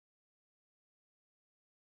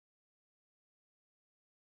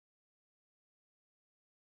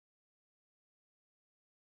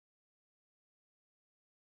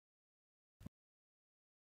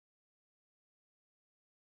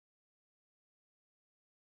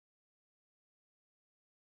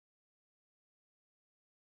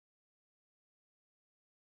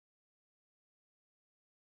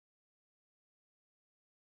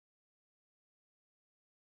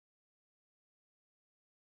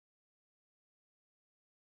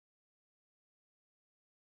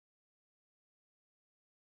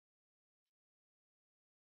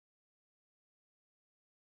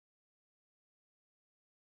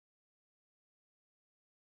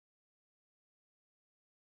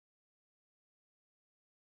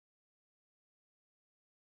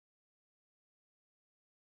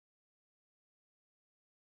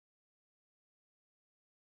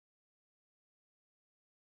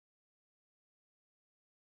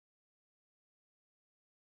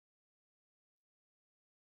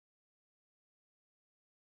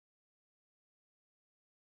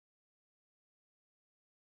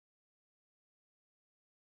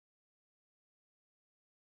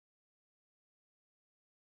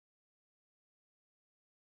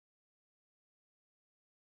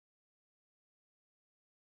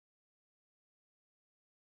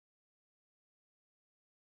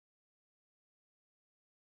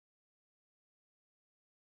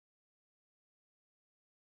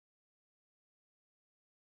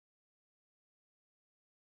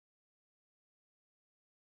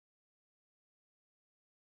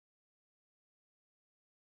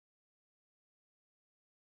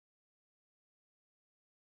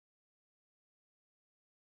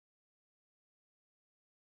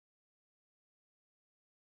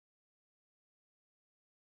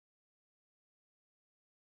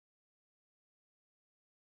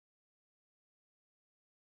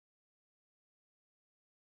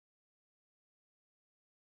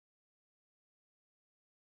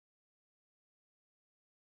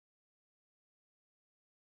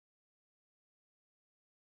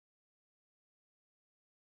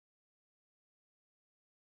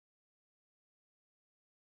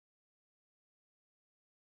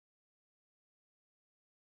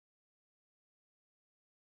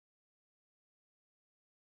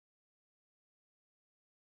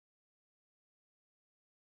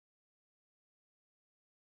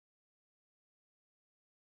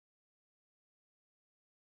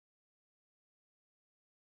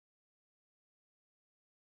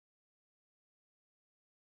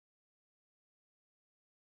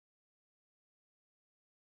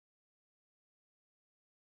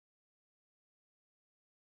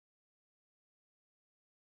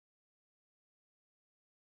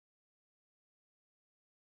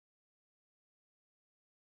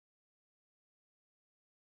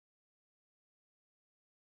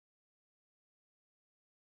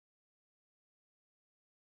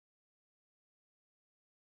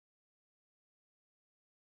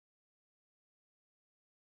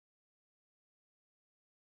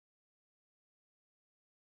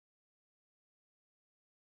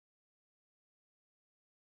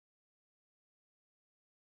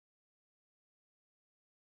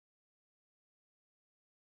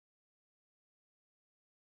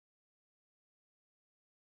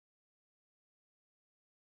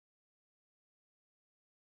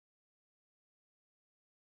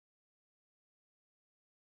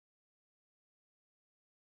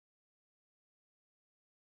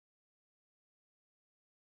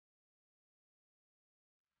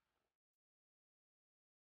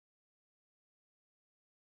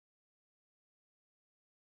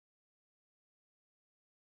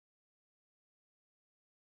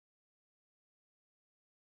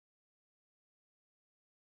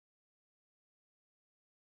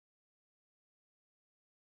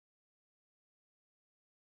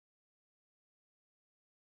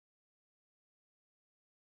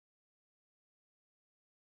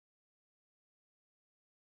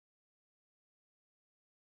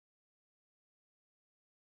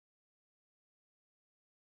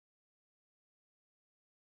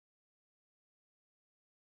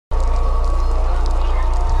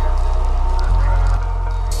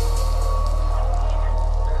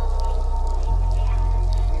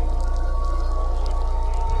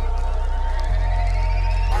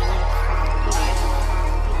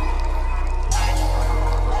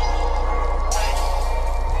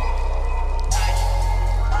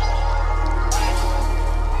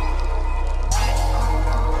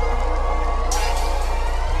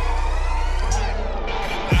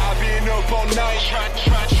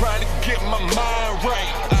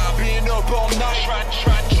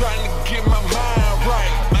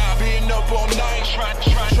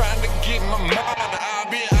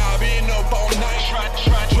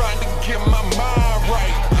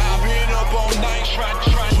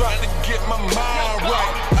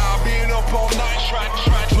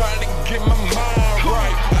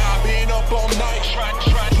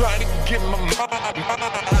I've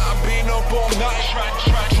been up all night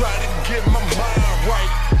trying to get my mind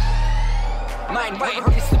right. Mind right,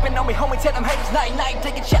 heard you sleeping on me, homie. Tell them haters night night,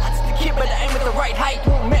 taking shots at the kid, but I aim at the right height.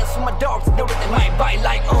 Won't mess with my dogs, know that they might bite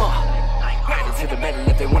like Headed to the metal,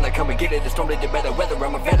 if they wanna come and get it, it's storm the better weather.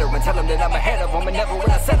 I'm a veteran, tell them that I'm ahead of them, and never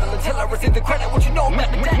will I settle until I receive the credit. What you know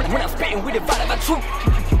about the damage when I'm spitting, we divided by truth.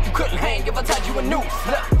 You couldn't hang if I tied you a noose.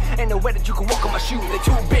 Look, ain't no way that you can walk on my shoes. They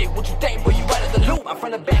too big, what you think, boy, you out of the loop. I'm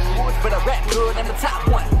from the backwoods, but I rap good, I'm the top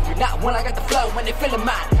one. You're not one, I got the flow when they feeling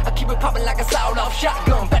mine. I keep it popping like a sawed-off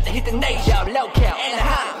shotgun, about to hit the nation, low-cal,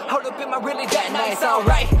 Anaheim. Hold up in my really that nice,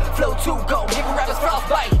 alright. Flow 2, go, give a rappers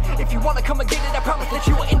frostbite. If you wanna come and get it, I promise that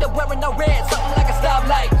you will end up wearing no red, something like a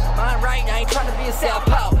stoplight. Mine right, I ain't trying to be a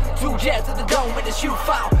southpaw. 2 jabs at the dome with the shoe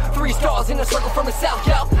foul. 3 stars in a circle from the south,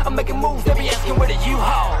 yo. I'm making moves, they be asking where the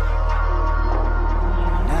U-Haul.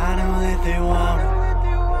 I know that they want it.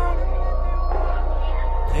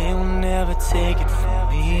 They will never take it from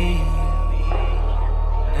me.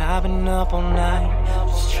 I've been up all night,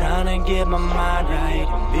 just trying to get my mind right.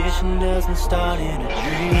 Ambition doesn't start in a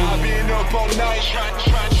dream. I've been up all night trying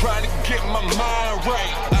to get my mind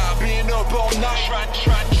right. I've been up all night trying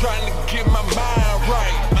to get my mind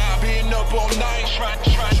right. I've been up all night trying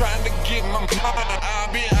to get my mind.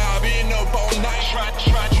 I've been up all night trying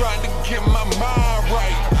to get my mind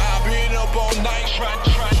right. I've been up all night trying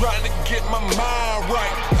to get my mind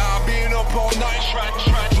right. I've been up all night trying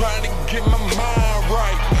to get my mind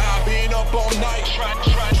right. I've been up all night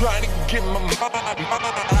trying to get my mind.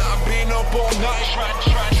 I've been up all night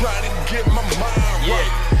trying to get my mind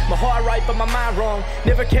right. My heart right, but my mind wrong.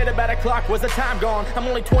 Never cared about a clock, was the time gone? I'm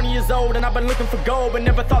only 20 years old and I've been looking for gold, but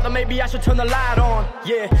never thought that maybe I should turn the light on.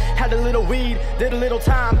 Yeah, had a little weed, did a little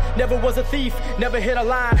time. Never was a thief, never hit a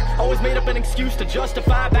line. Always made up an excuse to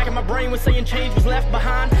justify. Back in my brain was saying change was left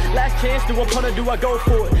behind. Last chance, do I punt or do I go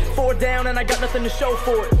for it? 4 down and I got nothing to show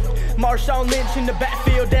for it. Marshawn Lynch in the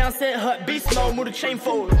backfield, down set hut, beast mode, move the chain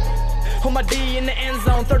forward. Hold my D in the end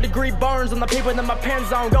zone, 3rd-degree burns on the paper that my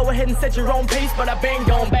pen's on. Go ahead and set your own pace, but I've been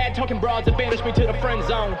gone. Bad talking broads have banished me to the friend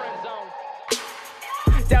zone.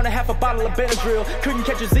 Down to half a bottle of Benadryl. Couldn't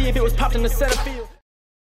catch a Z if it was popped in the center field.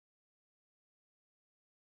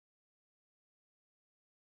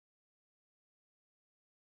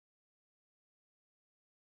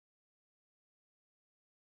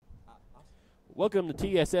 Welcome to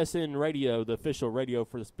TSSN Radio, the official radio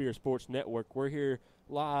for the Spear Sports Network. We're here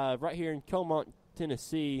live right here in Comont,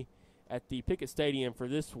 Tennessee at the Pickett Stadium for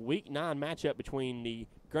this Week 9 matchup between the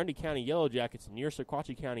Grundy County Yellow Jackets and your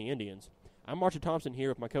Sequatchie County Indians. I'm Marshall Thompson here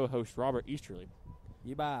with my co-host Robert Easterly.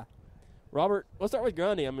 You bye. Robert, let's start with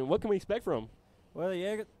Grundy. I mean, what can we expect from him? Well,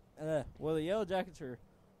 the Yellow Jackets are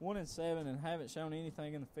 1-7 and haven't shown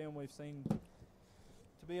anything in the film we've seen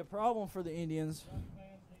to be a problem for the Indians.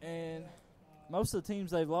 And most of the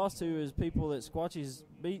teams they've lost to is people that Sequatchie's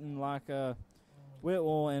beaten, like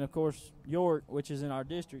Whitwell and, of course, York, which is in our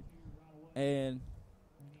district. And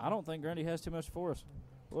I don't think Grundy has too much for us.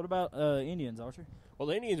 What about Indians, Archer? Well,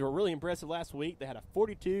 the Indians were really impressive last week. They had a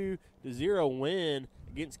 42-0 win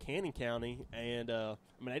against Cannon County, and,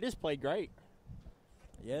 they just played great.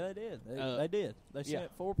 Yeah, they did. They did. They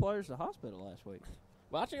sent 4 players to the hospital last week.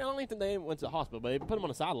 Well, actually, I don't even think they went to the hospital, but they put them on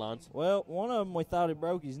the sidelines. Well, one of them we thought he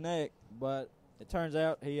broke his neck, but it turns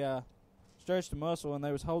out he stretched a muscle, and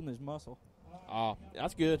they was holding his muscle. Oh,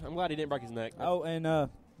 that's good. I'm glad he didn't break his neck. Oh, and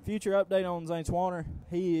future update on Zane Swanner,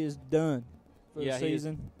 he is done for the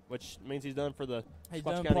season. Which means he's done for the He's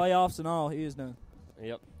Sequatchie done County. Playoffs and all. He is done.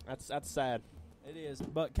 Yep, that's sad. It is.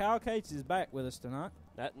 But Kyle Cates is back with us tonight.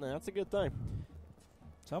 That's a good thing.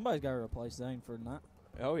 Somebody's got to replace Zane for tonight.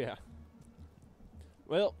 Oh, yeah.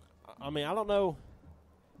 Well, I don't know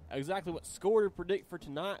exactly what score to predict for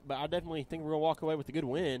tonight, but I definitely think we're going to walk away with a good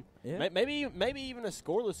win. Yeah. Maybe even a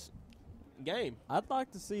scoreless game. I'd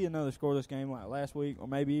like to see another scoreless game like last week, or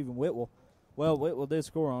maybe even Whitwell. Well, Whitwell did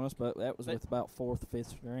score on us, but that was with about 4th, 5th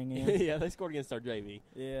string in. Yeah, they scored against our JV.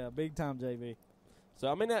 Yeah, big-time JV.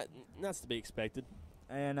 So, that's to be expected.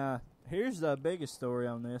 And here's the biggest story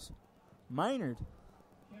on this. Maynard,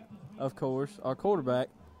 of course, our quarterback,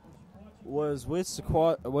 was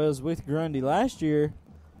with Grundy last year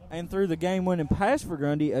and threw the game-winning pass for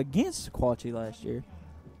Grundy against Sequatchie last year.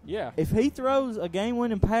 Yeah. If he throws a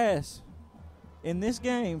game-winning pass in this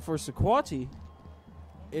game for Sequatchie,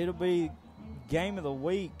 it'll be game of the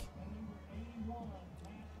week.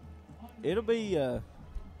 It'll be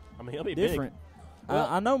he'll be different. Well,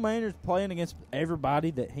 I know Maynard's playing against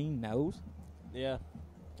everybody that he knows. Yeah.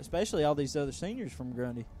 Especially all these other seniors from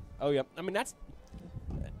Grundy. Oh, yeah.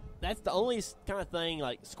 That's the only kind of thing,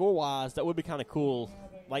 like, score-wise, that would be kind of cool.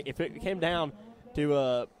 Like, if it came down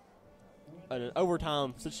to an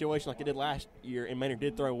overtime situation like it did last year, and Maynard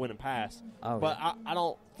did throw a winning pass. Oh, but I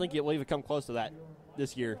don't think it will even come close to that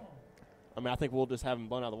this year. I mean, I think we'll just have him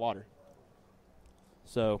blown out of the water.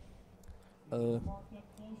 So,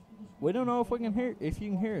 we don't know if you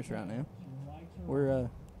can hear us right now.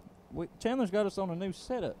 Chandler's got us on a new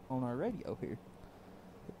setup on our radio here.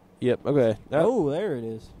 Yep. Okay. There it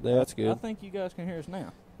is. That's good. I think you guys can hear us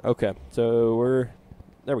now. Okay. So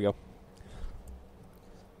there we go.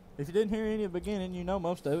 If you didn't hear any at the beginning, you know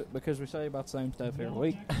most of it because we say about the same stuff every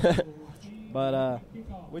week. But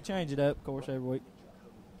we change it up, of course, every week.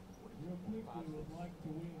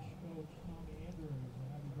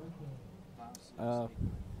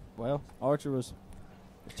 Well, Archer was.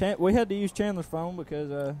 We had to use Chandler's phone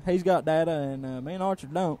because he's got data and me and Archer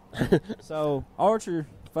don't. So Archer's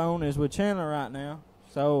phone is with Chandler right now.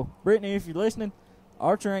 So Brittany, if you're listening,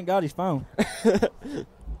 Archer ain't got his phone.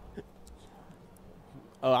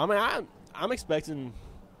 I mean, I'm expecting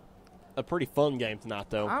a pretty fun game tonight,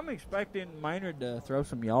 though. I'm expecting Maynard to throw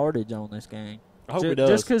some yardage on this game. I hope he does.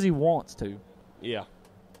 Just because he wants to. Yeah.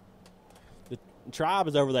 The tribe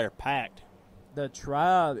is over there packed. The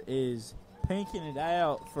tribe is pinking it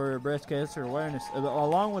out for breast cancer awareness.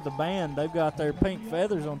 Along with the band, they've got their pink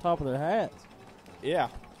feathers on top of their hats. Yeah.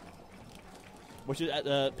 Which is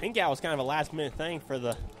pink out was kind of a last-minute thing for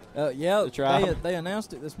the tribe. They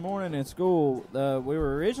announced it this morning in school. We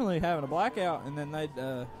were originally having a blackout, and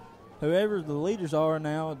then whoever the leaders are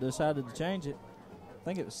now decided to change it. I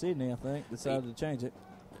think it was Sydney, decided to change it.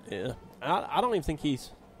 Yeah. I don't even think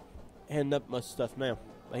he's handing up much stuff now.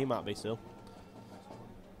 But he might be still.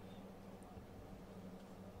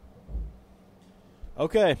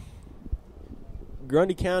 Okay.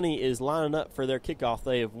 Grundy County is lining up for their kickoff.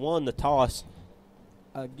 They have won the toss.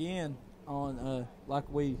 Again, on like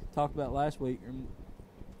we talked about last week,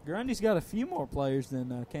 Grundy's got a few more players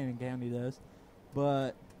than Cannon County does.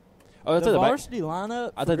 But the varsity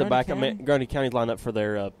lineup, I think the back. Grundy County's lined up for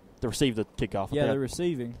their to receive the kickoff. Yeah, they're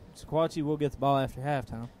receiving. Sequatchie will get the ball after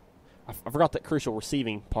halftime. I forgot that crucial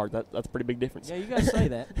receiving part. That's a pretty big difference. Yeah, you got to say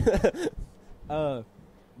that.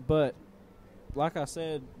 But like I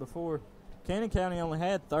said before, Cannon County only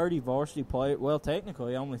had 30 varsity players. Well,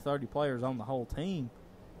 technically, only 30 players on the whole team.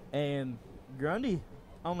 And Grundy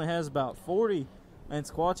only has about 40, and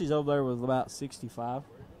Sequatchie's over there with about 65.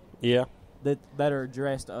 Yeah. That are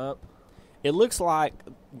dressed up. It looks like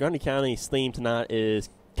Grundy County's theme tonight is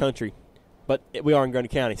country, but we are in Grundy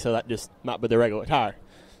County, so that just might be the regular attire.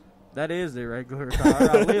 That is the regular attire.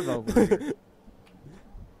 I live over here.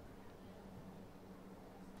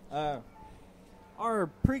 Our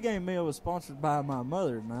pregame meal was sponsored by my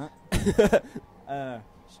mother tonight.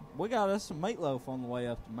 We got us some meatloaf on the way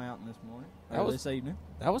up the mountain this morning. This evening.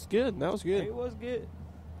 That was good. It was good.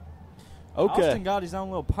 Okay. Austin got his own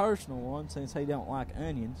little personal one since he don't like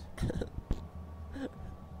onions.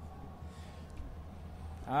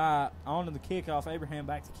 On to the kickoff. Abraham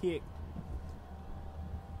back to kick.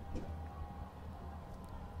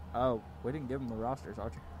 Oh, we didn't give him the rosters,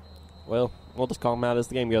 Archer. Well, we'll just call him out as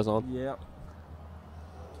the game goes on. Yep.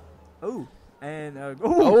 Ooh. And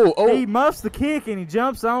he muffs the kick and he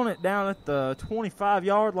jumps on it down at the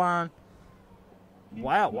 25-yard line.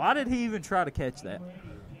 Wow, why did he even try to catch that?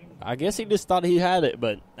 I guess he just thought he had it,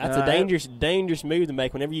 but that's a dangerous move to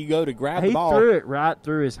make whenever you go to grab the ball. He threw it right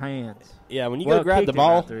through his hands. Yeah, when you go to grab the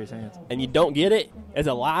ball right and you don't get it, it's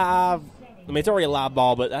a live – I mean, it's already a live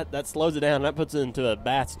ball, but that slows it down and that puts it into a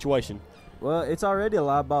bad situation. Well, it's already a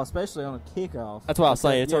live ball, especially on a kickoff. That's what I was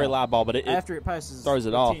saying. It's already a live ball, but after it passes throws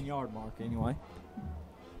it the off. 10-yard mark anyway.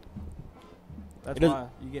 That's why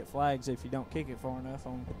you get flags if you don't kick it far enough.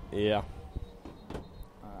 Yeah.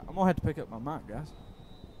 I'm going to have to pick up my mic, guys.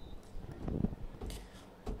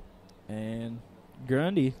 And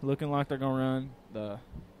Grundy looking like they're going to run the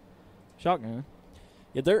shotgun.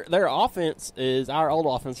 Yeah, their offense is our old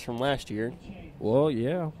offense from last year. Well,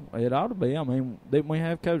 yeah, it ought to be. I mean, didn't we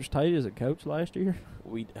have Coach Tate as a coach last year?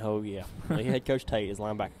 We had Coach Tate as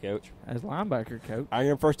linebacker coach. As linebacker coach. I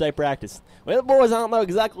am first day practice. Well, boys, I don't know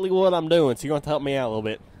exactly what I'm doing, so you're going to help me out a little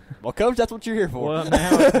bit. Well, Coach, that's what you're here for. Well,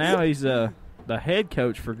 now he's the head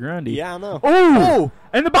coach for Grundy. Yeah, I know. Ooh!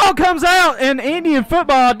 And the ball comes out in Indian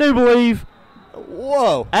football, I do believe.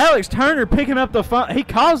 Whoa. Alex Turner picking up the fumble. He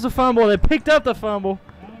caused the fumble. They picked up the fumble.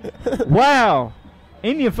 Wow.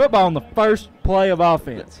 Indian football on the first play of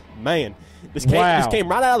offense. Man, this came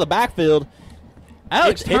right out of the backfield.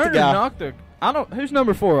 Alex Turner knocked the – who's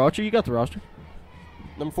number 4, Archer? You got the roster.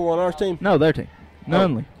 Number 4 on our team? No, their team.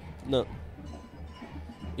 Nunley. No.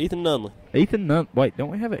 Ethan Nunley. Wait, don't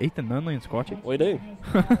we have an Ethan Nunley in Sequatchie? We do.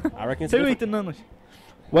 I reckon it's 2 Ethan Nunleys.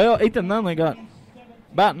 Well, Ethan Nunley got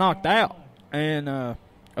about knocked out. And,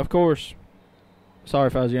 of course, sorry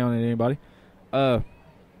if I was yelling at anybody.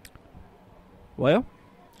 Well,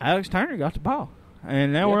 Alex Turner got the ball.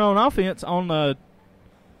 And now we're on offense on the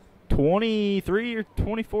 23 or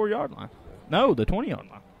 24-yard line. No, the 20-yard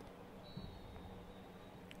line.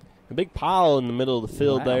 A big pile in the middle of the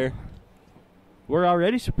field there. We're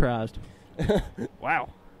already surprised. Wow.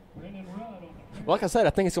 Like I said, I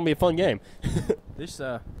think it's going to be a fun game.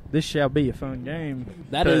 This shall be a fun game.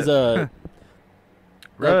 That is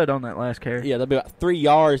Rudd on that last carry. Yeah, that'll be about 3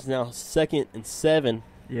 yards now, 2nd and 7.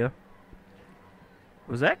 Yeah.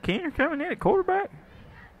 Was that Keener coming in at quarterback?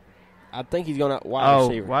 I think he's going out wide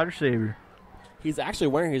receiver. Wide receiver. He's actually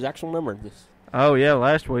wearing his actual number. Oh, yeah,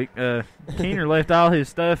 last week. Keener left all his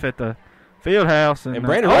stuff at the field house. And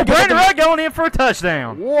Brandon Rudd going in for a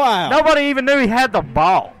touchdown. Wow. Nobody even knew he had the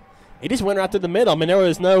ball. He just went right through the middle. I mean, there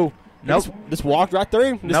was no – Nope. Just walked right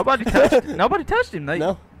through him. Nobody touched him.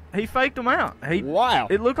 No. He faked him out. Wow.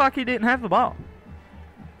 It looked like he didn't have the ball.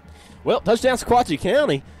 Well, touchdown Sequatchie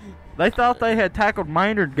County. They thought they had tackled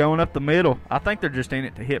Maynard going up the middle. I think they're just in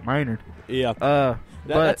it to hit Maynard. Yeah.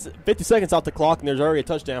 That's 50 seconds off the clock, and there's already a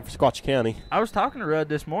touchdown for Sequatchie County. I was talking to Rudd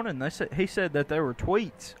this morning. He said that there were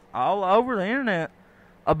tweets all over the internet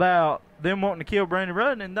about them wanting to kill Brandon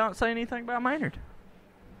Rudd and don't say anything about Maynard.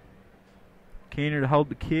 Keener to hold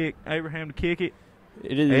the kick. Abraham to kick it.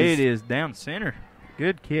 It is down center.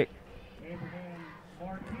 Good kick.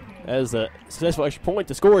 As a successful extra point,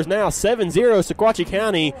 the score is now 7-0 Sequatchie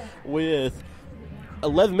County with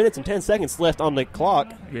 11 minutes and 10 seconds left on the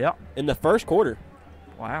clock. Yeah. In the first quarter.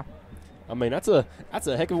 Wow. I mean, that's a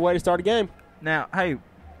heck of a way to start a game. Now, hey,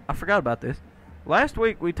 I forgot about this. Last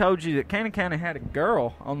week we told you that Cannon County had a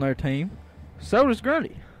girl on their team. So does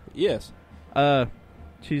Grundy. Yes.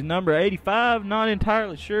 She's number 85. Not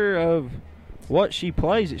entirely sure of what she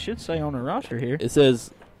plays. It should say on her roster here. It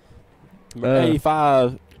says number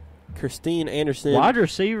 85, Christine Anderson. Wide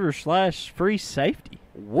receiver / free safety.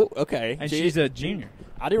 Whoa, okay. And she's a junior.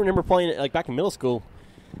 I do remember playing it like back in middle school,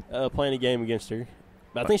 playing a game against her.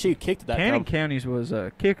 But I think she kicked at that Cannon time. County's was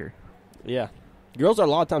a kicker. Yeah. Girls are a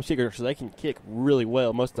lot of times kickers, so they can kick really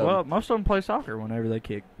well. Most of them play soccer whenever they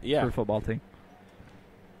kick for a football team.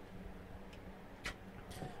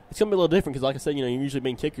 It's going to be a little different because, like I said, you're usually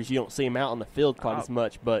being kickers, you don't see them out on the field quite as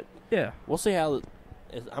much. But yeah, we'll see how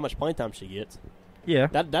much playing time she gets. Yeah.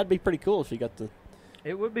 That'd be pretty cool if she got the.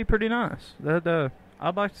 It would be pretty nice.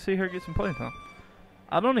 I'd like to see her get some playing time.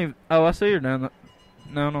 I don't even. Oh, I see her down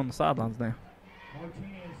on the sidelines now.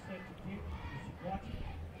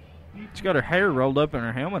 She's got her hair rolled up in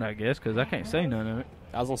her helmet, I guess, because I can't see none of it.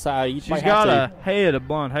 I was going to say, she's got a head of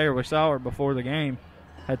blonde hair. We saw her before the game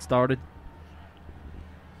had started.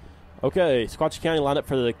 Okay, Sequatchie County lined up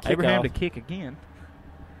for the kickoff. Abraham to kick again.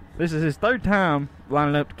 This is his third time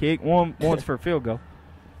lining up to kick. Once for a field goal.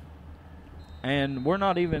 And we're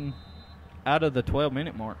not even out of the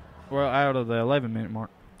 12-minute mark. We're out of the 11-minute mark.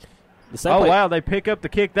 Wow, they pick up the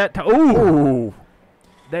kick that time. Ooh.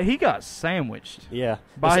 He got sandwiched. Yeah.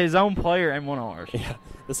 By his own player and one of ours. Yeah.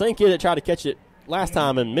 The same kid that tried to catch it last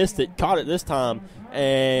time and missed it, caught it this time.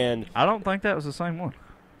 And I don't think that was the same one.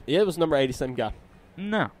 Yeah, it was number 80, same guy.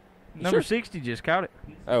 No. Number 60 just caught it.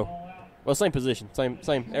 Oh. Well, same position, same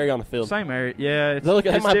area on the field. Same area. Yeah, it's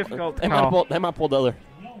difficult to call. They might pull the other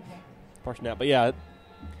person out. But, yeah, it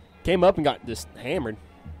came up and got just hammered.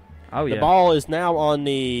 Oh, yeah. The ball is now on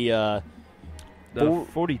the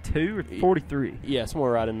 42 or 43. Yeah,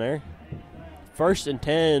 somewhere right in there. 1st and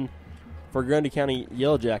 10 for Grundy County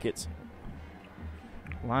Yellow Jackets.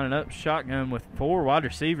 Lining up shotgun with 4 wide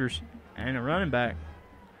receivers and a running back.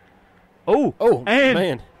 Oh, and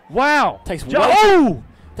man. Wow. Takes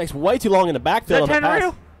way too long in the backfield. Is that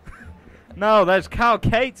Tanner? No, that's Kyle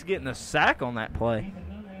Cates getting a sack on that play.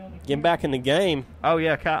 Getting back in the game. Oh,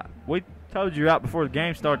 yeah, Kyle. We told you right before the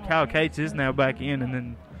game started, Kyle Cates is now back in, and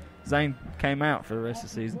then Zane came out for the rest of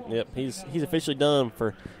the season. Yep, he's officially done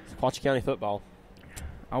for Sequatchie County football.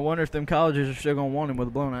 I wonder if them colleges are still going to want him with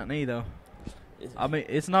a blown-out knee, though. I mean,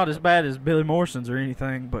 it's not as bad as Billy Morrison's or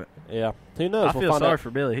anything, but yeah, who knows? I feel sorry for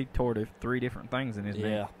Billy. He tore 3 different things in his knee.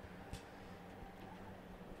 Yeah.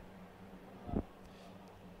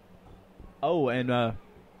 Oh, and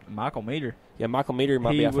Michael Meter. Yeah, Michael Meter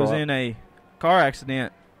might be out for a while. He was in a car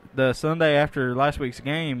accident the Sunday after last week's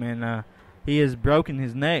game, and he has broken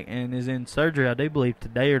his neck and is in surgery, I do believe,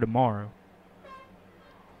 today or tomorrow.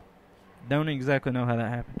 Don't exactly know how that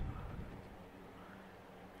happened.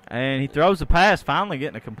 And he throws the pass, finally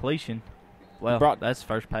getting a completion. Well, that's the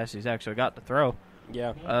first pass he's actually got to throw.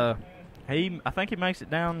 Yeah. I think he makes it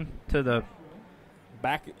down to the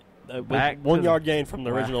back 1 yard gain from the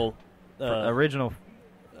original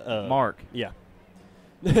Mark. Yeah.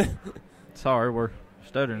 Sorry, we're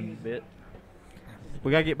stuttering a bit.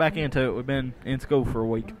 We got to get back into it. We've been in school for a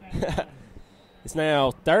week. It's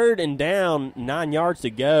now 3rd and down, 9 yards to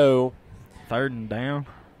go. 3rd and down?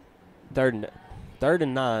 3rd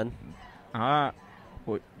and 9. All right.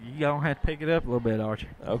 Well, you going to have to pick it up a little bit, Archie.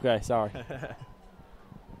 Okay, sorry.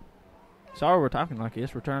 Sorry we're talking like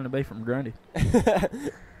this. We're trying to be from Grundy.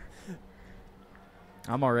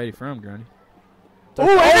 I'm already from Grundy.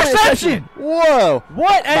 Oh, interception! Whoa!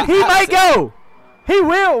 What? And he may go. He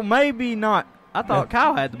will, maybe not. I thought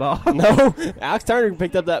Kyle had the ball. No, Alex Turner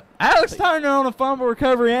picked up that. Alex Turner on a fumble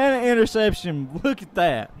recovery and an interception. Look at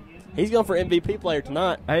that. He's going for MVP player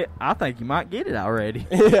tonight. Hey, I think you might get it already.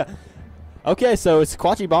 Yeah. Okay, so it's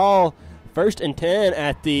Sequatchie ball, 1st and 10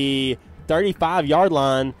 at the 35-yard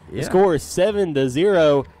line. Yeah. The score is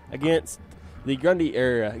 7-0 against the Grundy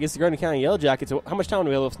County Yellow Jackets. How much time do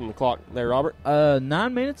we have left on the clock there, Robert?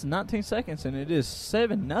 9 minutes and 19 seconds, and it is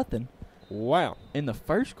 7-0 Wow. in the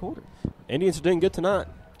first quarter. Indians are doing good tonight.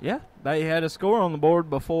 Yeah, they had a score on the board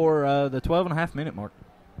before the 12.5-minute mark.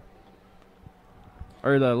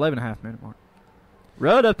 Or the 11.5-minute mark.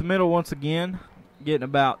 Rudd up the middle once again, getting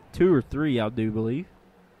about 2 or 3, I do believe.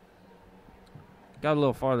 Got a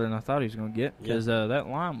little farther than I thought he was going to get because that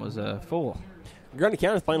line was full. Grundy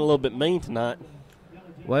County's playing a little bit mean tonight.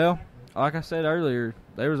 Well, like I said earlier,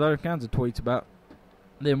 there was other kinds of tweets about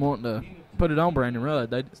them wanting to put it on Brandon Rudd.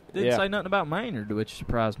 They didn't say nothing about Maynard, which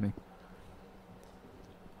surprised me.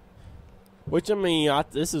 Which, I mean,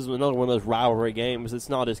 this is another one of those rivalry games. It's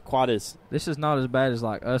not quite as. This is not as bad as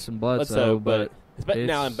like us and Bledsoe, but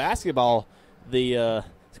now in basketball, the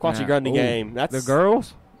Sequatchie Grundy game. That's the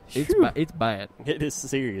girls. It's bad. It is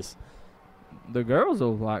serious. The girls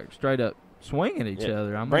will like straight up swing at each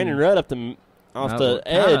other. I mean, Brandon Rudd off the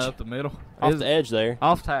edge, up the middle, off the edge there,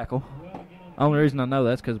 off tackle. Only reason I know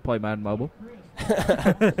that's because I play Madden Mobile.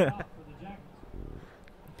 It's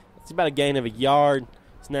about a gain of a yard.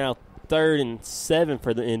 It's now 3rd and 7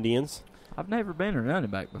 for the Indians. I've never been a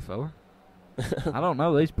running back before. I don't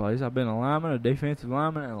know these plays. I've been a lineman, a defensive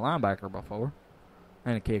lineman, and a linebacker before,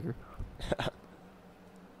 and a kicker.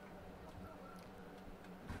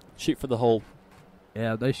 Shoot for the hole.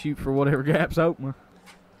 Yeah, they shoot for whatever gap's open.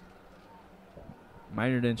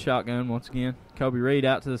 Maynard in shotgun once again. Kobe Reed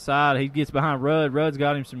out to the side. He gets behind Rudd. Rudd's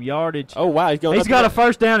got him some yardage. Oh, wow. He's got a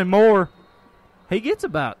first down and more. He gets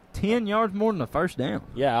about 10 yards more than a first down.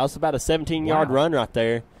 Yeah, that's about a 17-yard run right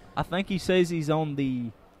there. I think he says he's on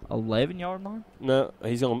the 11-yard line. No,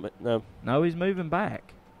 he's on. No. No, he's moving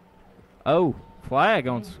back. Oh, flag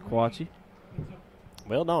on Sequatchie.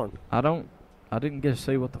 Well done. I didn't get to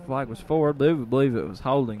see what the flag was for. I believe it was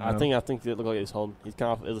holding. Though. I think it looked like he was holding. He's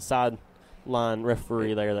kind of as a sideline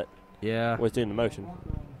referee there that was doing the motion.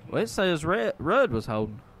 Well, it says Rudd was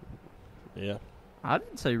holding. Yeah. I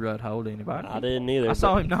didn't see Rudd hold anybody. I didn't either. I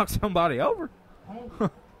saw him knock somebody over.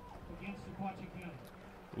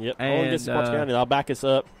 Yep. And against Sequatchie County. I'll back us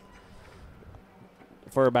up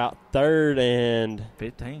for about 3rd and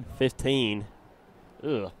 15.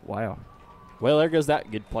 Ugh. Wow. Well, there goes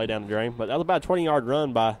that good play down the drain. But that was about a 20-yard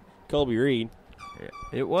run by Kobe Reed. Yeah,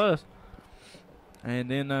 it was.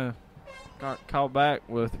 And then got called back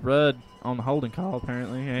with Rudd on the holding call,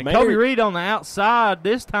 apparently. And Kobe Reed on the outside,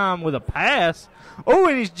 this time with a pass. Oh,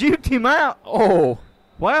 and he's juked him out. Oh.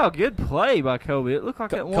 Wow, good play by Kobe. It looked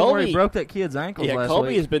like that one where he broke that kid's ankles last week. Yeah,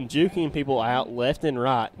 Kobe has been juking people out left and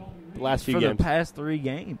right the last few games. For the past 3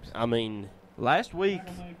 games. I mean. Last week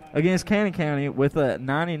against Cannon County with a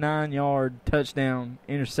 99-yard touchdown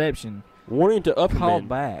interception. Warning to up called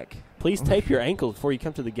back. Please tape your ankles before you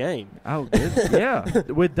come to the game. Oh, good. Yeah,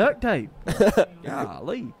 with duct tape.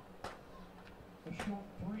 Golly.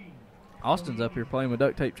 Austin's up here playing with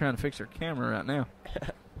duct tape trying to fix her camera right now.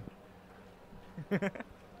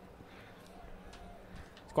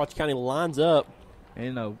 Sequatchie County lines up.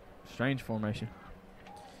 In a strange formation.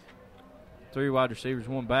 3 wide receivers,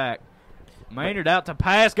 1 back. Maynard out to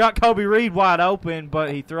pass, got Kobe Reed wide open,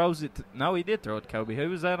 but he throws it. No, he did throw it to Kobe. Who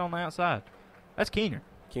was that on the outside? That's Keener.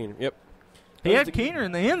 Keener, yep. He had Keener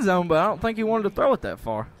in the end zone, but I don't think he wanted to throw it that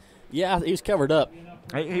far. Yeah, he was covered up.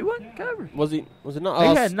 He wasn't covered. Was he not?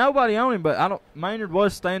 He had nobody on him, but Maynard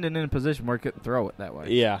was standing in a position where he couldn't throw it that way.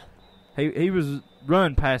 Yeah. He was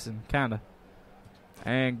passing, kind of.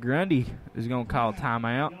 And Grundy is going to call a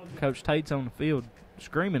timeout. Coach Tate's on the field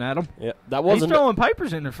screaming at him. Yeah, he's throwing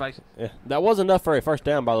papers in their faces. Yeah, that was enough for a first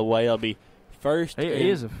down, by the way. It'll be first.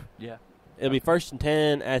 It'll be 1st and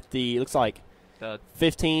 10 at the, looks like,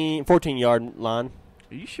 14-yard line.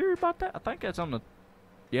 Are you sure about that? I think that's on the.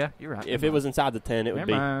 Yeah, you're right. If it was inside the 10, it would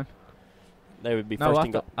be. Mind. They would be first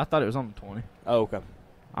and goal. I thought it was on the 20. Oh, okay.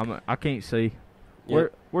 I can't see.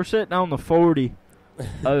 Yep. We're sitting on the 40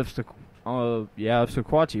 of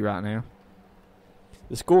Sequatchie right now.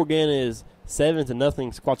 The score again is 7-0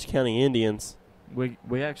 Sequatchie County Indians. We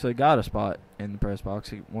actually got a spot in the press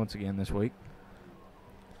box once again this week.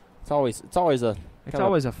 It's always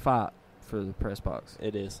a fight for the press box.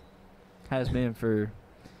 It is. Has been for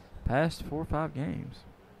past 4 or 5 games.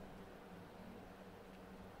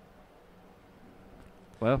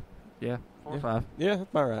 Well, yeah, 4 or 5. Yeah, that's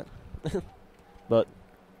about right. But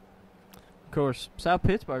of course, South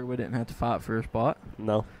Pittsburgh, we didn't have to fight for a spot.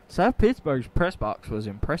 no, South Pittsburgh's press box was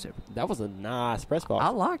impressive. that was a nice press box. I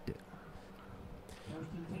liked it.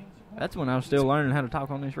 That's when I was still learning how to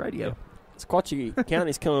talk on this radio. Sequatchie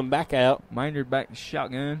County's coming back out. Maynard back to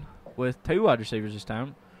shotgun with 2 wide receivers this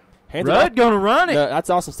time. Hands it Rudd off. gonna run it. No, that's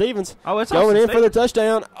Austin Stevens. Oh, it's Going Austin in for the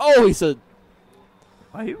touchdown. Oh, he's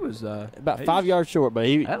He was about 5 yards short, but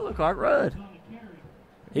That looked like Rudd.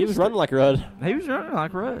 he was running like Rudd. He was running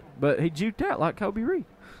like Rudd, but he juked out like Kobe Reed.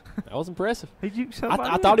 That was impressive. He juked somebody.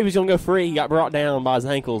 I thought he was going to go free. He got brought down by his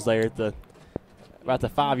ankles there at about the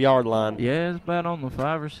 5-yard line. Yeah, it's about on the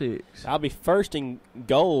 5 or 6. I'll be first and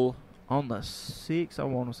goal. On the 6, I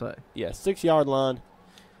want to say. Yeah, 6-yard line.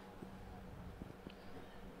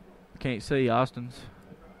 Can't see Austin's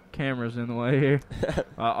camera's in the way here.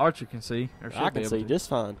 Archer can see. Or should I be can able see to. just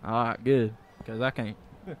fine. All right, good, because I can't.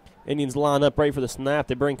 Indians line up ready for the snap.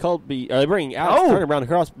 They bring They bring Alex Turner around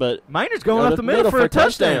across, but Maynard's going up the middle for a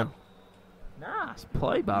touchdown. touchdown. Nice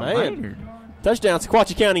play by Man. Maynard. Touchdown,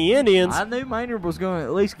 Sequatchie County Indians. I knew Maynard was going to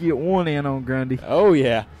at least get one in on Grundy. Oh,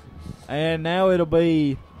 yeah. And now it'll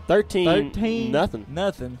be 13 nothing.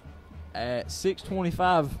 nothing at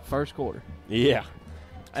 6:25 first quarter. Yeah.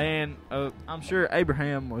 And I'm sure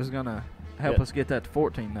Abraham was going to help us get that to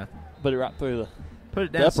 14 nothing. Put it right through the Put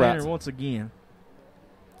it down center uprights. once again.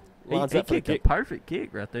 He lines up for the kicked a kick. perfect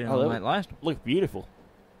kick right there on that last one. Look beautiful.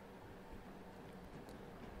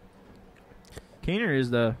 Keener is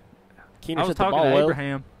the Keener I was set the talking ball to well.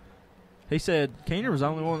 Abraham. He said Keener was the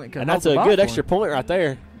only one that could And hold that's the a ball good for extra him. point right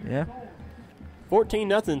there. Yeah.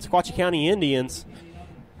 14-0 Sequatchie County Indians.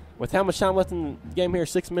 With how much time left in the game here?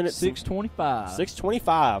 6 minutes? 6:25.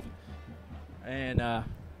 6:25. And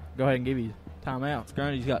go ahead and give you timeouts.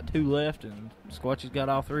 Grundy's got 2 left, and Squatchy's got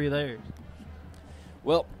all 3 of theirs.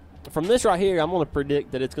 Well, from this right here, I'm going to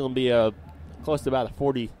predict that it's going to be close to about a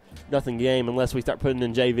 40-0 game unless we start putting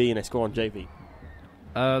in JV and they score on JV.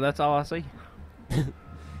 That's all I see.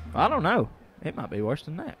 I don't know. It might be worse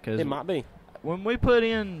than that. Cause It might be. when we put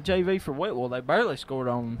in JV for Whitwell, they barely scored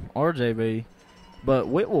on our JV. But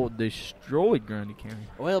Whitwell destroyed Grundy County.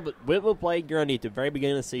 Well, but Whitwell played Grundy at the very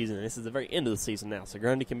beginning of the season, and this is the very end of the season now, so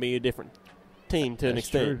Grundy can be a different team to an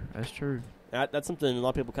extent. True. That's true. That's something a lot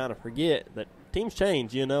of people kind of forget, that teams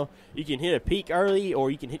change, you know. You can hit a peak early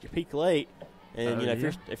or you can hit your peak late, and,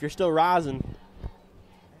 if you're still rising,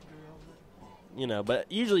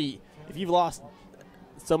 but usually if you've lost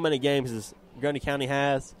so many games as Grundy County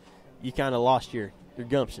has, you kind of lost your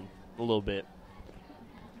gumption a little bit.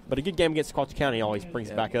 But a good game against Sequatchie County always brings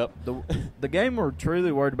it back up. The game we're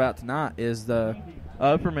truly worried about tonight is the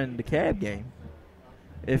Upperman-DeKalb game.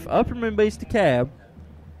 If Upperman beats DeKalb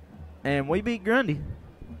and we beat Grundy,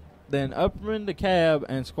 then Upperman, DeKalb,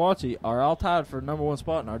 and Sequatchie are all tied for number 1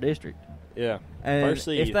 spot in our district. Yeah. And First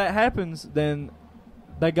seed. if that happens, then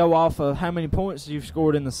they go off of how many points you've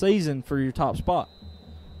scored in the season for your top spot.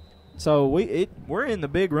 So we're in the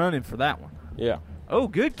big running for that one. Yeah. Oh,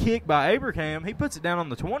 good kick by Abraham. He puts it down on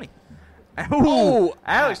the 20. Oh,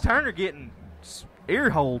 Alex Turner getting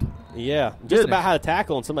ear-holed. Yeah. Just Goodness. about how to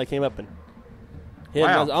tackle, and somebody came up and hit him.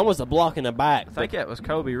 Wow. It was almost a block in the back. I think that was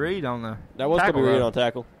Kobe Reed on the That was tackle Kobe Reed row. on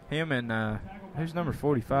tackle. Him and who's number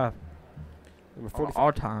 45? Number 45.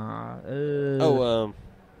 Our time.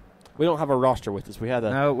 We don't have a roster with us. We had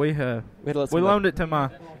a. No, we to let somebody- loaned it to my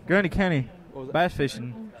Grundy County What was that? bass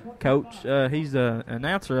fishing coach. He's the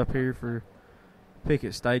announcer up here for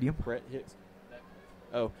Pickett Stadium. Brett Hicks.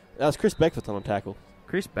 Oh, that was Chris Beckwith on tackle.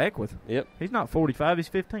 Chris Beckwith. Yep. He's not 45. He's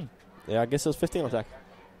 15. Yeah, I guess it was 15 on tackle.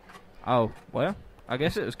 Oh, well, I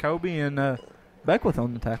guess it was Kobe and Beckwith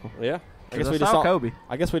on the tackle. Yeah. I 'Cause guess I we just saw saw Kobe.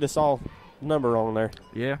 I guess we just saw number on there.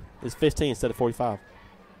 Yeah. It's 15 instead of 45.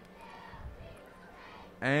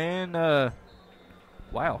 And,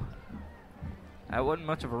 wow. That wasn't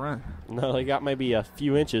much of a run. No, they got maybe a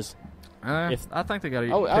few inches. I think they got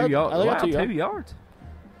 2 I yards. got Wow, 2 yards. 2 yards.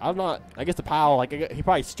 I'm not. I guess the pile, he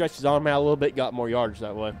probably stretched his arm out a little bit, got more yardage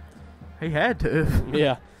that way. He had to.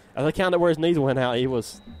 Yeah. As I counted where his knees went out, he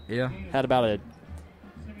Yeah. had about a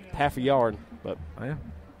half a yard. But Well,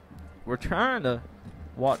 we're trying to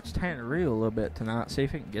watch Tanner Reel a little bit tonight, see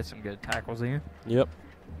if he can get some good tackles in. yep.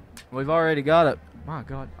 We've already got it. My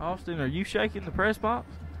God, Austin, are you shaking the press box?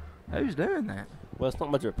 Who's doing that? Well, it's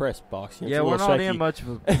not much of a press box. Yeah, we're not in much of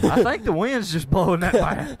a. I think the wind's just blowing that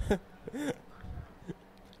by.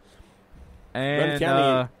 And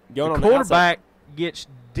the quarterback gets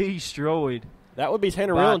destroyed. That would be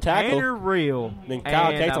Tanner Real and tackle. Tanner Real. Then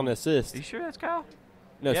Kyle Cates on the assist. Are you sure that's Kyle?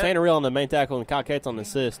 No, yep. Tanner Real on the main tackle and Kyle Cates on the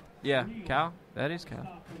assist. Yeah, Kyle. That is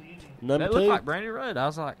Kyle. Number that 2. looked like Brandon Rudd. I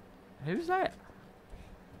was like, who's that?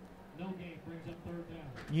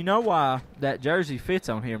 You know why that jersey fits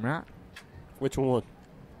on him, right? Which one?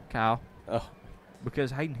 Kyle. Oh.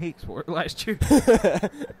 Because Hayden Hicks wore it last year.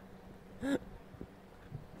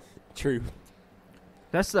 True.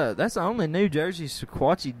 That's the only new jersey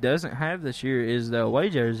Sequatchie doesn't have this year is the away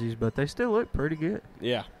jerseys, but they still look pretty good.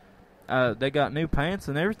 Yeah. They got new pants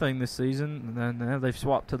and everything this season, and now they've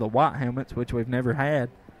swapped to the white helmets, which we've never had.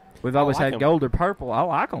 We've always had gold or purple. I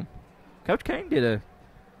like them. Coach Kane did a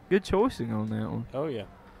good choicing on that one. Oh, yeah.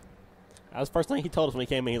 That was the first thing he told us when he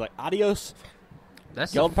came in. He's like, adios.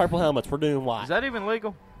 That's gold and purple helmets. We're doing white. Is that even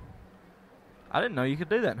legal? I didn't know you could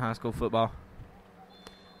do that in high school football.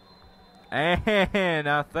 And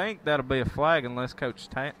I think that'll be a flag unless Coach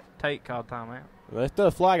Tate called timeout. They threw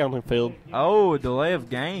a flag on the field. Oh, a delay of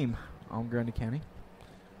game on Grundy County.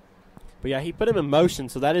 But, yeah, he put him in motion,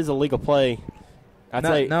 so that is a legal play.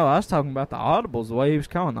 No, I was talking about the audibles, the way he was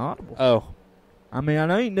calling the audibles. Oh. I mean, I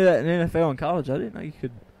know you can do that in NFL and college. I didn't know you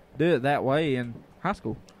could do it that way in high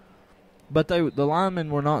school. But the linemen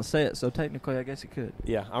were not set, so technically I guess it could.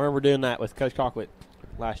 Yeah, I remember doing that with Coach Colquitt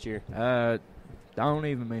last year. Don't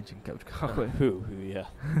even mention Coach Colquitt. Yeah.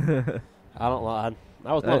 I don't lie.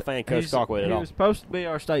 I was not a fan of Coach Colquitt at all. He was supposed to be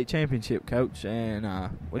our state championship coach,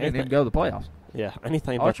 and we didn't even go to the playoffs. Yeah,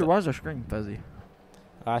 anything but Archer, why is our screen fuzzy?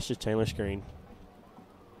 It's just Chandler's screen.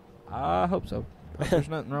 I hope so. There's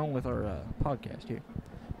nothing wrong with our podcast here.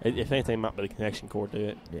 If anything, it might be the connection cord to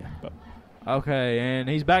it. Yeah. But. Okay, and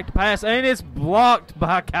he's back to pass, and it's blocked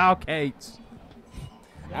by Kyle Cates.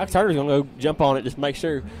 Alex Turner's going to go jump on it just to make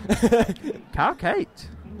sure. Kyle Cates.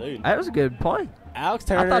 Dude. That was a good play. Alex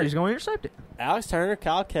Turner. I thought he was going to intercept it. Alex Turner,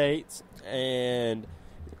 Kyle Cates, and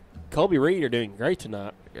Colby Reed are doing great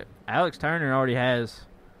tonight. Alex Turner already has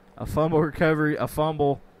a fumble recovery, a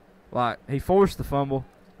fumble. Like, he forced the fumble,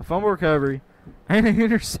 a fumble recovery, and an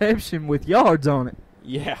interception with yards on it.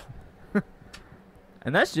 Yeah.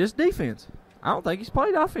 And that's just defense. I don't think he's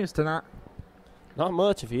played offense tonight. Not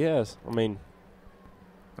much if he has. I mean.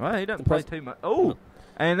 Well, he doesn't play too much. Oh,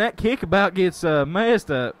 and that kickabout gets messed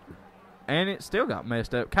up. And it still got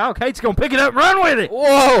messed up. Kyle Cates going to pick it up and run with it.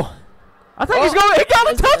 Whoa. I think he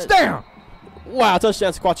got a touchdown. Wow,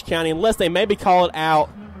 touchdown Sequatchie County, unless they maybe call it out.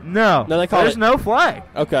 No, there's no flag.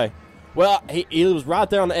 Okay. Well, he was right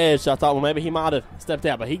there on the edge, so I thought, well, maybe he might have stepped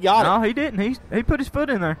out, but he got it. No, he didn't. He put his foot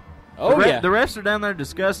in there. Oh, yeah. The refs are down there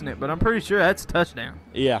discussing it, but I'm pretty sure that's a touchdown.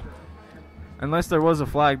 Yeah. Unless there was a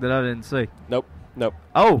flag that I didn't see. Nope.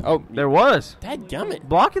 Oh, there was. Dadgummit.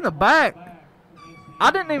 Blocking the back. I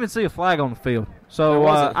didn't even see a flag on the field. So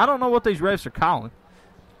I don't know what these refs are calling.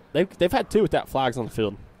 They've had 2 without flags on the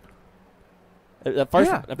field. The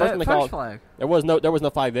first one they called flag. There was no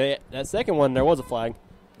flag. That second one there was a flag.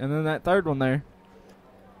 And then that third one there.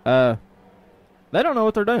 They don't know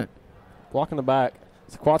what they're doing. Blocking the back.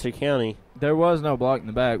 Sequatchie County. There was no blocking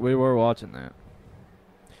the back. We were watching that.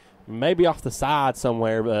 Maybe off the side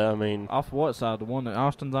somewhere, but I mean. Off what side? The one that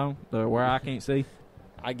Austin's on? Where I can't see?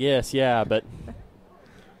 I guess, yeah, but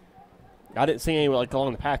I didn't see any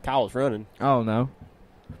along the path Kyle was running. Oh, no.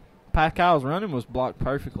 Path Kyle's running was blocked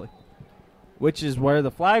perfectly, which is where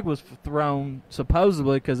the flag was thrown,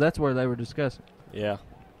 supposedly, because that's where they were discussing. Yeah.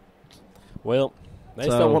 Well, they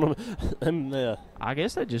still want them. I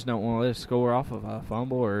guess they just don't want to let us score off of a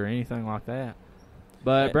fumble or anything like that.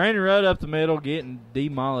 But Brandon Rudd up the middle getting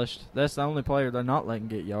demolished. That's the only player they're not letting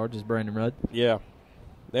get yards is Brandon Rudd. Yeah.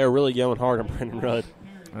 They were really going hard on Brandon Rudd.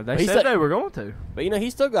 They said they were going to. But, he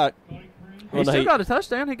still got. He still got a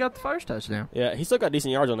touchdown. He got the first touchdown. Yeah, he still got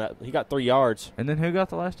decent yards on that. He got 3 yards. And then who got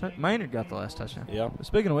the last touchdown? Maynard got the last touchdown. Yeah.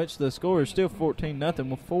 Speaking of which, the score is still 14-0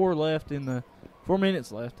 with 4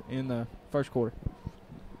 minutes left in the first quarter.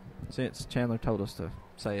 Since Chandler told us to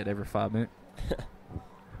say it every 5 minutes.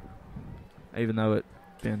 Even though it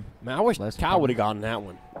been. Man, I wish Kyle would have gotten that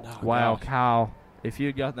one. Oh, wow, gosh. Kyle. If you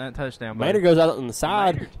had gotten that touchdown, Maynard goes out on the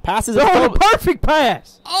side, passes it. Oh, a perfect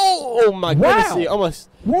pass! Oh my goodness! He almost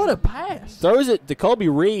what a pass! Throws it to Colby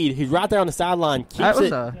Reed, who's right there on the sideline. That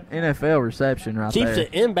was a NFL reception right there. Keeps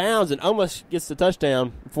it inbounds and almost gets the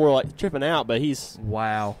touchdown before tripping out, but he's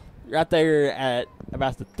right there at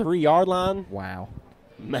about the 3-yard line. Wow,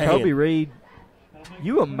 man! Colby Reed,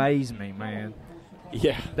 you amaze me, man.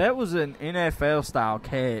 Yeah. That was an NFL style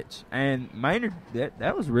catch, and Maynard.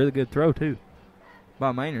 That was a really good throw too,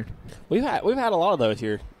 by Maynard. We've had a lot of those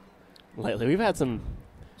here lately. We've had some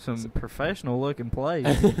professional looking plays.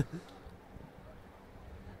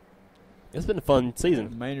 It's been a fun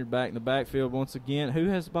season. Maynard back in the backfield once again. Who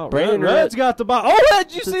has the ball? Brandon Rudd's got the ball. Oh,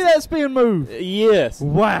 did you see that spin move? Yes.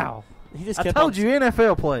 Wow. He just I kept told on- you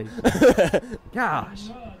NFL plays. Gosh.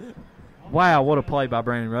 Wow, what a play by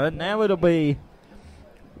Brandon Rudd. Now it'll be,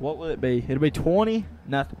 what will it be? It'll be 20-0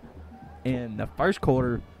 in the first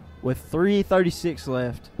quarter with 3:36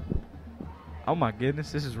 left. Oh, my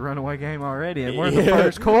goodness. This is a runaway game already, and we're in the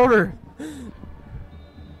first quarter.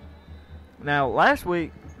 Now, last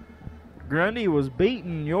week, Grundy was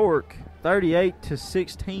beating York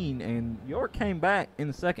 38-16, and York came back in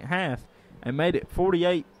the second half and made it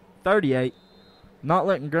 48-38, not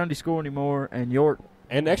letting Grundy score anymore, and York.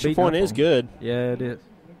 And the extra beating point up is on good. Yeah, it is.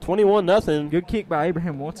 21-0. Good kick by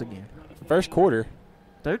Abraham once again. First quarter.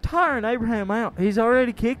 They're tiring Abraham out. He's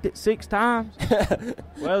already kicked it 6 times.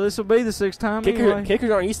 Well, this will be the 6th time anyway.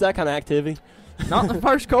 Kickers aren't used to that kind of activity. Not in the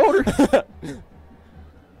first quarter.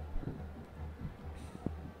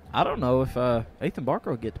 I don't know if Ethan Barker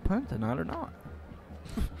will get the punt tonight or not.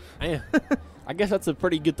 Man, I guess that's a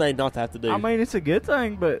pretty good thing not to have to do. I mean, it's a good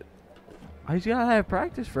thing, but he's got to have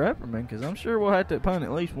practice for Upperman because I'm sure we'll have to punt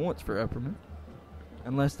at least once for Upperman.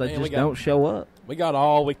 Unless they just don't show up. We got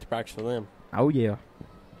all week to practice for them. Oh, yeah.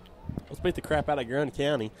 Let's beat the crap out of Grundy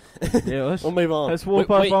County. Yeah, we'll move on. Let's whoop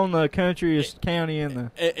up on the countryest county in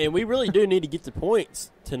the. And we really do need to get the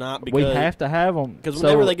points tonight because we have to have them. Because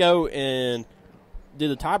whenever they go and do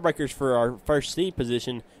the tiebreakers for our first seed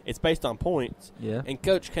position, it's based on points. Yeah. And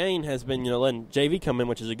Coach Kane has been, letting JV come in,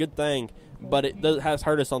 which is a good thing, but it has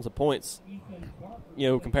hurt us on some points,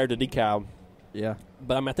 compared to DeKalb. Yeah.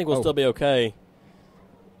 But I think we'll still be okay.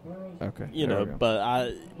 Okay.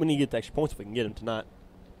 But we need to get the extra points if we can get them tonight.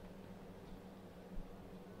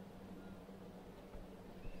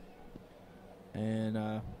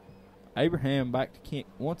 And Abraham back to kick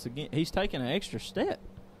once again. He's taking an extra step.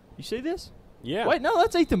 You see this? Yeah. Wait, no,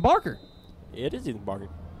 that's Ethan Barker. It is Ethan Barker.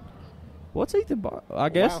 What's Ethan Barker? I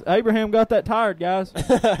guess Abraham got that tired, guys.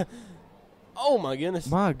 Oh, my goodness.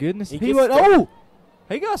 My goodness. He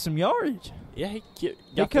He got some yardage. Yeah,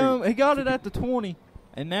 he got it at the 20,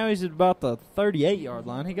 and now he's at about the 38-yard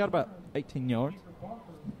line. He got about 18 yards.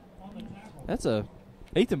 That's a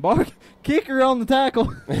Ethan Barker kicker on the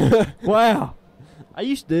tackle. Wow. I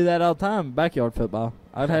used to do that all the time in backyard football.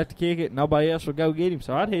 I'd have to kick it, and nobody else would go get him,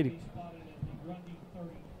 so I'd hit him.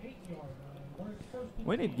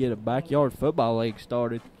 We need to get a backyard football league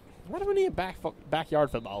started. Why do we need a backyard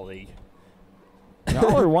football league?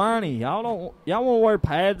 Y'all are whiny. Y'all want to wear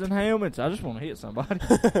pads and helmets. I just want to hit somebody.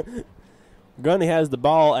 Grundy has the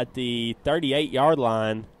ball at the 38-yard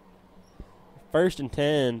line. 1st and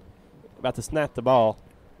 10. About to snap the ball.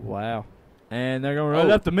 Wow. And they're going to run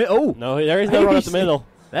it up the middle. Oh. No, there is no run up the middle.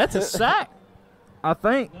 That's a sack. I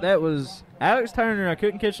think that was Alex Turner. I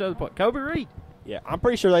couldn't catch the other point. Kobe Reed. Yeah, I'm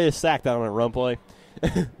pretty sure they just sacked that on a run play.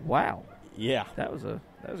 Wow. Yeah. That was a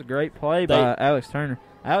great play by Alex Turner.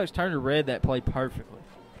 Alex Turner read that play perfectly.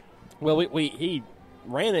 Well, he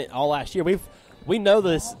ran it all last year. We know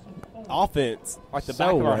this offense like the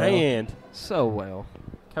back of our hand. So well.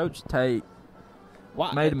 Coach Tate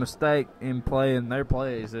made a mistake in playing their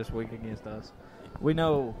plays this week against us. We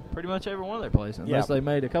know pretty much every one of their plays, unless they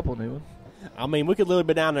made a couple new ones. I mean, we could literally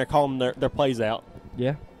be down there calling their plays out.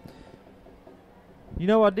 Yeah.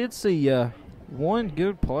 I did see one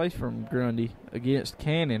good play from Grundy against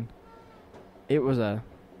Cannon. It was a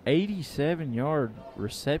 87-yard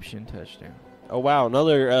reception touchdown. Oh, wow.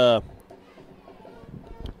 Another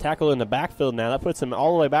tackle in the backfield now. That puts him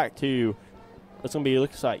all the way back to,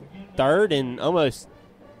 looks like 3rd and almost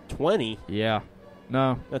 20. Yeah.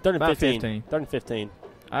 No, 3rd and 15. 15. 3rd and 15.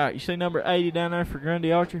 All right, you see number 80 down there for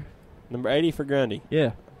Grundy Archer? Number 80 for Grundy.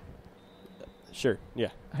 Yeah. Sure, yeah.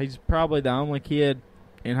 He's probably the only kid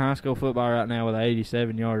in high school football right now with an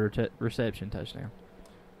 87-yard reception touchdown.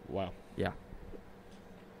 Wow. Yeah.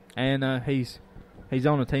 And he's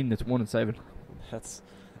on a team that's 1-7.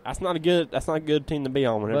 That's not a good team to be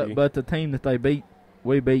on. But the team that they beat,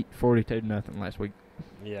 we beat 42-0 last week.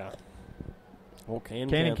 Yeah. Well,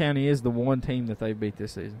 Cannon County is the one team that they beat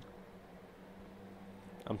this season.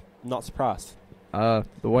 I'm not surprised. The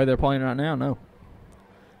way they're playing right now, no.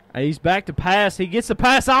 He's back to pass. He gets the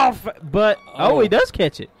pass off, but he does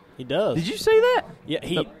catch it. He does. Did you see that? Yeah,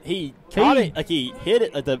 he caught it like he hit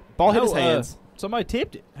it, like the ball hit his hands. Somebody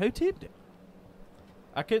tipped it. Who tipped it?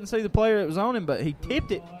 I couldn't see the player that was on him, but he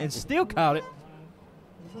tipped it and still caught it.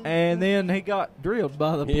 And then he got drilled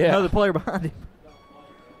by the other player behind him.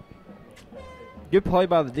 Good play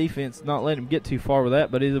by the defense, not letting him get too far with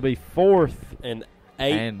that, but it'll be 4th And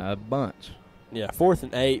 8. and a bunch. Yeah, 4th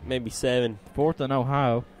and 8, maybe 7. 4th in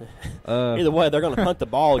Ohio. Either way, they're going to punt the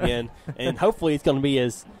ball again, and hopefully it's going to be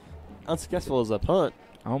as unsuccessful as a punt.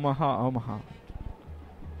 Omaha.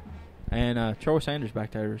 And Troy Sanders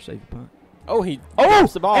back there to receive the punt. Oh, he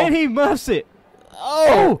drops the ball. And he muffs it.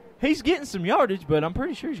 Oh! He's getting some yardage, but I'm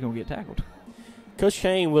pretty sure he's going to get tackled. Coach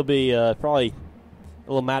Kane will be probably a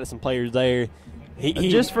little mad at some players there. He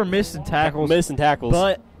just for missing tackles.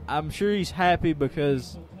 But I'm sure he's happy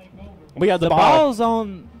because we got the ball's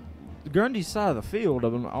on Grundy's side of the field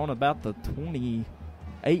on about the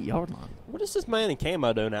 28-yard line. What is this man in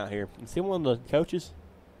camo doing out here? Is he one of the coaches?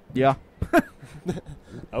 Yeah.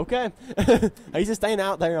 Okay. He's just staying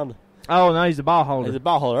out there on the... Oh, no, he's a ball holder. He's a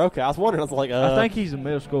ball holder. Okay, I was wondering. I was like, I think he's a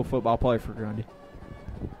middle school football player for Grundy.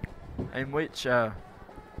 In which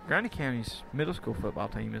Grundy County's middle school football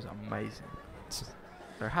team is amazing.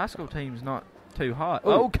 Their high school team's not too hot.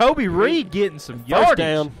 Ooh. Oh, Kobe Reed getting some yardage.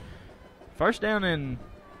 down. First down and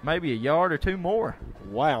maybe a yard or two more.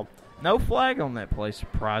 Wow. No flag on that play,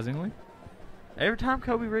 surprisingly. Every time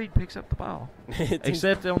Kobe Reed picks up the ball.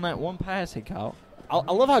 Except on that one pass he caught.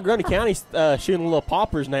 I love how Grundy County's shooting little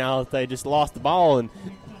poppers now that they just lost the ball and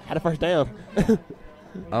had a first down.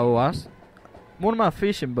 One of my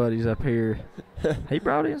fishing buddies up here, he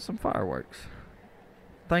brought in some fireworks,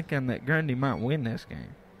 thinking that Grundy might win this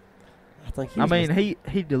game.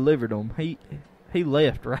 He delivered them. He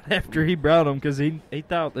left right after he brought them because he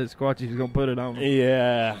thought that Squatchy was going to put it on him.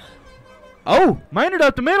 Yeah. Oh, Maynard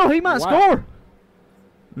up the middle. He might score.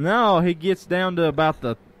 No, he gets down to about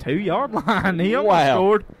the 2-yard line. He almost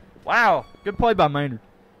scored. Wow. Good play by Maynard.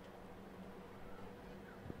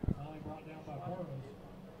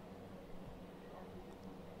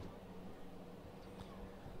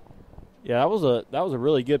 Yeah, that was a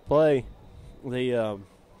really good play. I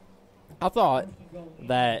thought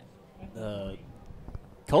that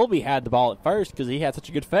Colby had the ball at first because he had such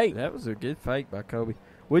a good fake. That was a good fake by Kobe,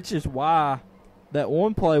 which is why that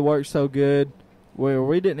one play worked so good where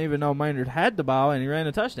we didn't even know Maynard had the ball and he ran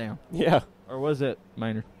a touchdown. Yeah. Or was it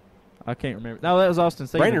Maynard? I can't remember. No, that was Austin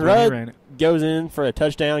Stevens. Brandon Rudd goes in for a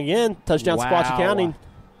touchdown again. Touchdown Squatchy County.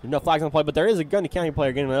 There's no flags on the play, but there is a Grundy County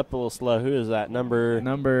player getting up a little slow. Who is that?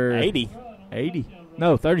 Number 80. 80.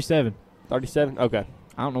 No, 37. 37? Okay.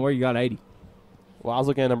 I don't know where you got 80. Well, I was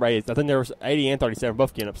looking at number 80. I think there was 80 and 37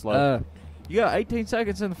 both getting up slow. You got 18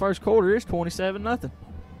 seconds in the first quarter. It's 27-0.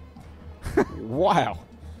 Wow.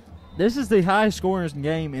 This is the highest scoring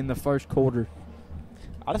game in the first quarter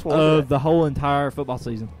of the whole entire football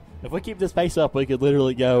season. If we keep this pace up, we could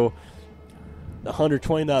literally go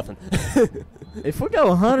 120-0. If we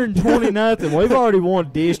go 120-0, we've already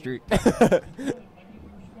won district.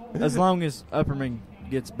 As long as Upperman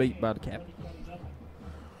gets beat by the Cab.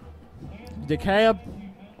 The Cab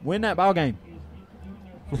win that ball game.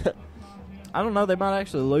 I don't know. They might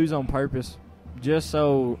actually lose on purpose just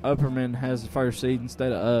so Upperman has the first seed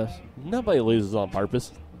instead of us. Nobody loses on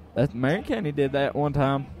purpose. Marion County did that one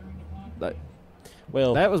time.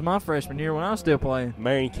 Well, that was my freshman year when I was still playing.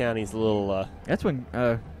 Marion County's a little... That's when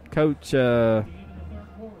Coach... no,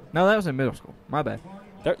 that was in middle school. My bad.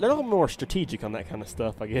 They're a little more strategic on that kind of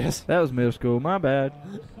stuff, I guess. That was middle school. My bad.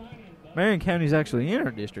 Marion County's actually in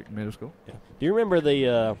our district in middle school. Yeah. Do you remember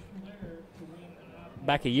the...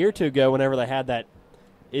 back a year or two ago, whenever they had that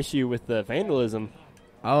issue with the vandalism?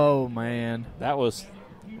 Oh, man. That was...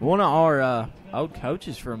 One of our old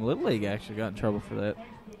coaches from Little League actually got in trouble for that.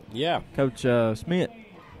 Yeah. Coach Smith.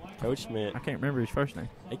 Coach Smith. I can't remember his first name.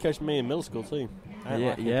 He coached me in middle school, too.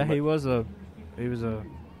 He was a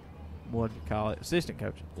what do you call it, assistant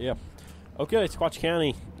coach. Yeah. Okay, Squatch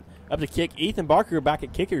County up to kick. Ethan Barker back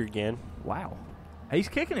at kicker again. Wow. He's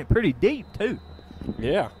kicking it pretty deep, too.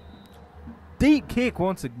 Yeah. Deep kick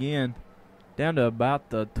once again. Down to about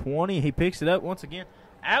the 20. He picks it up once again.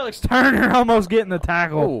 Alex Turner almost getting the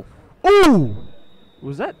tackle. Ooh!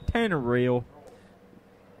 Was that Tanner Real?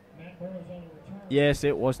 Yes,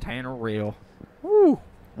 it was Tanner Real. Woo!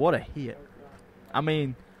 What a hit. I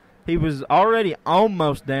mean, he was already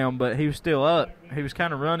almost down, but he was still up. He was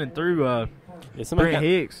kind of running through Brent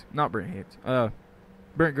Hicks. Not Brent Hicks.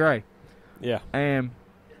 Brent Gray. Yeah. And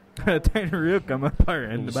Tanner Real come up there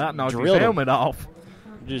and about knocked his helmet off.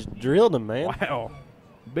 Just drilled him, man. Wow.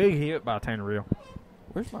 Big hit by Tanner Real.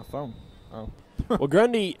 Where's my phone? Oh. Well,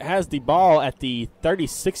 Grundy has the ball at the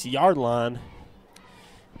 36-yard line.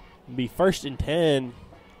 Be 1st and 10.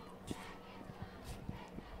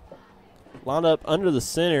 Lined up under the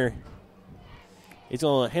center. He's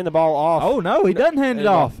going to hand the ball off. Oh, no, he doesn't hand it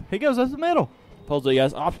off. He goes up the middle. Pulls the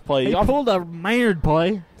option play. He pulled a Maynard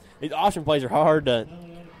play. These option plays are hard to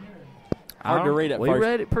read at we first.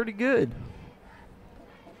 read it pretty good.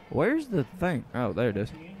 Where's the thing? Oh, there it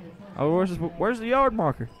is. Oh, where's the yard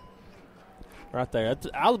marker? Right there.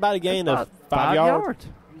 I was about to gain That's of about 5 yards.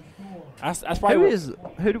 That's probably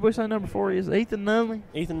Who did we say number 4 is? Ethan Nunley?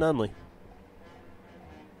 Ethan Nunley.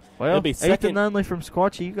 Well, It'll be Ethan second. Nunley from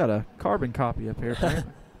Squatchy. You got a carbon copy up here.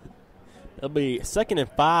 apparently. It'll be 2nd and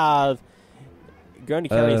 5. Grundy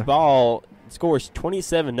County's ball scores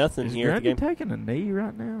 27-0 Is here at the Grundy game. taking a knee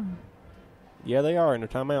right now? Yeah, they are in their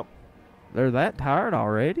timeout. They're that tired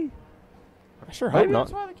already? I sure hope Maybe not.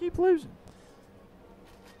 that's why they keep losing.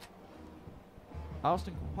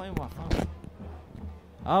 Austin playing my phone.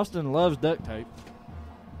 Austin loves duct tape.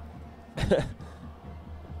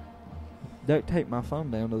 Duct tape my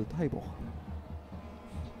phone down to the table.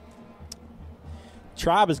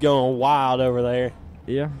 Tribe is going wild over there.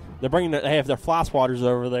 Yeah. They have their fly swatters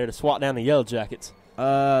over there to swat down the Yellow Jackets.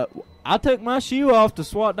 I took my shoe off to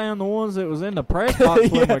swat down the ones that was in the press box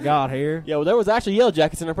when we got here. Yeah, well, there was actually Yellow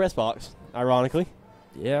Jackets in the press box, ironically.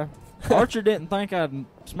 Yeah. Archer didn't think I'd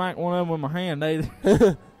smack one of them with my hand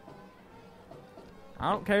either.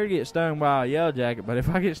 I don't care to get stung by a Yellow Jacket, but if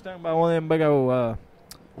I get stung by one of them big old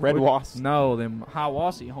Red wasps. No, them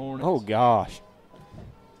Hiawassee hornets. Oh, gosh.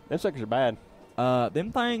 Them suckers are bad.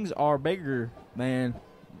 Them things are bigger than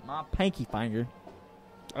my pinky finger.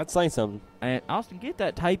 I'd say something. And Austin, get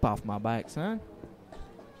that tape off my back, son.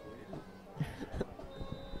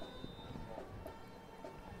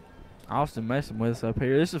 Austin messing with us up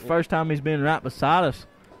here. This is the first time he's been right beside us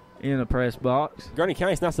in the press box. Grundy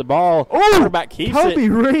County snaps the ball. Oh, Quarterback keeps Kobe it.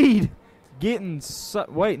 Reed getting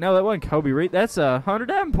wait, no, that wasn't Kobe Reed. That's Hunter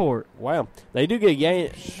Davenport. Wow. They do get a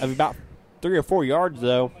gain of about 3 or 4 yards,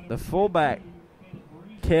 though. The fullback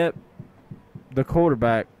kept the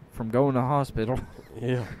quarterback from going to the hospital.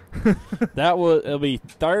 Yeah. It'll be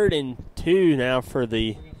 3rd and 2 now for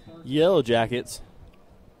the Yellow Jackets.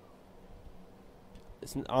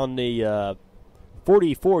 It's on the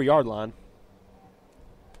 44-yard line.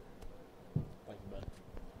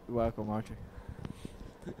 You're welcome, Archer.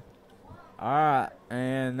 All right,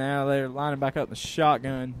 and now they're lining back up the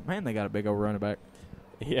shotgun. Man, they got a big old running back.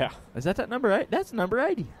 Yeah. Is that number 8? That's number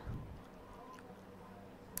 80.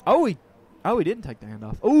 Oh, he didn't take the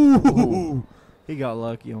handoff. Ooh. He got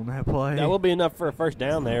lucky on that play. That will be enough for a first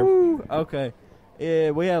down there. Ooh. Okay.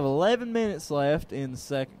 We have 11 minutes left in the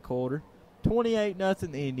second quarter.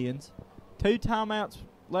 28-0 Indians. 2 timeouts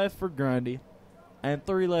left for Grundy. And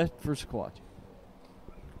 3 left for Squatch.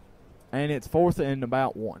 And it's 4th and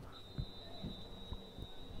about 1.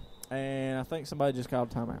 And I think somebody just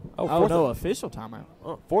called a timeout. Oh, no, official timeout.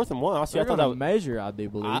 4th and 1. I They're thought going that to was measure, I do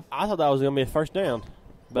believe. I thought that was going to be a first down.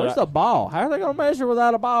 But Where's the ball? How are they going to measure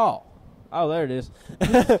without a ball? Oh, there it is.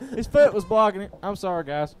 His foot was blocking it. I'm sorry,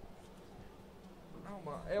 guys. Oh,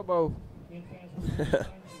 my elbow.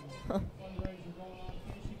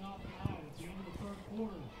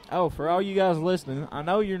 Oh, for all you guys listening, I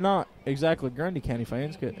know you're not exactly Grundy County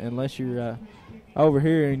fans unless you're over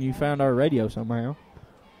here and you found our radio somehow.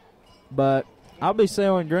 But I'll be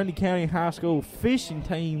selling Grundy County High School fishing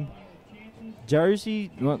team jerseys.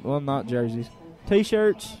 Well, not jerseys.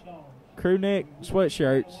 T-shirts, crew neck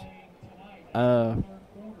sweatshirts,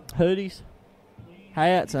 hoodies,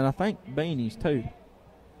 hats, and I think beanies too.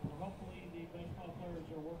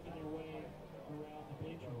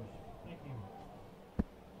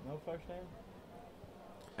 No first down?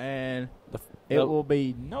 And it will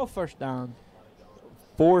be no first down.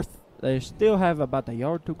 4th. They still have about a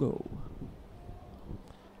yard to go.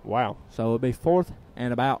 Wow. So it'll be 4th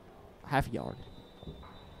and about half a yard.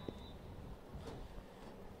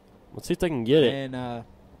 Let's see if they can get it. And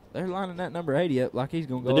they're lining that number 80 up like he's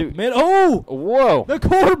going to go They up do. the middle. Oh! Whoa. The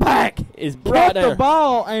quarterback Is brought kept the down.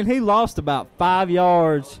 ball, and he lost about 5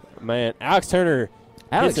 yards. Man, Alex Turner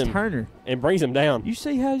Alex hits him Turner. and brings him down. You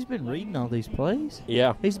see how he's been reading all these plays?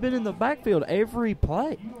 Yeah. He's been in the backfield every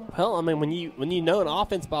play. Well, I mean, when you know an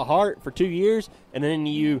offense by heart for 2 years, and then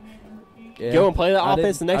you go and play that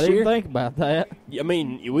offense the next I year. didn't think about that. I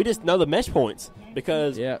mean, we just know the mesh points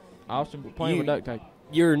because Yeah, Austin playing with duct tape.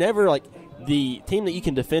 you're never like the team that you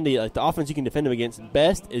can defend, like the offense you can defend them against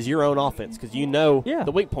best is your own offense because you know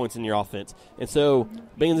the weak points in your offense. And so,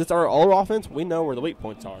 being it's our old offense, we know where the weak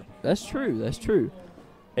points are. That's true. That's true.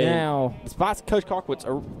 And now, despite Coach Colquitt's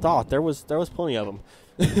thought, there was plenty of them.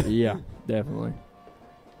 yeah, definitely.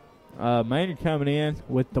 Maynard coming in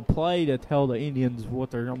with the play to tell the Indians what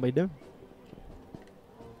they're going to be doing.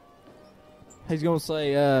 He's going to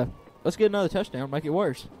say, let's get another touchdown, make it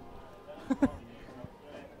worse.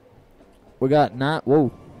 We got 9.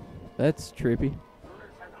 Whoa, that's trippy.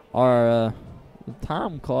 Our The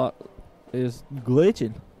time clock is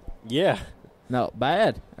glitching. Yeah. No,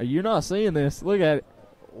 bad. You're not seeing this. Look at it.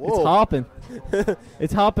 Whoa. It's hopping.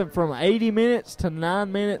 It's hopping from 80 minutes to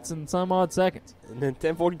 9 minutes and some odd seconds. And then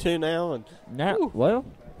 10:42 now. And Now, well,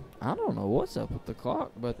 I don't know what's up with the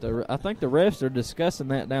clock, but I think the refs are discussing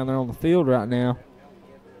that down there on the field right now.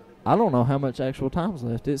 I don't know how much actual time's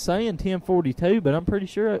left. It's saying 10:42, but I'm pretty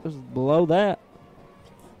sure it was below that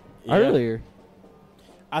earlier.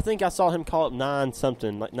 I think I saw him call up 9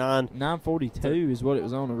 something, like 9. 9:42 is what it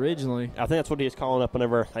was on originally. I think that's what he was calling up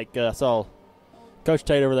whenever I saw Coach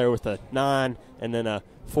Tate over there with a 9 and then a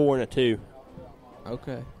 4 and a 2.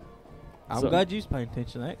 Okay. I'm So- glad you was paying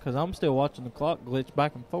attention to that because I'm still watching the clock glitch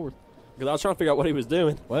back and forth. Because I was trying to figure out what he was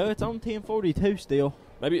doing. Well, it's on 10:42 still.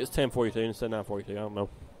 Maybe it was 10:42 instead of 9:42. I don't know.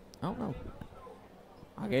 I don't know.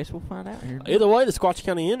 I guess we'll find out here. Either way, the Squatch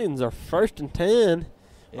County Indians are 1st and 10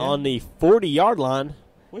 Yeah. on the 40-yard line.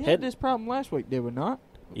 We had this problem last week, did we not?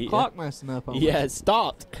 Yeah. Clock messing up on Yeah, us. it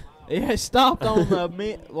stopped. Yeah, it stopped on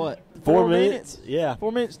the what? 4 minutes. Yeah.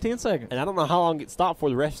 4 minutes, 10 seconds. And I don't know how long it stopped before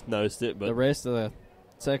the refs noticed it, but The rest of the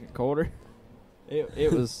second quarter,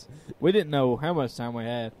 it was. We didn't know how much time we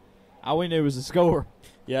had. All we knew was the score.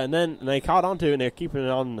 yeah, and then they caught on to it and they're keeping it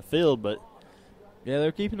on the field, but Yeah,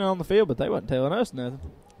 they're keeping it on the field, but they wasn't telling us nothing.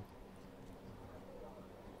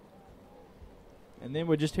 And then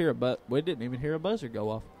we just hear we didn't even hear a buzzer go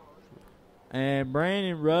off. And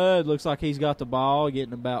Brandon Rudd looks like he's got the ball,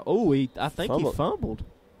 getting about. I think he fumbled,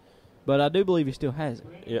 but I do believe he still has it.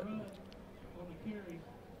 yeah.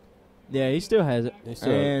 Yeah, he still has it, He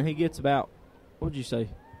still has and he gets about. What'd you say?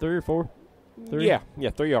 3 or 4? 3? Yeah,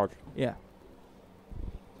 3 yards. Yeah.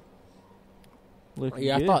 Looking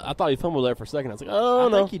Yeah, good. I thought he fumbled there for a second. I was like, oh, I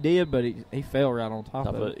no. think he did, but he fell right on top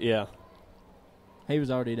of it. But, yeah. He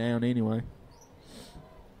was already down anyway.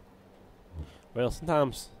 Well,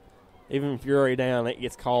 sometimes, even if you're already down, it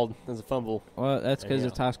gets called as a fumble. Well, that's because Yeah.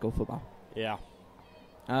 it's high school football. Yeah.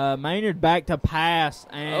 Maynard back to pass,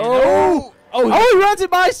 and Oh, he runs it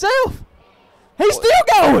by himself. He's still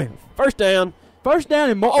going. First down. First down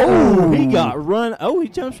and he got run. He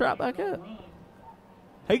jumps right back up.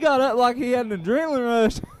 He got up like he had an adrenaline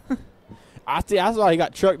rush. I saw he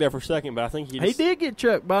got trucked there for a second, but I think He did get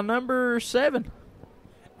trucked by number 7.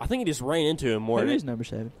 I think he just ran into him more. Who than is number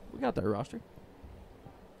 7? We got that roster.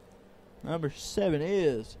 Number 7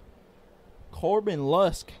 is Corbin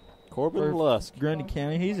Lusk. Corbin for Lusk. Grundy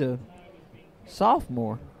County. He's a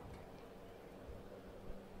sophomore.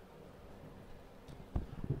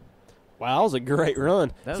 Wow, that was a great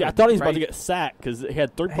run. That See, was I thought he was about to great. get sacked because he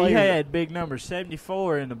had 3 He players had big number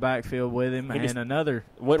 74 in the backfield with him, He just- and another.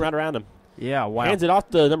 went right around him. Yeah, wow. Hands it off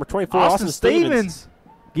to number 24, Austin Stevens.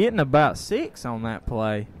 getting about 6 on that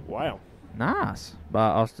play. Wow. Nice by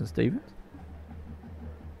Austin Stevens.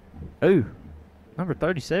 Ooh, number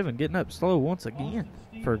 37 getting up slow once again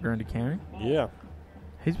for Grundy County. Yeah.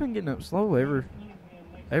 He's been getting up slow every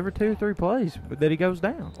 2 or 3 plays that he goes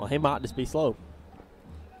down. Well, he might just be slow.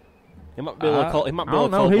 He might be a little cold. He might be I a don't little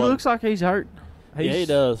know. cold He blooded. looks like he's hurt. Yeah, he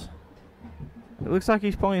does. It looks like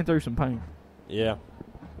he's playing through some pain. Yeah.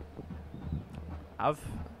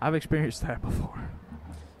 I've experienced that before.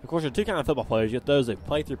 Of course, there are 2 kinds of football players. You have those that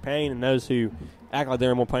play through pain and those who act like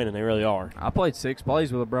they're in more pain than they really are. I played 6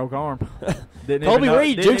 plays with a broke arm. Colby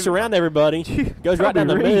Reed jukes around everybody, goes right down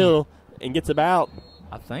the Colby Reed. middle, and gets about.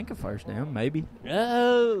 I think a first down, maybe. I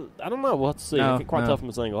don't know. We'll have to see. No, I can't quite no. tell from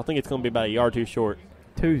the single. I think it's going to be about a yard too short.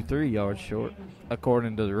 2-3 yards short,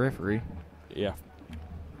 according to the referee. Yeah.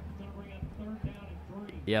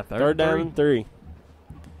 Yeah, Third down and 3.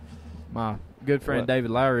 My good friend What?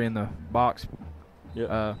 David Lowry in the box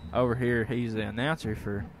Yep. over here, he's the announcer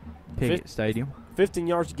for Pickett Stadium. 15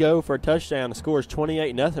 yards to go for a touchdown. The score is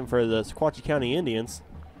 28-0 for the Sequatchie County Indians.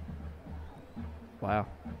 Wow.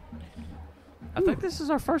 I think this is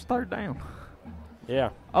our first third down.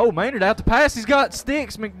 Yeah. Oh, Maynard out to pass. He's got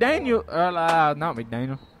sticks. McDaniel. Not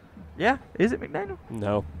McDaniel. Yeah, is it McDaniel?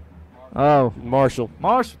 No. Oh, Marshall.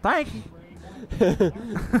 Marshall. Thank you.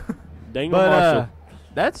 Daniel But Marshall.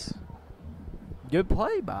 that's good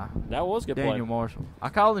play by That was a good Daniel play. Marshall. I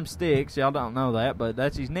call him Sticks. Y'all don't know that, but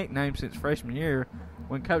that's his nickname since freshman year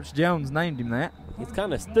when Coach Jones named him that. He's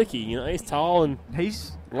kind of sticky. You know, he's tall and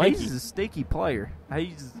He's lanky. a sticky player.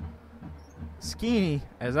 He's skinny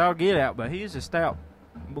as I'll get out, but he's a stout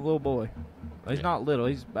little boy. He's not little.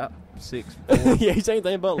 He's about 6'4". yeah, he's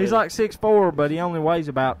anything but He's little. like 6'4", but he only weighs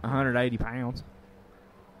about 180 pounds.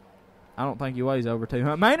 I don't think he weighs over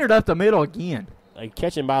 200. Maynard up the middle again. They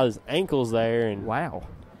catch him by his ankles there, and Wow.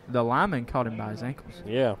 The lineman caught him by his ankles.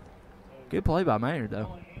 yeah. Good play by Maynard,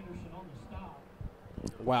 though.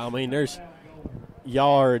 Wow, I mean, there's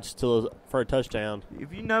yards for a touchdown.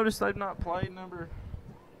 If you notice, they've not played number.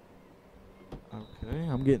 Okay,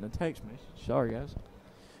 I'm getting a text message. Sorry, guys.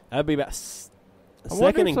 That'd be about I wonder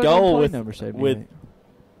second if and they're gonna goal play with number 78.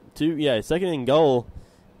 second and goal,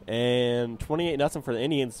 and 28-0 for the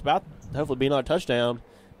Indians. It's about to hopefully be another touchdown.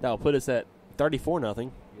 That'll put us at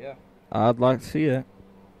 34-0. Yeah. I'd like to see that.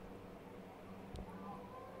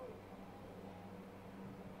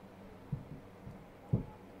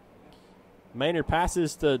 Maynard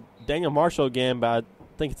passes to Daniel Marshall again, but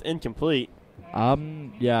I think it's incomplete.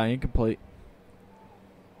 Yeah, incomplete.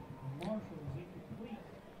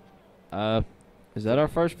 Is that our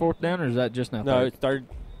first fourth down, or is that just now? No, third? it's third.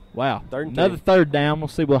 Wow. Third and Another 10. third down. We'll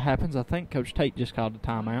see what happens. I think Coach Tate just called a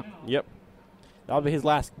timeout. Yep. That'll be his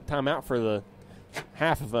last timeout for the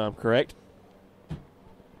half of them, correct?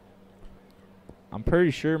 I'm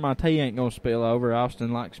pretty sure my tea ain't going to spill over.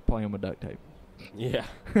 Austin likes playing with duct tape. Yeah.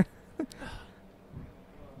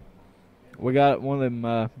 We got one of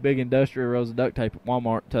them big industrial rolls of duct tape at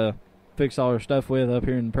Walmart to fix all our stuff with up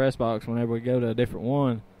here in the press box whenever we go to a different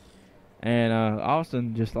one. And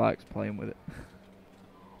Austin just likes playing with it.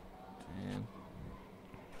 And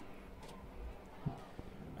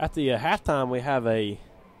At the halftime, we have a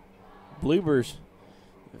Bloopers.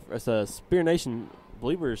 It's a Spear Nation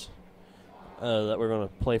Bloopers that we're going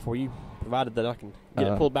to play for you, provided that I can get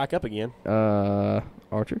it pulled back up again.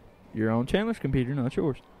 Archer, you're on Chandler's computer, not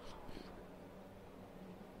yours.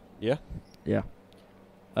 Yeah? Yeah.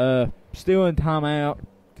 Still in timeout.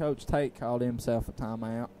 Coach Tate called himself a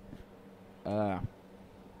timeout. I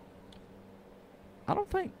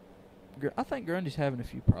think Grundy's having a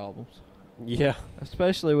few problems. Yeah.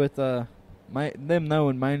 Especially with them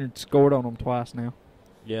knowing Maynard scored on them twice now.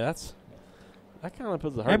 Yeah, that kind of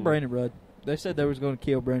puts the hurt. And Brandon Rudd. They said they was going to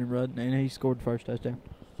kill Brandon Rudd, and he scored the first touchdown.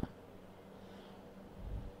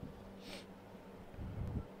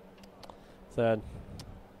 Sad.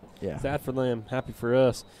 Yeah. Sad for them. Happy for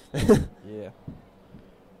us. Yeah.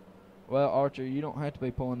 Well, Archer, you don't have to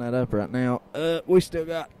be pulling that up right now. We still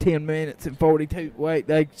got 10 minutes and 42. Wait,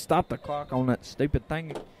 they stopped the clock on that stupid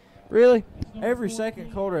thing. Really? Every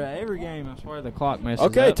second quarter of every game, I swear the clock messes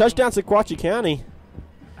Okay, up. touchdown Sequatchie County.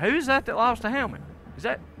 Who's that lost a helmet? Is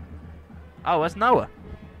that? Oh, that's Noah.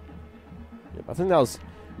 Yep, I think that was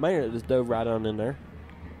Maynard that just dove right on in there.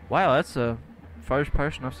 Wow, that's the first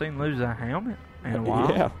person I've seen lose a helmet in a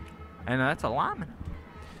while. Yeah. And that's a lineman.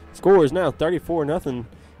 Score is now 34-0,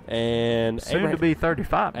 and Soon to be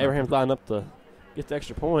 35. Abraham's lining up to get the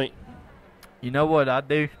extra point. You know what I'd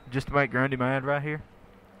do just to make Grundy mad right here?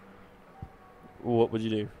 What would you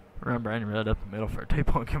do? Run Brandon Rudd up the middle for a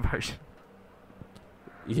 2-point conversion.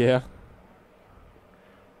 Yeah.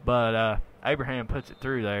 But Abraham puts it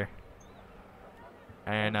through there.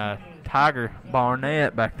 And Tiger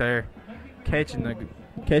Barnett back there Catching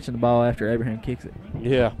the ball after Abraham kicks it.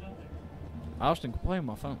 Yeah. Austin can play on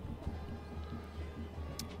my phone.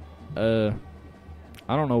 I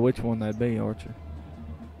don't know which one that'd be, Archer.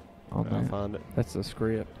 I'll find it. That's the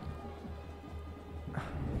script.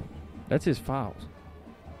 That's his files.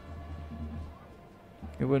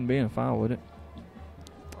 It wouldn't be in a file, would it?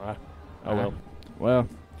 Oh, well. Well,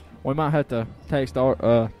 we might have to text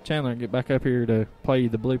Chandler and get back up here to play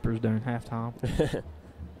the bloopers during halftime.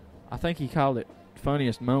 I think he called it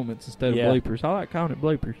funniest moments instead of bloopers. I like calling it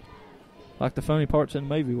bloopers. Like the funny parts in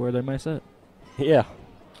the movie where they mess up. Yeah.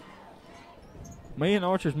 Me and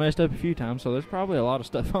Archer's messed up a few times, so there's probably a lot of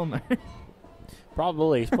stuff on there.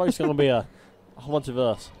 Probably. It's probably just going to be a whole bunch of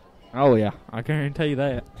us. Oh, yeah. I guarantee you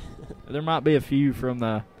that. There might be a few from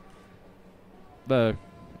the what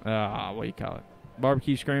do you call it?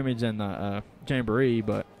 Barbecue scrimmage and the jamboree,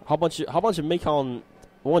 but Whole bunch of me calling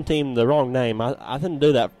one team the wrong name. I didn't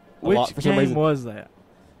do that a lot for some game reason. was that?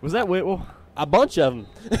 Was that Whitwell? A bunch of them.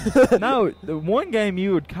 No, the one game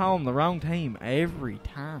you would call them the wrong team every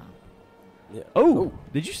time. Yeah. Oh,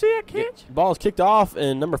 did you see that catch? Yeah. Ball's kicked off,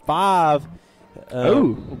 and number 5,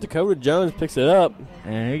 Dakota Jones picks it up.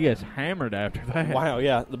 And he gets hammered after that. Wow,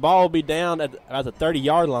 yeah. The ball will be down at the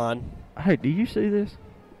 30-yard line. Hey, do you see this?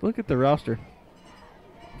 Look at the roster.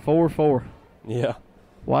 4-4. Yeah.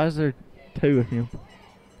 Why is there 2 of him?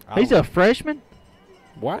 He's a freshman?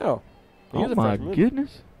 Wow. Oh, my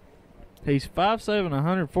goodness. He's 5'7",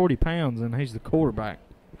 140 pounds, and he's the quarterback.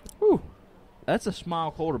 Whew. That's a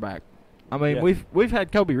small quarterback. I mean, we've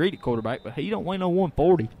had Kobe Reed at quarterback, but he don't weigh no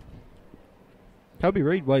 140. Kobe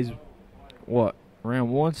Reed weighs, what,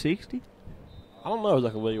 around 160? I don't know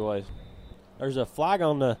exactly what he weighs. There's a flag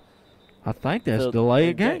on the... I think that's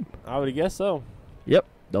delay of game. I would guess so. Yep,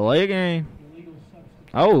 delay of game.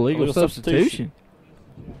 Legal substitution.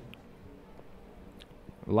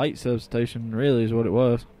 late substitution, really, is what it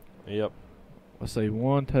was. Yep. Let's see,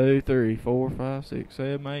 1, 2, 3, 4, 5, 6,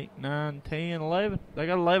 7, 8, 9, 10, 11. They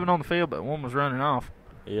got 11 on the field, but one was running off.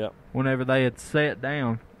 Yep. Whenever they had set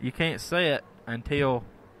down. You can't set until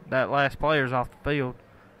that last player's off the field.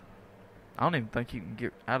 I don't even think you can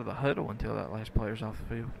get out of the huddle until that last player's off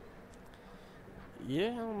the field.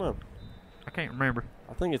 Yeah, I don't know. I can't remember.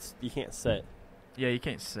 I think it's you can't set. Yeah, you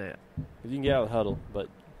can't set. You can get out of the huddle, but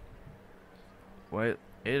Well,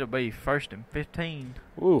 it'll be 1st and 15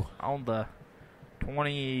 ooh, on the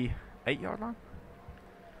 28-yard line.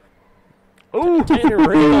 Ooh, Tanner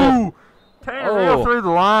Reel. Tanner Reel through the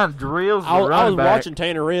line, drills the running I was back. watching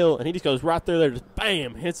Tanner Reel, and he just goes right through there, just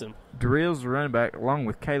bam, hits him. Drills the running back along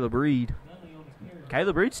with Caleb Reed.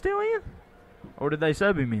 Caleb Reed still in? Or did they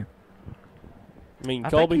sub him in? I mean, I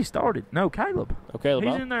think Colby. he started. No, Caleb. Okay,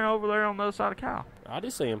 He's in there over there on the other side of Kyle. I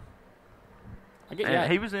did see him. And Yeah,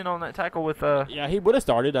 he was in on that tackle with yeah, he would have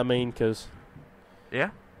started. I mean, because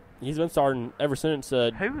yeah. he's been starting ever since. Who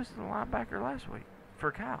was the linebacker last week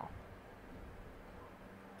for Kyle?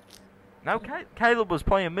 No, Caleb was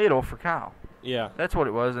playing middle for Kyle. Yeah, That's what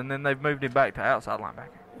it was, and then they've moved him back to outside linebacker.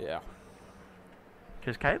 yeah,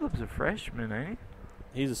 Because Caleb's a freshman, ain't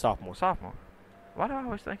he's a sophomore. he? Sophomore. Why do I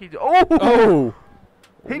always think he's... Oh! Oh,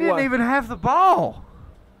 He didn't even have the ball.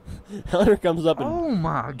 Hunter comes up and Oh,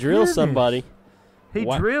 my drills goodness. somebody. He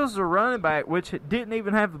What? drills the running back, which didn't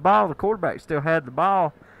even have the ball. The quarterback still had the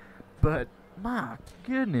ball. But, my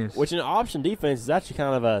goodness. Which in an option defense is actually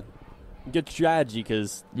kind of a good strategy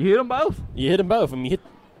because You hit them both. you hit them both. I mean, you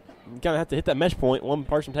kind of have to hit that mesh point. One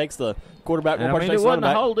person takes the quarterback, And one I person mean, it takes the wasn't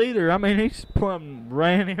running a back. hold either. I mean, he plumb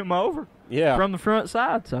ran him over Yeah, from the front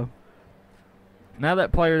side. So, now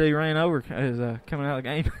that player that he ran over is coming out of the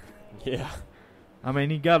game. yeah. I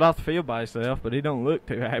mean, he got off the field by himself, but he don't look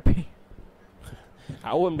too happy.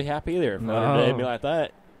 I wouldn't be happy either if No. Hunter did me like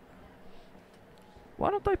that.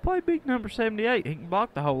 Why don't they play big number 78? He can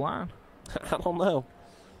block the whole line. I don't know.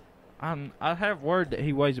 I have word that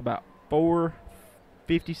he weighs about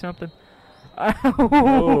 450 something. Oh.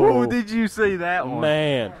 Oh, did you see that one?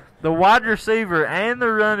 Man. The wide receiver and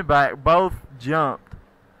the running back both jumped.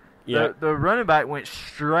 Yeah. The running back went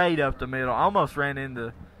straight up the middle, almost ran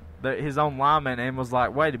into his own lineman and was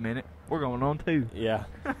like, wait a minute, we're going on 2. Yeah.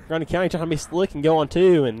 Grundy County trying to be slick and go on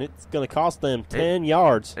 2, and it's going to cost them 10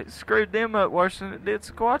 yards. It screwed them up worse than it did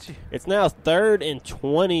Sequatchie. It's now 3rd and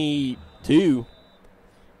 22.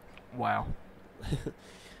 Wow.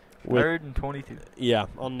 With- 3rd and 22. Yeah,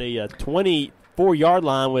 on the 24-yard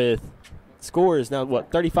line with score is now,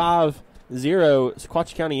 35-0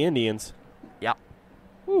 Sequatchie County Indians. Yep.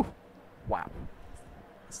 Whew. Wow.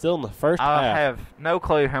 Still in the first I half. have no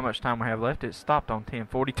clue how much time we have left. It stopped on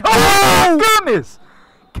 10:42. Oh, goodness!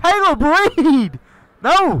 Caleb Reed!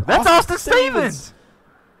 No, that's Austin Stevens!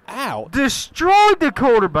 Ow. Destroyed the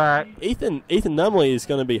quarterback. Ethan Numley is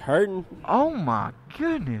going to be hurting. Oh, my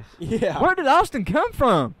goodness. Yeah. Where did Austin come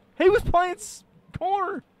from? He was playing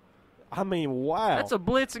corner. I mean, wow. That's a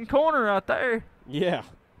blitzing corner right there. Yeah.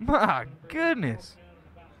 My goodness.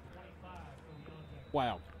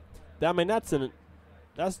 Wow. I mean, that's just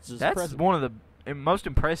That's impressive. one of the most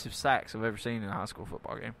impressive sacks I've ever seen in a high school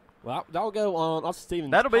football game. Well, that'll go on Austin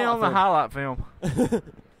Stevens. That'll be on the highlight film.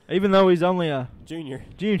 Even though he's only a Junior.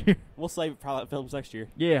 junior. We'll save it for highlight films next year.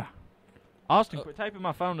 Yeah. Austin, quit taping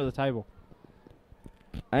my phone to the table.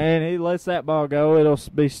 And he lets that ball go. It'll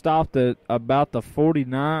be stopped at about the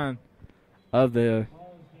 49 of the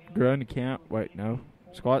Grundy count. Wait, no.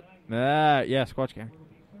 Squat. Yeah, Squatch County.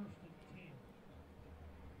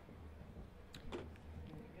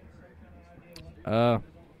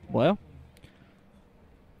 Well,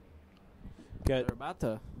 Okay. They're about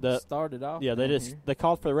to The- start it off. Yeah, down here. they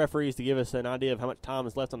called for the referees to give us an idea of how much time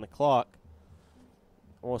is left on the clock.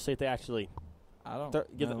 We'll see if they actually I don't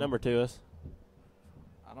give know. that number to us.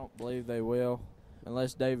 I don't believe they will,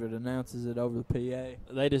 unless David announces it over the PA.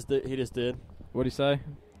 He just did. what'd he say?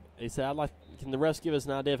 He said, can the refs give us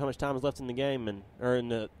an idea of how much time is left in the game or in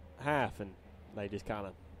the half? And they just kind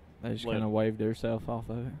of, They just Wait. kind of waved themselves off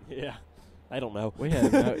of it. yeah, I don't know. We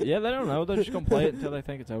have no, yeah, they don't know. They're just going to play it until they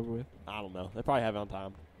think it's over with. I don't know. They probably have it on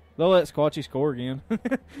time. They'll let Squatchy score again.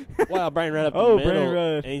 Wow, Brandon Rudd up Oh, the middle. Brandon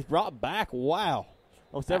Rudd. And he's brought back. Wow.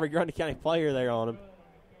 Almost every Grundy County player there on him.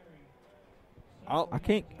 I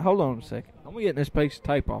can't. Hold on a second. I'm getting this piece of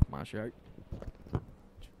tape off my shirt.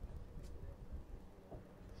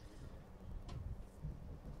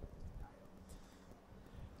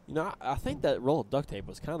 You know, I think that roll of duct tape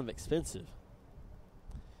was kind of expensive.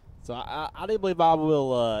 So I do believe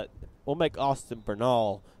we'll make Austin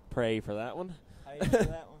Bernal pray for that one. Pay for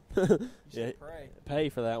that one. Yeah, Pray. pay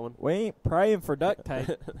for that one. We ain't praying for duct tape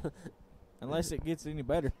unless it gets any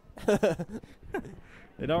better.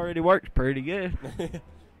 It already works pretty good.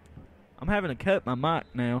 I'm having to cut my mic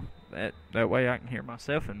now. That way I can hear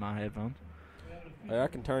myself in my headphones. Hey, I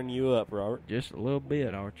can turn you up, Robert. Just a little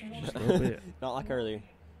bit, Archie. Just a little bit. Not like earlier.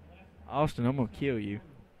 Austin, I'm going to kill you.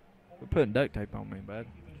 Quit putting duct tape on me, bud.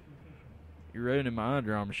 You're ruining my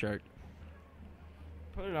Under Armour shirt.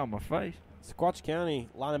 Put it on my face. Sequatchie County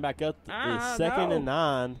lining back up is No. 2nd and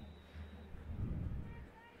 9.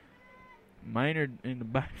 Maynard in the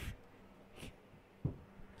back.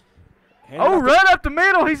 Hand Oh, off to- right up the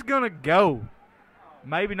middle. He's going to go.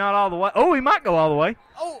 Maybe not all the way. Oh, he might go all the way.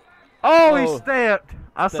 Oh, Oh, he Oh. stepped.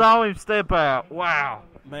 I saw him step out. Wow.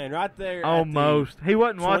 man, right there. Almost. He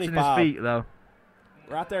wasn't watching his 25. feet, though.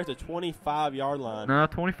 Right there at the 25-yard line. No,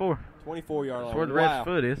 24. 24-yard line. That's where the Wow. red's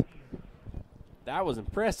foot is. That was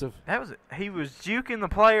impressive. He was juking the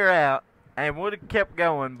player out and would have kept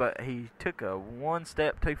going, but he took a one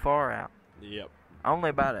step too far out. Yep. Only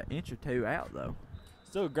about an inch or two out, though.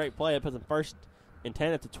 Still a great play. It puts him 1st and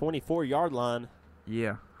 10 at the 24-yard line.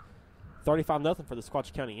 Yeah. 35-0 for the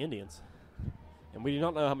Sequatchie County Indians. And we do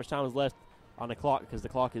not know how much time is left on the clock because the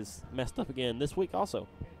clock is messed up again this week also.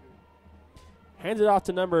 Hands it off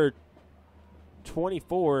to number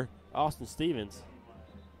 24, Austin Stevens.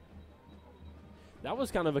 That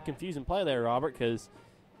was kind of a confusing play there, Robert, because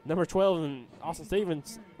number 12 and Austin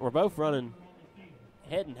Stevens were both running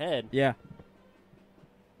head and head. Yeah.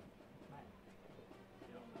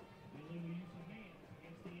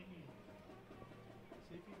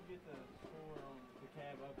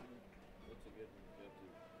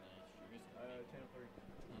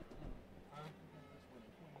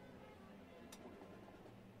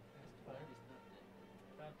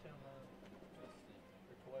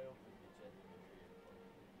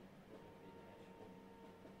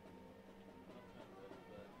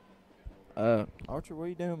 Archer, what are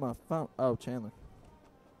you doing with my phone? Oh, Chandler.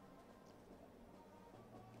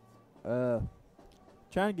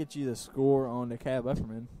 Trying to get you the score on the Cab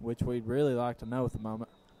Upperman, which we'd really like to know at the moment.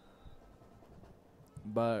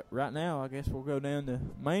 But right now, I guess we'll go down to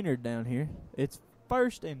Maynard down here. It's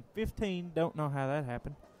 1st and 15. Don't know how that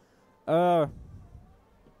happened.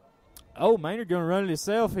 Maynard gonna run it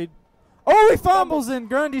himself. He fumbles and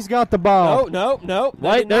Grundy's got the ball. No.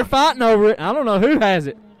 Wait, they're fighting over it. I don't know who has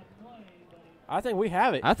it. I think we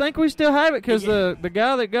have it. I think we still have it because the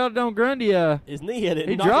guy that got it on Grundy, His knee hit it.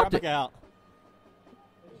 he and knocked dropped right it. back out.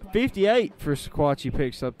 58 for Sequatchie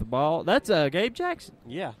picks up the ball. That's Gabe Jackson.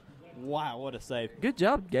 Yeah. Wow, what a save. Good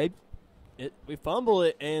job, Gabe. We fumble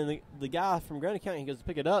it, and the guy from Grundy County, he goes to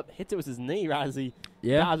pick it up, hits it with his knee right as he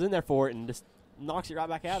Yeah. dives in there for it, and just knocks it right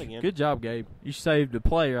back out again. Good job, Gabe. You saved the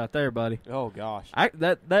play right there, buddy. Oh, gosh.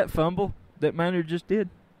 That fumble that Maynard just did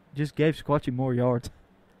just gave Sequatchie more yards.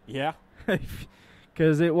 Yeah.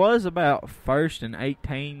 Because it was about 1st and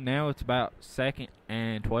 18. Now it's about 2nd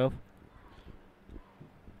and 12.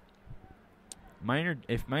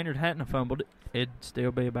 If Maynard hadn't have fumbled it, it'd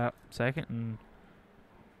still be about 2nd and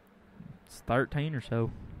 13 or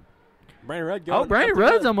so. Brandon Rudd going. Brandon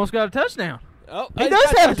Rudd's almost got a touchdown. Oh, He he's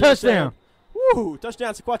does got have a touchdown. Woo!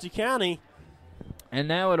 Touchdown, Sequatchie County. And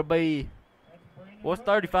now it'll be, what's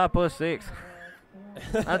 35 plus 6?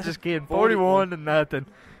 I'm just kidding. 40. 41 to nothing.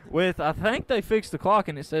 I think they fixed the clock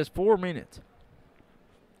and it says 4 minutes.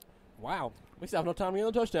 Wow. We still have no time to get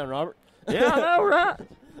a touchdown, Robert. Yeah, I know, right?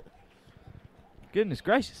 Goodness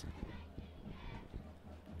gracious.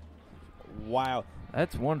 Wow.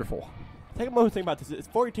 That's wonderful. Take a moment to think about this. It's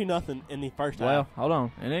 42-0 in the first Well, half. hold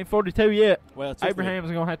on. It ain't 42 yet. Well, it's Abraham's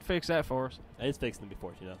going to have to fix that for us. It's fixing to be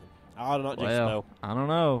 42-0. I do not jinx it, Well, though. I don't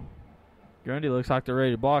know. Grundy looks like they're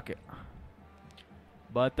ready to block it.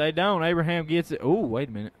 But they don't. Abraham gets it. Ooh, wait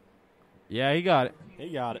a minute. Yeah, he got it. He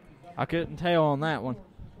got it. I couldn't tell on that one.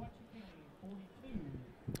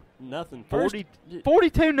 Nothing.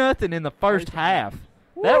 42-0 in the first half.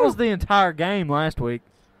 Woo! That was the entire game last week.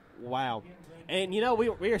 Wow. And, you know, we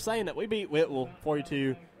were saying that we beat Whitwell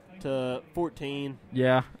 42-14.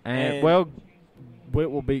 Yeah, and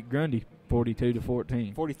Whitwell beat Grundy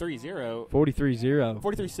 42-14. 43-0. 43-0.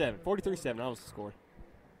 43-7. 43-7. That was the score.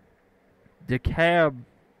 DeKalb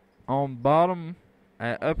on bottom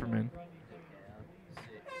at Upperman.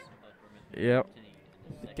 Yep.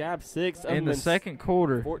 The Cab 6. In the second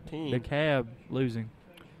quarter, 14. DeKalb losing.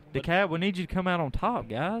 DeKalb, we need you to come out on top,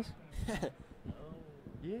 guys.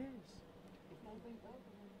 Yes.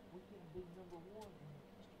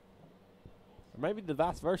 Or maybe the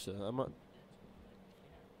vice versa.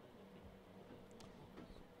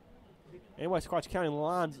 Anyway, Sequatchie County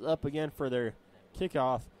lines up again for their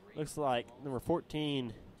kickoff. Looks like number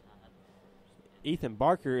 14, Ethan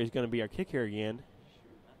Barker is going to be our kicker again.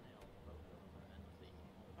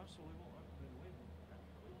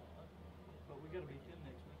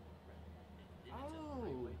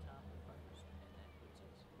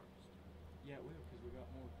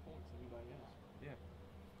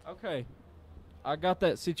 Okay. I got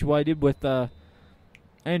that situated with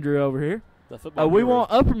Andrew over here. The football We guru. want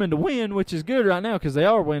Upperman to win, which is good right now because they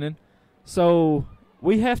are winning. So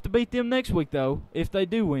we have to beat them next week, though, if they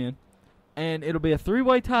do win. And it'll be a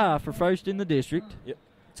 3-way tie for first in the district. Yep.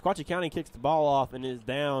 Sequatchie County kicks the ball off and is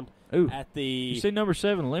down Ooh. at the You see number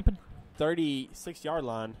 7 limping? 36-yard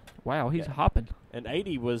line. Wow, he's Yeah. hopping. And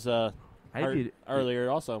 80 was hurt 80 earlier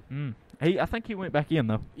also. I think he went back in,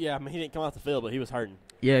 though. Yeah, I mean, he didn't come off the field, but he was hurting.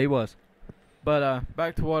 Yeah, he was. But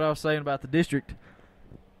back to what I was saying about the district.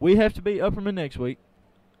 We have to beat Upperman next week.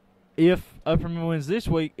 If Upperman wins this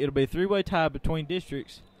week, it'll be a 3-way tie between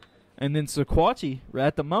districts. And then Sequatchie, right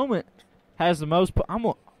at the moment, has the most.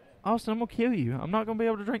 Austin, I'm going to kill you. I'm not going to be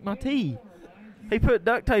able to drink my tea. He put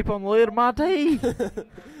duct tape on the lid of my tea.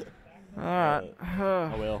 All right.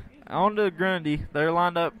 Oh, well. On to Grundy. They're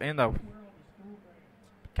lined up in the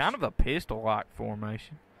kind of a pistol-like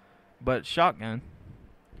formation, but shotgun.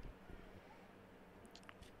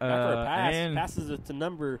 After a pass, and passes it to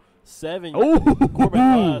number 7, Oh! Corbin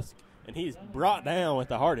Husk, and he's brought down with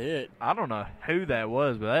a hard hit. I don't know who that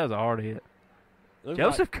was, but that was a hard hit. Looked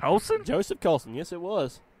Joseph Colson? like Joseph Colson, yes, it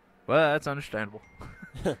was. Well, that's understandable.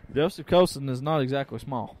 Joseph Colson is not exactly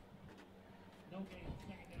small.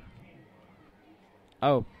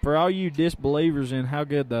 Oh, for all you disbelievers in how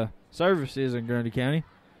good the service is in Grundy County,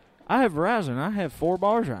 I have Verizon. I have 4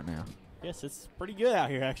 bars right now. Yes, it's pretty good out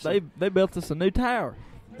here, actually. They built us a new tower.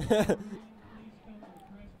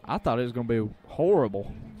 I thought it was going to be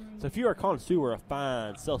horrible. So if you're a connoisseur of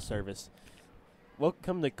fine cell service,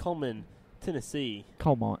 welcome to Coleman, Tennessee.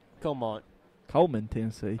 Coleman,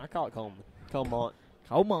 Tennessee. I call it Coleman. Coleman.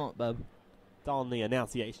 Coleman, baby. It's on the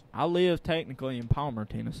enunciation. I live technically in Palmer,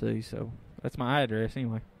 Tennessee, so that's my address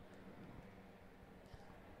anyway.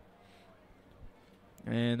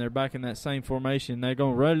 And they're back in that same formation. They're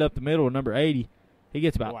going to run it up the middle with number 80. He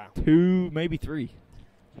gets about 2, maybe 3.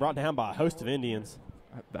 Brought down by a host of Indians.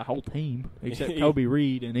 The whole team, except Kobe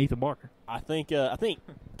Reed and Ethan Barker. I think Caleb.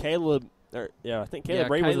 Caleb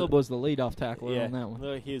was the leadoff tackler on that one.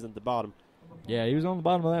 Look, he was at the bottom. Yeah, he was on the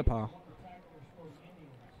bottom of that pile.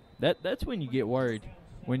 That's when you get worried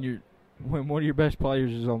when one of your best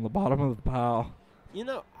players is on the bottom of the pile. You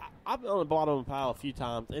know, I've been on the bottom of the pile a few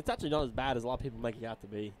times. It's actually not as bad as a lot of people make it out to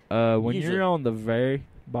be. When Usually. you're on the very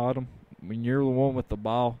bottom, when you're the one with the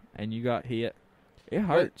ball and you got hit, it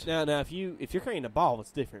hurts. Now, if you're carrying the ball,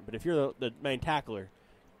 it's different. But if you're the main tackler,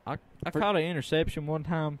 I caught an interception one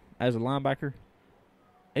time as a linebacker.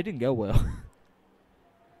 It didn't go well.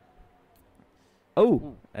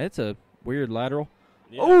 Oh, that's a weird lateral.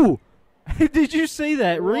 yeah. Oh, did you see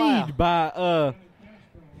that Wow. read by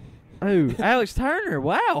Alex Turner?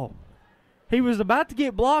 Wow. He was about to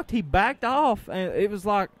get blocked. He backed off, and it was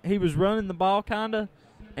like he was running the ball kind of,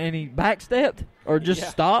 and he backstepped or just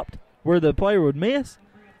stopped where the player would miss.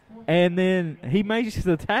 And then he makes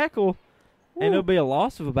the tackle, and it'll be a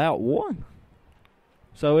loss of about 1.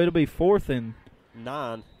 So it'll be 4th and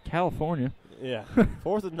 9. California. Yeah,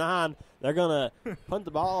 4th and 9. They're gonna punt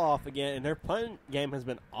the ball off again, and their punt game has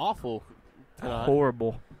been awful tonight.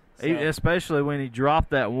 Horrible. So- Especially when he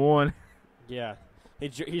dropped that one. Yeah,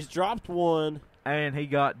 he's dropped one. And he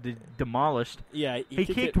got demolished. Yeah, He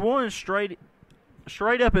kicked one straight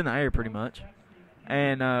up in the air, pretty much.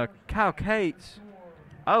 And Kyle Cates.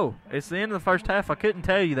 Oh, it's the end of the first half. I couldn't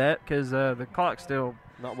tell you that because the clock's still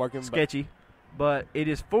not working. sketchy. But it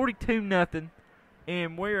is 42-0,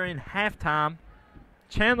 and we're in halftime.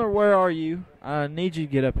 Chandler, where are you? I need you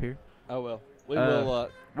to get up here. Oh well, we will.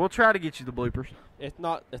 We'll try to get you the bloopers. If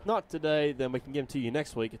not today, then we can give them to you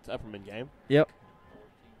next week. It's the Upperman game. Yep.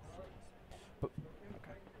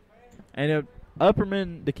 And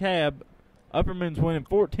Upperman, Upperman's winning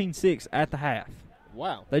 14-6 at the half.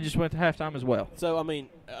 Wow. They just went to halftime as well. So, I mean,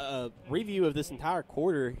 review of this entire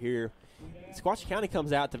quarter here. Sequatchie County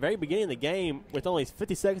comes out at the very beginning of the game with only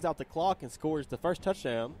 50 seconds off the clock and scores the first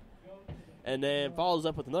touchdown, and then follows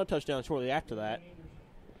up with another touchdown shortly after that.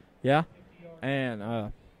 Yeah.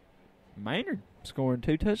 And Maynard scoring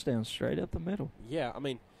 2 touchdowns straight up the middle. Yeah, I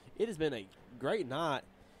mean, it has been a great night.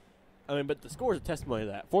 I mean, but the score is a testimony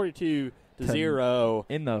to that. 42-0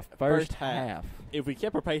 in the first half. If we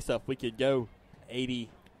kept our pace up, we could go 80,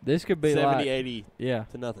 This could be 70, like 80 yeah.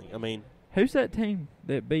 to nothing. I mean, Who's that team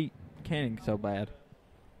that beat Canning so bad?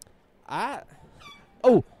 I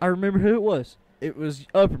remember who it was. It was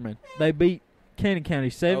Upperman. They beat Canning County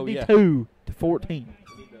 72 to 14.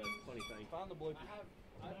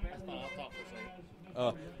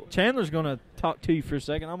 Chandler's going to talk to you for a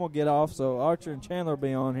second. I'm going to get off, so Archer and Chandler will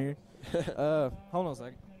be on here. Hold on a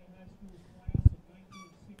second.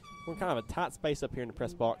 We're kind of a tight space up here in the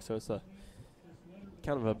press box, so it's a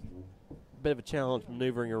kind of a bit of a challenge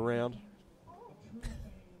maneuvering around.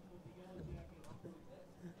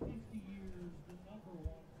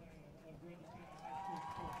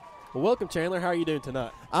 Well, welcome, Chandler. How are you doing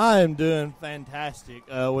tonight? I am doing fantastic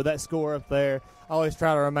with that score up there. I always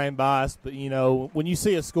try to remain biased, but, you know, when you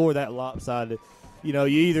see a score that lopsided, you know,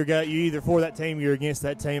 you either for that team or you're against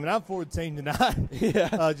that team. And I'm for the team tonight,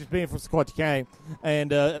 just being from Sequatchie County.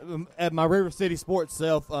 And at my River City sports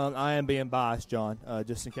self, I am being biased, John,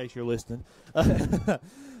 just in case you're listening.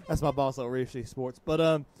 That's my boss at River City Sports.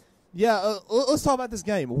 But, let's talk about this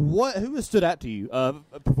game. Who has stood out to you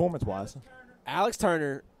performance-wise? Alex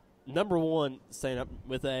Turner, number one, staying up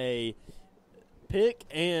with a pick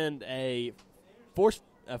and a forced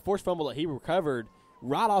fumble that he recovered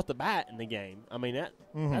right off the bat in the game. I mean,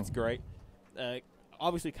 that's great.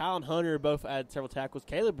 Obviously, Kyle and Hunter both had several tackles.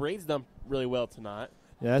 Caleb Reed's done really well tonight.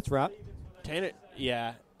 Yeah, that's right.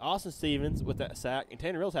 Austin Stevens with that sack, and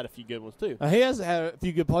Tanner Reels had a few good ones too. He has had a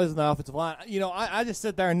few good plays on the offensive line. You know, I just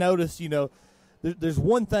sit there and notice, you know, there's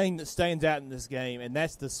one thing that stands out in this game, and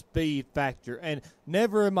that's the speed factor. And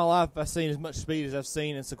never in my life have I seen as much speed as I've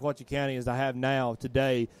seen in Sequatchie County as I have now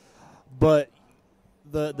today. But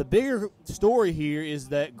the bigger story here is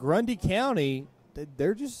that Grundy County, they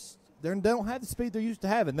don't have the speed they're used to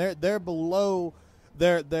having. They're below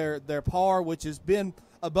their par, which has been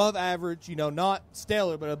above average. You know, not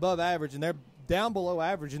stellar, but above average, and they're down below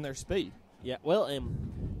average in their speed. Yeah, well,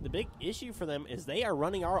 and the big issue for them is they are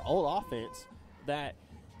running our old offense that,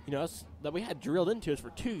 you know, that we had drilled into us for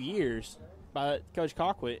 2 years by Coach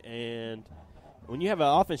Colquitt. And when you have an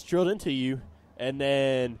offense drilled into you and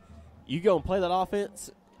then you go and play that offense,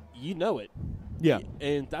 you know it. Yeah.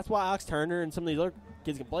 And that's why Alex Turner and some of these other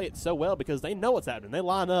kids can play it so well, because they know what's happening. They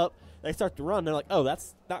line up, they start to run, they're like, oh,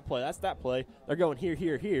 that's that play, that's that play. They're going here,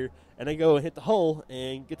 here, here, and they go and hit the hole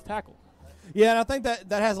and get the tackle. Yeah, and I think that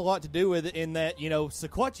has a lot to do with it in that, you know,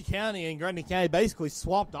 Sequatchie County and Grundy County basically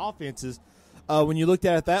swapped offenses when you looked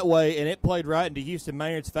at it that way, and it played right into Houston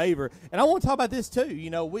Maynard's favor. And I want to talk about this, too. You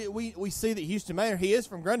know, we see that Houston Maynard, he is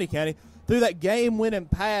from Grundy County, through that game-winning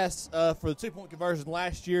pass for the two-point conversion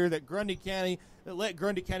last year that let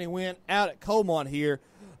Grundy County win out at Colmont here.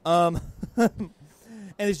 And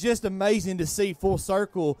it's just amazing to see full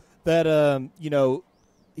circle that, you know,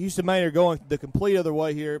 Houston Maynard going the complete other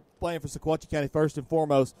way here, playing for Sequatchie County first and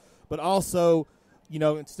foremost, but also, you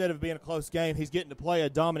know, instead of being a close game, he's getting to play a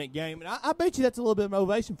dominant game. And I bet you that's a little bit of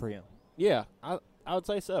motivation for him. Yeah, I would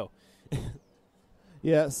say so.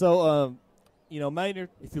 Yeah, so, you know, Maynard,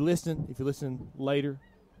 if you're listening later,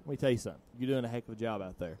 let me tell you something. You're doing a heck of a job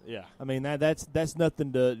out there. Yeah. I mean, that's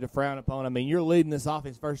nothing to frown upon. I mean, you're leading this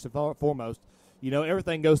offense first and foremost. You know,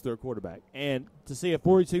 everything goes through a quarterback. And to see a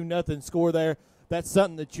 42-0 score there, that's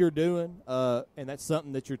something that you're doing, and that's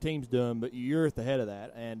something that your team's doing, but you're at the head of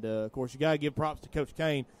that. And, of course, you got to give props to Coach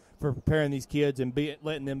Kane for preparing these kids and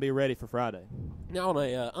letting them be ready for Friday. Now, on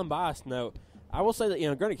a unbiased note, I will say that, you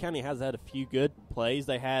know, Grundy County has had a few good plays.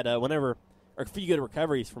 They had a few good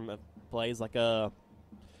recoveries from plays, like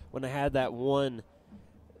when they had that one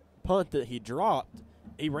punt that he dropped,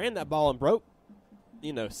 he ran that ball and broke,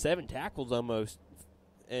 you know, 7 tackles almost,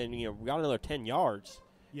 and, you know, got another 10 yards.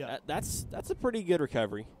 Yeah, that's a pretty good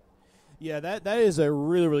recovery. Yeah, that is a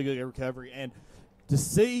really, really good recovery. And to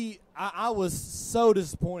see, I was so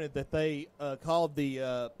disappointed that they called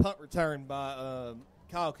the punt return by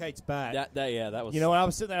Kyle Cates back. That was. You know, when I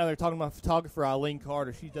was sitting there talking to my photographer Eileen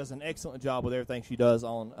Carter, she does an excellent job with everything she does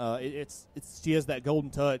on. She has that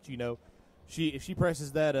golden touch. You know, if she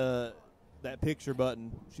presses that picture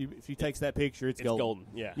button, she takes that picture. It's golden.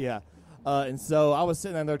 Yeah. Yeah. And so I was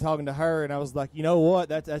sitting there talking to her, and I was like, you know what?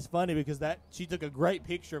 That's funny because she took a great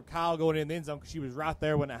picture of Kyle going in the end zone because she was right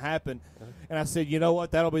there when it happened. And I said, you know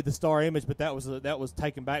what? That'll be the star image, but that was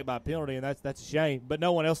taken back by a penalty, and that's a shame. But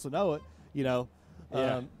no one else will know it, you know.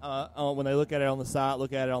 Yeah. When they look at it on the site,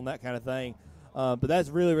 look at it on that kind of thing. But that's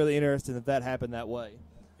really, really interesting that happened that way.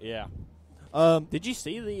 Yeah. Did you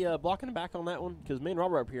see the block in the back on that one? Because me and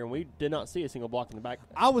Robert up here, and we did not see a single block in the back.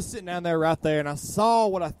 I was sitting down there right there, and I saw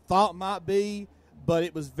what I thought might be, but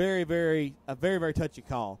it was a very, very touchy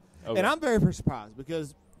call. Okay. And I'm very surprised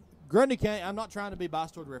because Grundy County, I'm not trying to be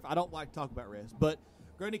biased toward the ref. I don't like to talk about refs, but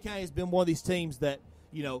Grundy County has been one of these teams that,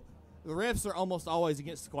 you know, the refs are almost always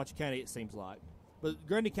against Sequatchie County, it seems like. But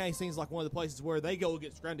Grundy County seems like one of the places where they go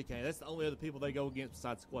against Grundy County. That's the only other people they go against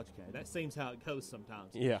besides Sequatchie County. That seems how it goes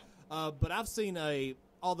sometimes. Yeah. But I've seen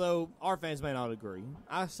although our fans may not agree,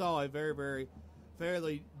 I saw a very, very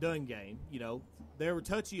fairly done game. You know, they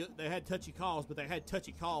had touchy calls, but they had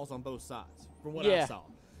touchy calls on both sides from what I saw.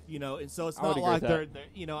 You know, and so it's I would not agree like with they're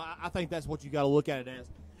you know, I think that's what you got to look at it as.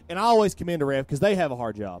 And I always commend the ref because they have a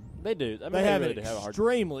hard job. They do. I mean, They have really an do have a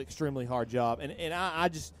hard extremely hard job. And I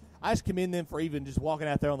just commend them for even just walking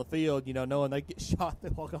out there on the field, you know, knowing they get shot, they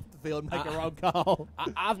walk off the field and make a wrong call.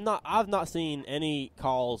 I've not seen any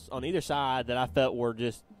calls on either side that I felt were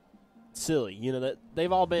just silly. You know, that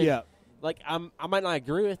they've all been like I might not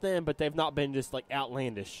agree with them, but they've not been just like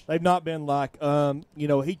outlandish. They've not been like, you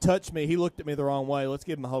know, he touched me, he looked at me the wrong way, let's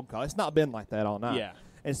give him a hold call. It's not been like that all night. Yeah.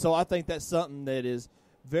 And so I think that's something that is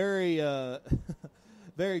very,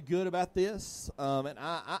 very good about this. And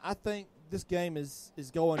I think this game is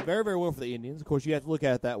going very, very well for the Indians. Of course, you have to look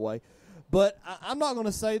at it that way. But I'm not going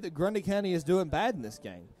to say that Grundy County is doing bad in this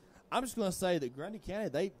game. I'm just going to say that Grundy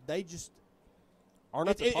County, they just Aren't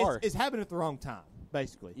up to par. it's happening at the wrong time,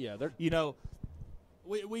 basically. Yeah, they're You know,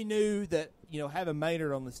 we knew that, you know, having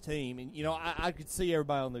Maynard on this team, and, you know, I could see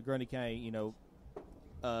everybody on the Grundy County, you know,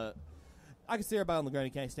 I could see everybody on the Grundy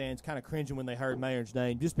County stands kind of cringing when they heard Maynard's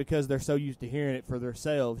name just because they're so used to hearing it for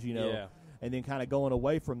themselves, you know, and then kind of going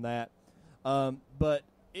away from that. But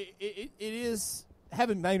it is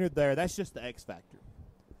having Maynard there. That's just the X factor,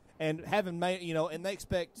 and having Maynard, you know, and they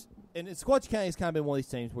expect. And Sequatchie County has kind of been one of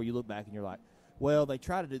these teams where you look back and you're like, well, they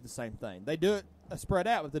try to do the same thing. They do it spread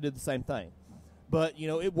out, but they did the same thing. But you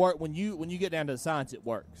know, it worked when you get down to the science. It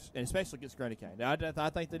works, and especially against Grundy County. Now, I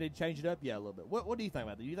think they need to change it up, a little bit. What do you think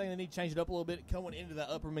about that? Do you think they need to change it up a little bit coming into that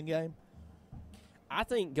Upperman game? I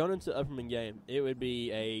think going into the Upperman game, it would be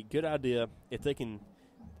a good idea if they can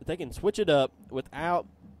switch it up without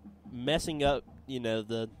messing up, you know,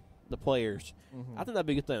 the players. Mm-hmm. I think that'd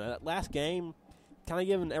be a good thing. That last game, kind of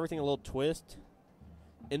giving everything a little twist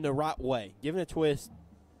in the right way. Giving a twist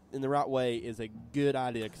in the right way is a good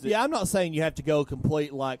idea. I'm not saying you have to go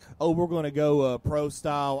complete like, we're going to go pro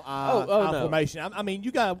style formation. I mean,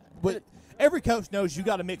 you got, but every coach knows you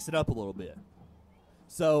got to mix it up a little bit.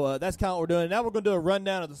 So that's kind of what we're doing. Now we're going to do a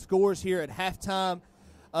rundown of the scores here at halftime.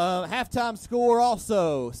 Halftime score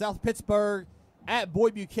also: South Pittsburgh at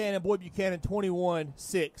Boyd Buchanan. Boyd Buchanan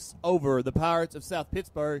 21-6 over the Pirates of South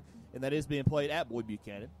Pittsburgh, and that is being played at Boyd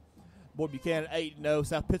Buchanan. Boyd Buchanan 8-0.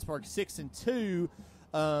 South Pittsburgh 6-2.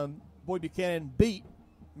 Boyd Buchanan beat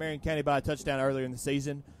Marion County by a touchdown earlier in the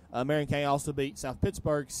season. Marion County also beat South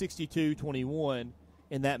Pittsburgh 62-21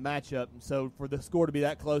 in that matchup. And so for the score to be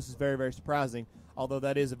that close is very, very surprising, although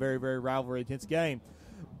that is a very, very rivalry-intense game.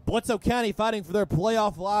 Bledsoe County fighting for their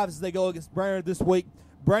playoff lives as they go against Brainerd this week.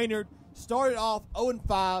 Brainerd started off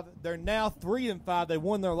 0-5. They're now 3-5. They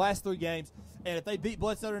won their last 3 games. And if they beat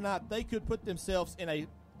Bledsoe tonight, they could put themselves in a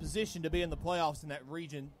position to be in the playoffs in that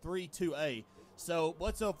region 3-2A. So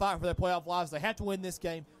Bledsoe fighting for their playoff lives. They have to win this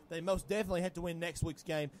game. They most definitely have to win next week's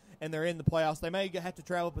game, and they're in the playoffs. They may have to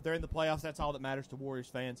travel, but they're in the playoffs. That's all that matters to Warriors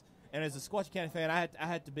fans. And as a Sequatchie County fan, I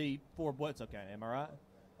had to be for Bledsoe County. Am I right?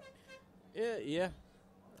 Yeah.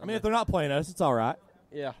 I mean, if they're not playing us, it's all right.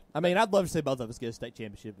 Yeah. I mean, I'd love to see both of us get a state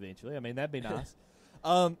championship eventually. I mean, that'd be nice.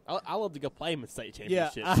 I love to go play them in state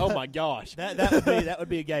championship. Yeah, oh my gosh, that would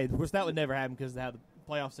be a game. Of course, that would never happen because of how the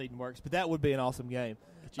playoff seeding works. But that would be an awesome game.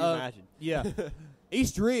 Could you imagine? Yeah.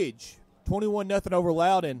 East Ridge 21-0 over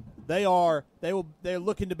Loudon. They're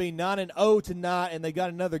looking to be 9-0 tonight, and they got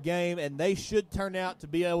another game, and they should turn out to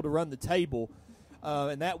be able to run the table,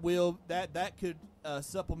 and that could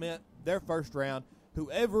supplement their first round.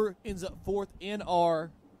 Whoever ends up fourth in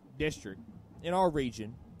our district, in our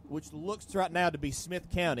region, which looks right now to be Smith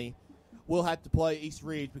County, will have to play East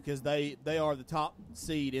Ridge because they are the top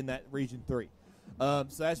seed in that Region 3. So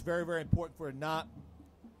that's very, very important for tonight.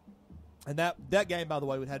 And that game, by the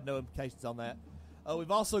way, we had no implications on that.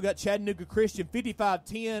 We've also got Chattanooga Christian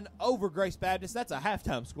 55-10 over Grace Baptist. That's a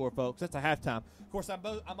halftime score, folks. That's a halftime. Of course,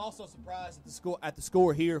 I'm also surprised at the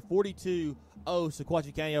score here, 42-0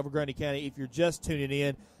 Sequatchie County over Grundy County. If you're just tuning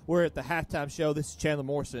in, we're at the halftime show. This is Chandler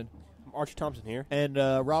Morrison. I'm Archie Thompson here. And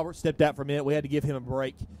Robert stepped out for a minute. We had to give him a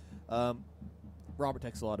break. Robert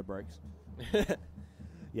takes a lot of breaks.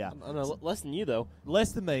 Yeah, I know, less than you though.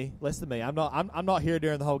 Less than me. I'm not here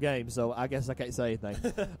during the whole game, so I guess I can't say anything.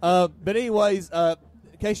 But anyways, in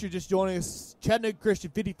case you're just joining us, Chattanooga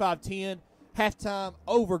Christian 55-10 halftime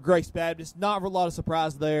over Grace Baptist. Not a lot of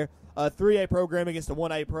surprise there. A 3A program against a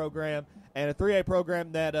 1A program, and a 3A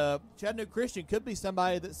program that Chattanooga Christian could be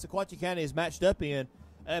somebody that Sequatchie County is matched up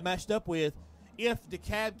with. If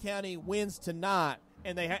DeKalb County wins tonight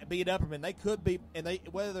and they beat Upperman, they could be, and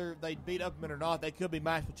whether they beat Upperman or not, they could be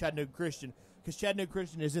matched with Chattanooga Christian because Chattanooga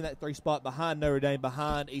Christian is in that 3 spot behind Notre Dame,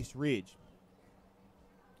 behind East Ridge.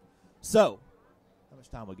 So, how much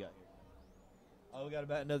time we got here? Oh, we got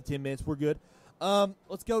about another 10 minutes. We're good.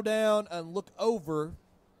 Let's go down and look over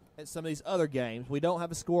at some of these other games. We don't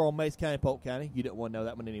have a score on Mays County, Polk County. You didn't want to know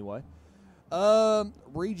that one anyway.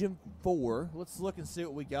 Region 4. Let's look and see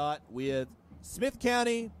what we got with Smith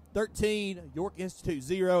County 13, York Institute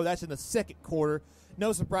 0. That's in the second quarter.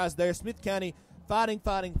 No surprise there. Smith County fighting for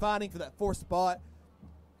that 4th spot.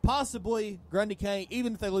 Possibly Grundy County,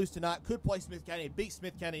 even if they lose tonight, could play Smith County and beat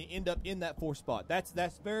Smith County and end up in that 4th spot.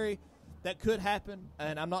 That could happen,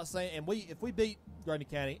 and I'm not saying. And if we beat Grundy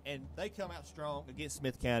County and they come out strong against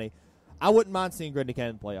Smith County, I wouldn't mind seeing Grundy County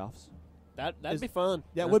in the playoffs. That'd be fun.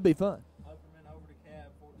 That would be fun.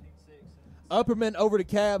 Upperman over to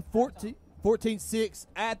Cab 14-6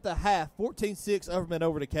 at the half. 14-6 Upperman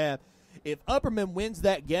over to Cab. If Upperman wins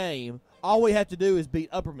that game, all we have to do is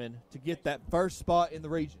beat Upperman to get that 1st spot in the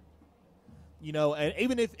region. You know, and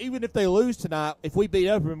even if they lose tonight, if we beat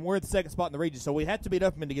Upperman, we're at the 2nd spot in the region. So we have to beat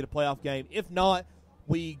Upperman to get a playoff game. If not,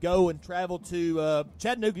 we go and travel to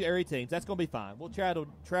Chattanooga area teams. That's going to be fine. We'll travel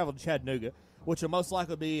to Chattanooga, which will most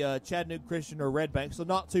likely be Chattanooga Christian or Red Bank, so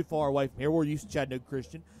not too far away from here. We're used to Chattanooga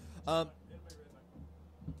Christian.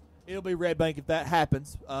 It'll be Red Bank if that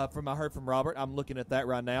happens. I heard from Robert. I'm looking at that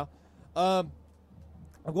right now. I'm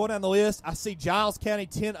going down the list. I see Giles County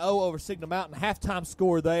 10-0 over Signal Mountain. Halftime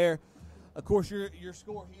score there. Of course, your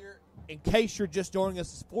score here, in case you're just joining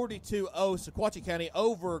us, is 42-0 Sequatchie County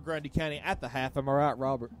over Grundy County at the half. Am I right,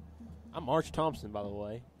 Robert? I'm Arch Thompson, by the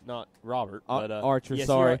way, not Robert. Archer, yes,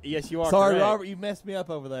 sorry. Yes, you are. Sorry, correct. Robert, you messed me up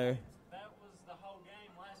over there. That was the whole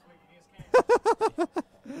game last week against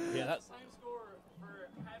Kansas. Yeah, that's Same score for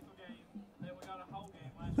half a game that we got a whole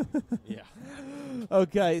game last week. yeah.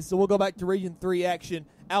 Okay, so we'll go back to Region 3 action.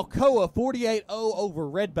 Alcoa 48-0 over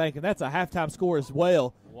Red Bank, and that's a halftime score as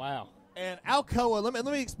well. Wow. And Alcoa, let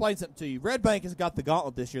me explain something to you. Red Bank has got the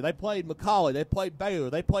gauntlet this year. They played McCallie, they played Baylor,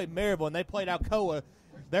 they played Maryville, and they played Alcoa.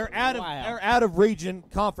 Their out of region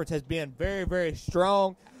conference has been very, very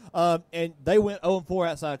strong, and they went 0-4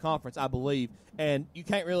 outside of conference, I believe. And you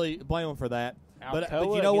can't really blame them for that. Alcoa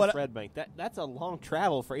but you know what? Red Bank. That's a long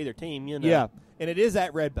travel for either team. You know. Yeah, and it is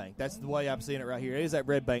at Red Bank. That's the way I'm seeing it right here. It is at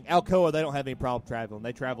Red Bank. Alcoa, they don't have any problem traveling.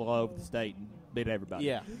 They travel all over the state and beat everybody.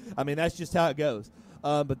 Yeah. I mean, that's just how it goes.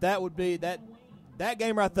 But that would be that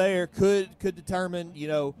game right there could determine. You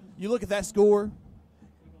know, you look at that score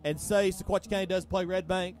and say Sequatchie County does play Red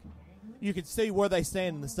Bank. You can see where they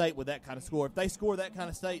stand in the state with that kind of score. If they score that kind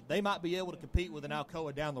of state, they might be able to compete with an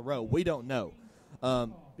Alcoa down the road. We don't know.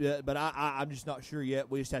 Yeah, but I'm just not sure yet.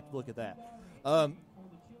 We just have to look at that.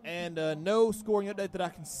 And no scoring update that I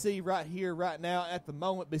can see right here, right now, at the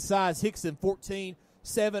moment, besides Hickson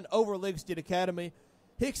 14-7 over Livingston Academy.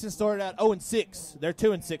 Hickson started out 0-6. They're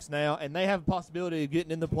 2-6 now, and they have a possibility of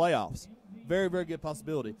getting in the playoffs. Very, very good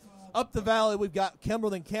possibility. Up the valley, we've got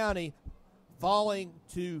Cumberland County falling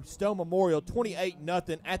to Stone Memorial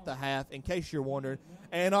 28-0 at the half, in case you're wondering.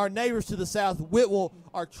 And our neighbors to the south, Whitwell,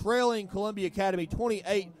 are trailing Columbia Academy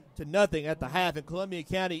 28-0 at the half. And Columbia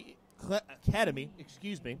Academy,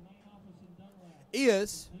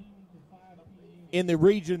 is in the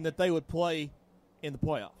region that they would play in the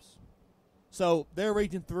playoffs. So they're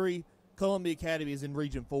Region 3. Columbia Academy is in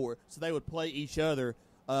Region 4. So they would play each other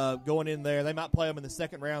going in there. They might play them in the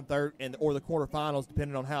second round, third, or the quarterfinals,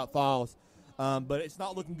 depending on how it falls. But it's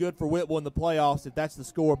not looking good for Whitwell in the playoffs if that's the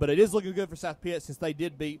score. But it is looking good for South Pitt since they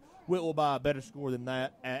did beat Whitwell by a better score than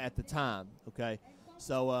that at the time. Okay,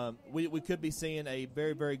 so we could be seeing a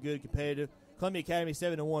very, very good competitive Columbia Academy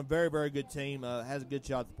 7-1, very, very good team, has a good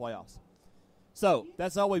shot at the playoffs. So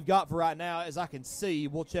that's all we've got for right now. As I can see,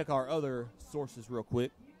 we'll check our other sources real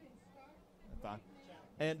quick. Fine.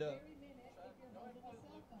 And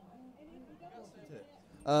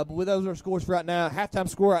but with those are scores for right now. Halftime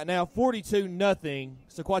score right now, 42-0,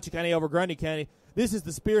 Sequatchie County over Grundy County. This is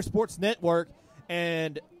the Spear Sports Network,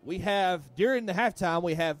 and we have, during the halftime,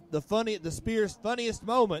 we have the Spear's Funniest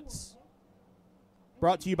Moments,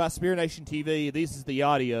 brought to you by Spear Nation TV. This is the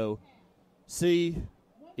audio. See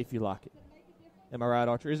if you like it. Am I right,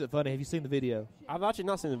 Archer? Is it funny? Have you seen the video? I've actually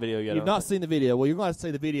not seen the video yet. You've not seen the video. Well, you're going to have to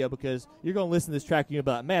see the video because you're going to listen to this track and you'll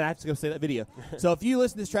be like, man, I have to go see that video. So if you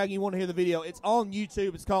listen to this track and you want to hear the video, it's on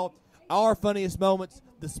YouTube. It's called Our Funniest Moments,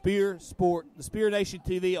 the Spear Nation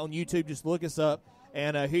TV on YouTube. Just look us up.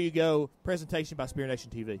 And here you go, presentation by Spear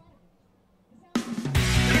Nation TV.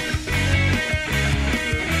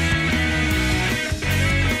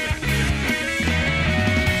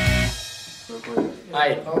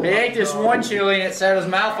 Hey, he ate this one chili and it set his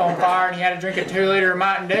mouth on fire and he had to drink a 2 liter of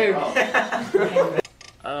Mountain Dew.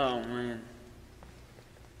 Oh, man.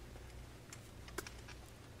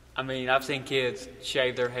 I mean, I've seen kids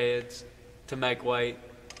shave their heads to make weight.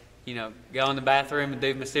 You know, go in the bathroom and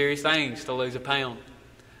do mysterious things to lose a pound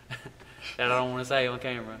that I don't want to say on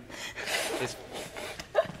camera. It's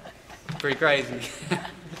pretty crazy.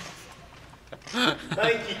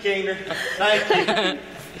 Thank you, Keener. Thank you.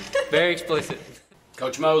 Very explicit.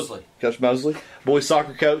 Coach Mosley. Coach Mosley, boys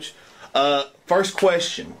soccer coach. First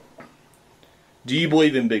question. Do you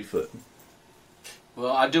believe in Bigfoot?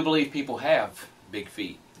 Well, I do believe people have big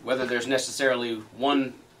feet. Whether there's necessarily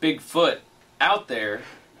one big foot out there,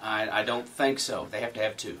 I don't think so. They have to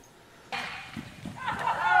have two.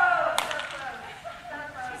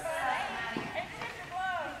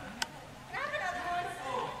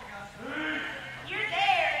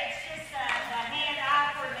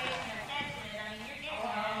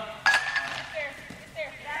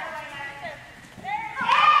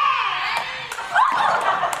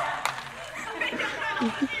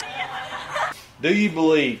 Do you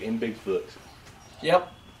believe in Bigfoot?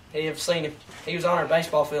 Yep. He have seen him. He was on our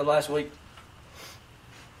baseball field last week.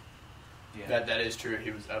 Yeah. That is true. He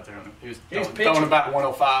was out there. He was pitching. throwing about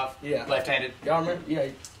 105. Yeah. Left-handed. Y'all remember? Yeah.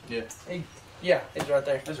 Yeah. He's right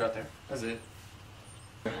there. He's right there. That's it.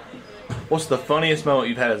 What's the funniest moment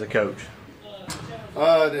you've had as a coach?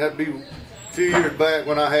 It had to be a few years back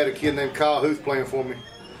when I had a kid named Kyle Huth playing for me.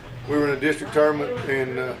 We were in a district tournament,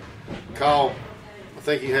 and Kyle, I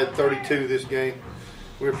think he had 32 this game.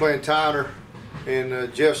 We were playing Tyner,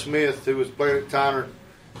 and Jeff Smith, who was playing at Tyner,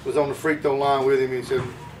 was on the free throw line with him. He said,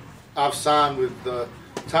 "I've signed with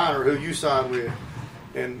Tyner. Who you signed with?"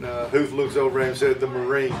 And Huth looks over at him and said, "The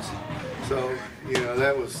Marines." So, you know,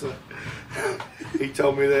 that was he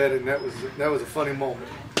told me that, and that was a funny moment.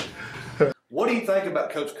 What do you think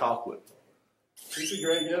about Coach Colquitt? He's a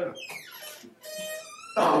great guy.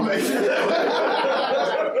 Oh, man.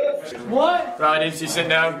 What? Riley Dempsey sitting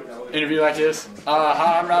down, interview like this.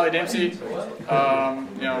 Hi, I'm Riley Dempsey.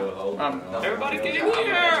 Everybody get in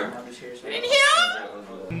here! Get in here!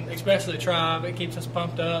 Especially the Tribe, it keeps us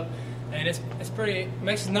pumped up, and it's pretty. It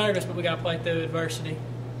makes us nervous, but we got to play through adversity.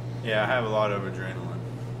 Yeah, I have a lot of adrenaline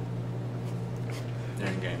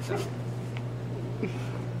during game time.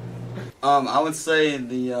 I would say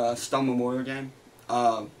the Stone Memorial game.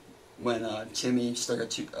 When Timmy stuck a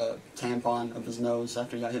tampon up his nose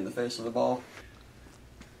after he got hit in the face with the ball.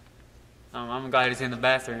 I'm glad he's in the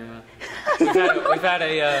bathroom. We've had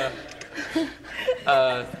a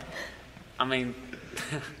I mean,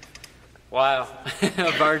 wow,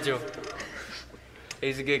 Virgil.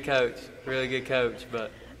 He's a good coach, really good coach,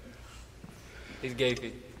 but he's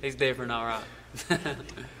goofy. He's different, all right.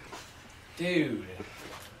 Dude.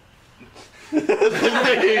 Dude.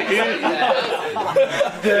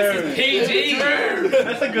 PG.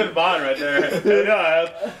 That's a good bond right there.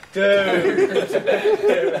 Dude.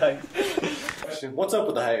 What's up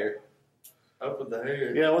with the hair? Up with the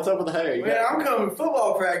hair. Yeah, what's up with the hair? Man, I'm coming to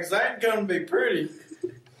football practice. I ain't coming to be pretty.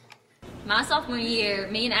 My sophomore year,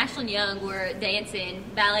 me and Ashlyn Young were dancing,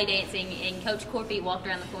 ballet dancing, and Coach Corpy walked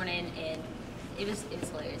around the corner and it was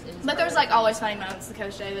hilarious. But there's like always funny moments to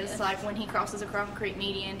Coach Davis, like when he crosses a concrete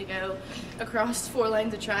median to go across 4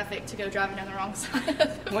 lanes of traffic to go driving down the wrong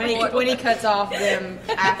side. When he cuts off them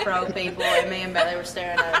Afro people, and me and Bailey were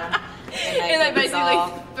staring at him, and they basically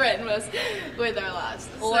threaten us with our lives.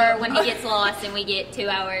 Or when he gets lost and we get 2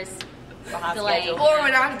 hours delay. Or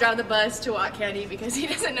when I have to drive the bus to White County because he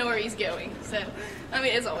doesn't know where he's going. So, I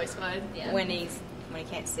mean, it's always fun. Yeah. When he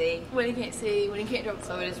can't see. When he can't see, when he can't drive.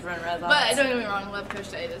 So we just run red lights. But don't get me wrong, I love Coach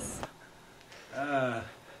Davis.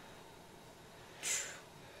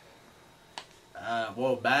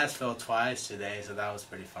 Well, Bass fell twice today, so that was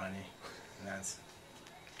pretty funny. And that's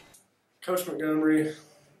Coach Montgomery,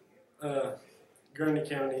 Grundy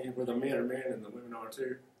County, where the men are men and the women are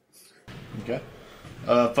too. Okay.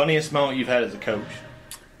 Funniest moment you've had as a coach?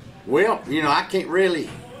 Well, you know, I can't really.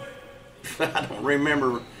 I don't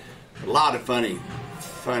remember a lot of funny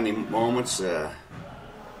moments.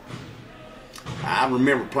 I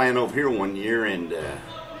remember playing over here one year, and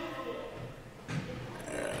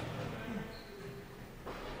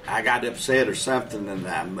I got upset or something,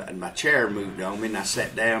 and my chair moved on me, and I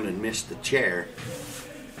sat down and missed the chair.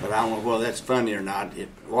 But I don't know whether that's funny or not. It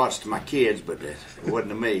was to my kids, but it wasn't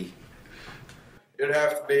to me. It'd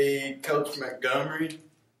have to be Coach Montgomery.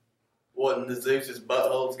 Wasn't the Zeus's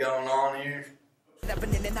buttholes going on here?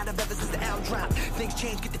 Stepping in and out of ever since the L drop. Things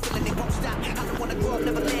change, get the feeling they won't stop. I don't wanna grow up,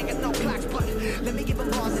 never land, got no clocks, but let me give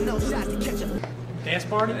them balls and no shots to catch them. Dance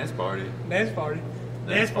party? Dance party. Dance party.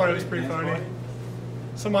 Dance party was pretty funny.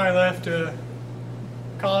 Somebody left a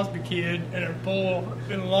Cosby kid in a pool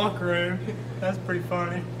in the locker room. That's pretty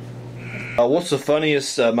funny. What's the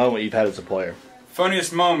funniest moment you've had as a player?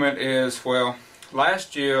 Funniest moment is, well,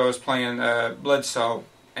 last year I was playing Bledsoe,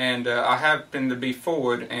 and I happened to be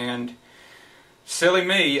forward, and silly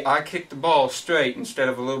me, I kicked the ball straight instead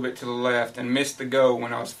of a little bit to the left and missed the goal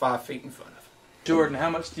when I was 5 feet in front of him. Jordan, how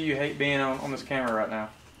much do you hate being on this camera right now?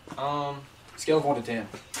 Scale of 1 to 10.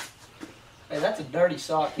 Hey, that's a dirty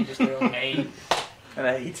sock you just threw on. 8. An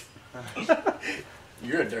 8.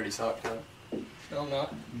 You're a dirty sock, bro. No, I'm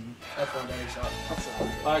not. That's one dirty sock.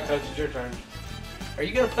 All right, Coach, it's your turn. Are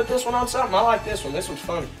you going to put this one on something? I like this one. This one's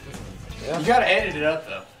funny. Yeah. You got to edit it up,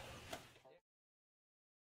 though.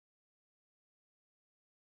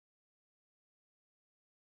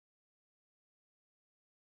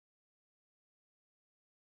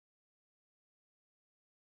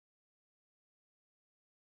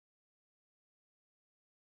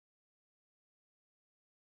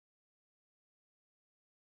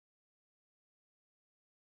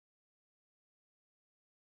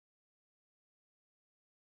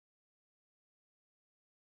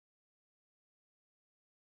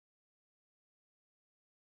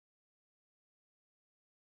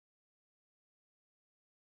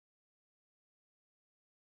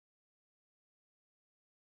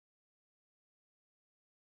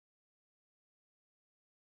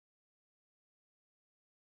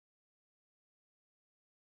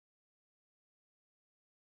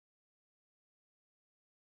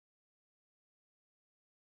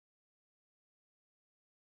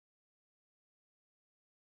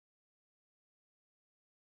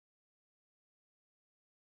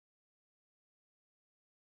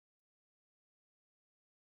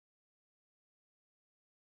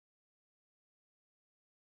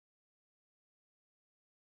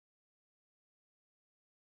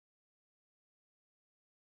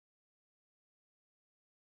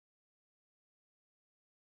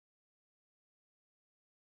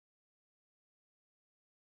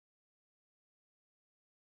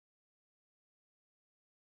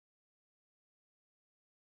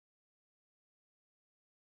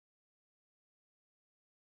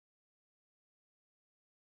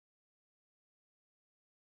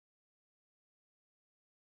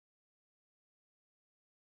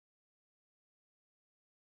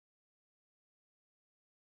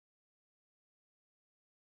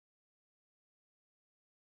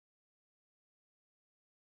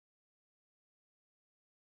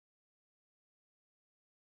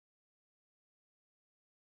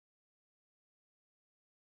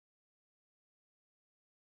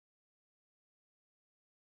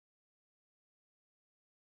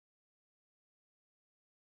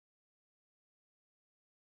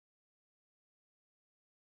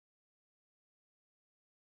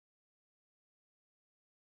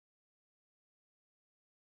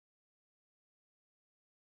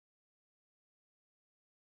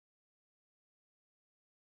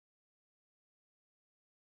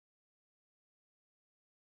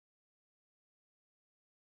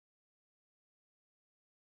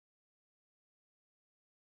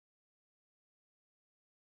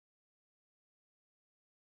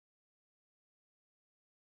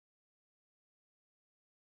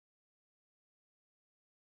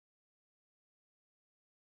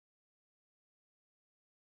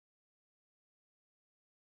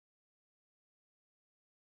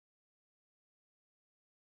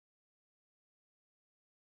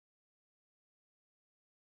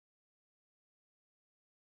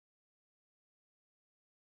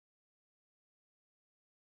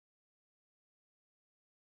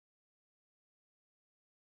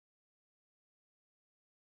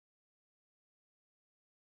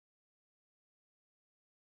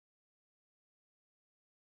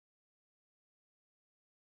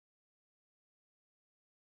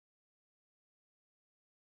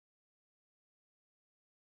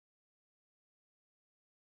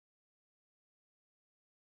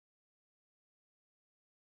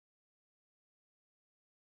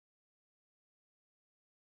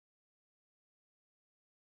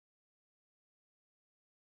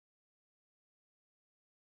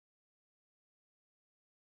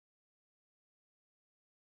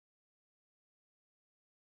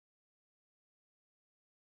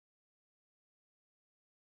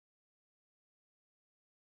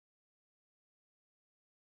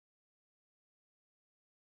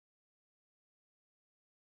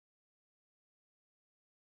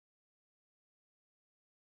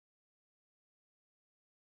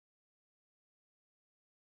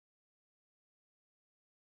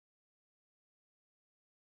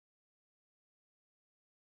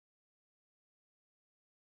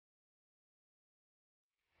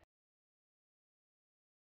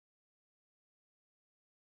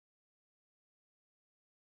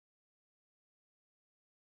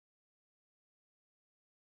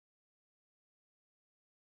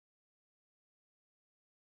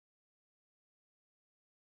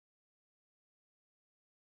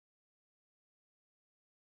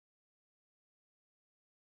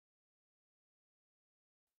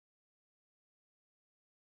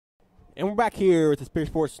 And we're back here with the Spirit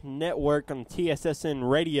Sports Network on TSSN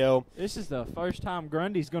Radio. This is the first time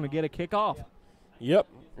Grundy's going to get a kickoff. Yep,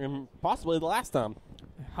 and possibly the last time.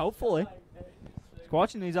 Hopefully.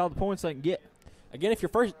 Squatchy needs all the points they can get. Again, if you're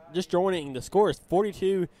first just joining, the score is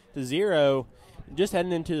 42-0, just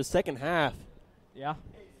heading into the second half. Yeah.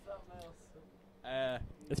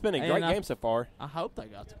 It's been a great game so far. I hope they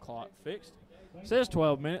got the clock fixed. It says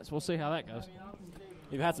 12 minutes. We'll see how that goes.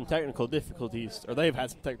 You've had some technical difficulties, or they've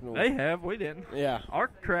had some technical. They have. We didn't. Yeah. Our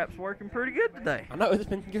trap's working pretty good today. I know. It's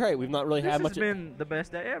been great. We've not really had much. This has been the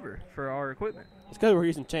best day ever for our equipment. It's because we're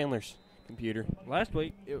using Chandler's computer. Last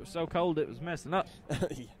week, it was so cold it was messing up.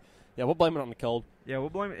 Yeah, we'll blame it on the cold. Yeah, we'll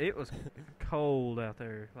blame it. It was cold out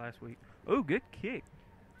there last week. Ooh, good kick.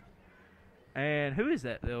 And who is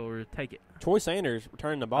that that'll take it? Troy Sanders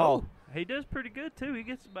returning the ball. Oh, he does pretty good, too. He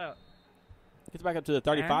gets back up to the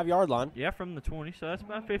 35-yard line. Yeah, from the 20, so that's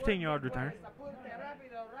about a 15-yard return.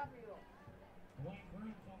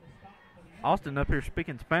 Austin up here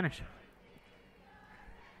speaking Spanish.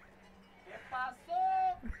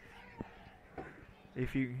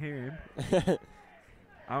 If you can hear him.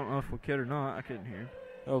 I don't know if we could or not. I couldn't hear him.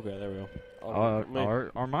 Okay, there we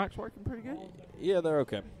go. Our mic's working pretty good? Yeah, they're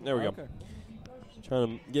okay. There we go.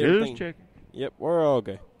 Trying to get Just everything. checking. Yep, we're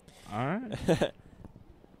okay. All right.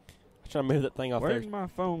 Trying to move that thing off Where there. did my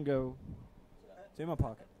phone go? It's in my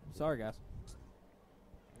pocket. Sorry, guys.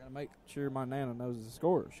 I got to make sure my Nana knows the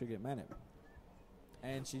score. She'll get mad at me.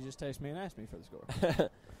 And she just texted me and asked me for the score.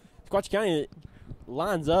 Squatch County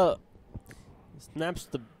lines up, snaps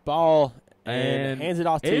the ball, and hands it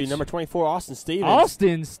off to number 24, Austin Stevens.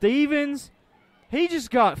 Austin Stevens, he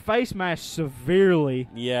just got face mashed severely.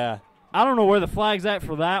 Yeah. I don't know where the flag's at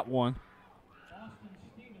for that one.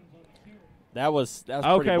 That was okay,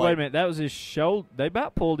 pretty wait a blatant. minute. That was his shoulder. They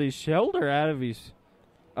about pulled his shoulder out of his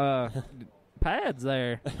pads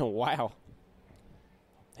there. Wow.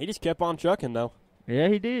 He just kept on trucking, though. Yeah,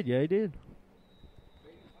 he did. Yeah, he did.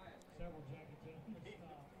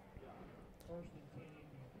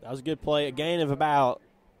 That was a good play. A gain of about,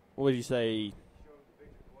 what would you say?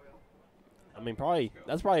 I mean,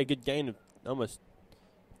 that's probably a good gain of almost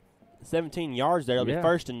 17 yards there. It'll be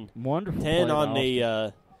first and wonderful 10 play on by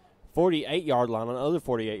the 48-yard line, on the other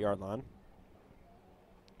 48-yard line.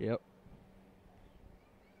 Yep.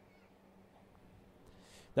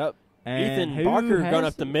 That And Ethan who Barker has going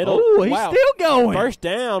up the it? middle. Oh, he's Wow. still going. First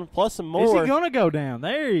down plus some more. Is he going to go down?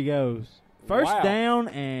 There he goes. First Wow. down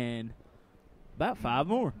and about 5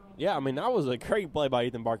 more. Yeah, I mean, that was a great play by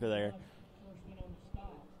Ethan Barker there.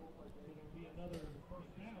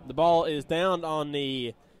 The ball is down on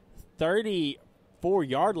the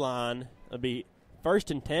 34-yard line. It'll be first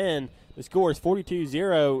and 10. The score is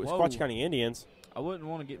 42-0, Squatch County Indians. I wouldn't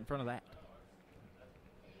want to get in front of that.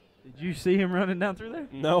 Did you see him running down through there?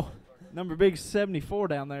 No. Number big 74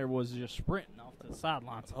 down there was just sprinting off to the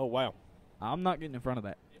sidelines. Oh, wow. I'm not getting in front of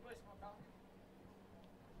that.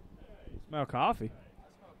 Smell coffee.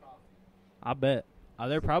 I bet.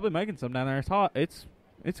 They're probably making some down there. It's hot. It's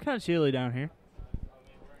kind of chilly down here.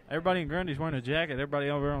 Everybody in Grundy's wearing a jacket. Everybody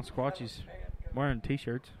over on Squatchy's wearing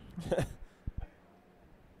T-shirts.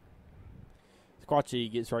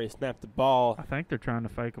 Squatchy gets ready to snap the ball. I think they're trying to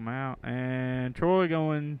fake them out. And Troy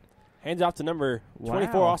going. Hands off to number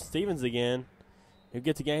 24, Wow. Austin Stevens again, who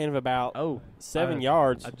gets a gain of about 7 I-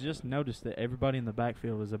 yards. I just noticed that everybody in the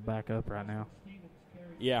backfield is a backup right now.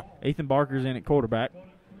 Yeah. Ethan Barker's in at quarterback.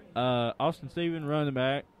 Austin Stevens running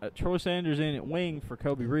back. Troy Sanders in at wing for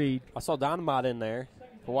Kobe Reed. I saw Dynamite in there.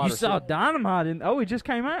 For wide You saw receiver. Dynamite in. Oh, he just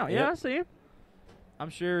came out. Yeah, Yep. I see him. I'm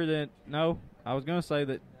sure that. No, I was going to say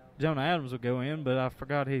that Jonah Adams will go in, but I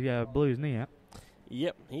forgot he blew his knee out.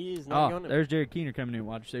 Yep, he's not going to. There's Jared Keener coming in,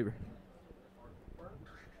 wide receiver.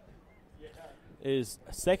 Is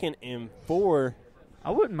second and 4.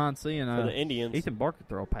 I wouldn't mind seeing for the Indians. Ethan Barker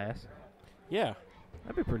throw a pass. Yeah.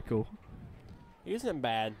 That'd be pretty cool. He isn't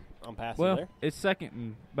bad on passing Well, there. it's second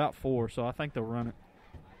and about 4, so I think they'll run it.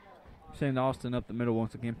 Send Austin up the middle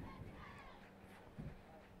once again.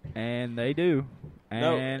 And they do.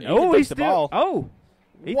 And Ethan takes the ball. Oh,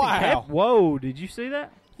 Ethan Wow. Whoa, did you see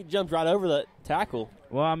that? He jumped right over the tackle.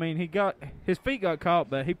 Well, I mean, his feet got caught,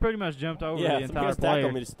 but he pretty much jumped over Yeah, the so he entire has to tackle player.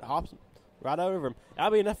 him. He just hops right over him.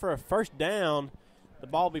 That'll be enough for a first down. The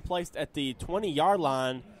ball will be placed at the 20-yard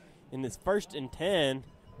line in this first and 10.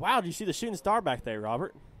 Wow, did you see the shooting star back there,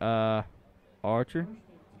 Robert? Archer,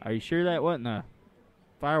 are you sure that wasn't a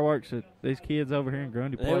fireworks that these kids over here in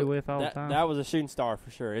Grundy play with all the time? That was a shooting star for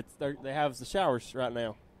sure. They have the showers right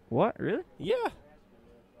now. What, really? Yeah.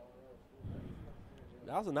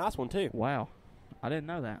 That was a nice one, too. Wow. I didn't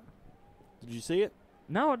know that. Did you see it?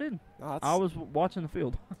 No, I didn't. Oh, I was watching the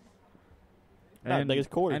field. Not big as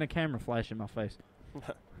quarter. And a camera flash in my face.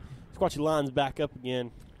 Squatchy line's back up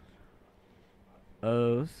again.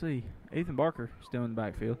 Let's see. Ethan Barker still in the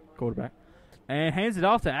backfield, quarterback. And hands it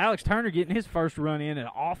off to Alex Turner getting his first run in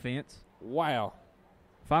at offense. Wow.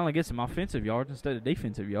 Finally gets some offensive yards instead of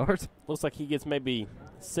defensive yards. Looks like he gets maybe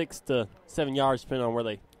 6 to 7 yards depending on where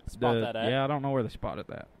they spot that at. Yeah, I don't know where they spotted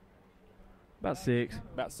that. About 6.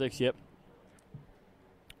 About 6, yep.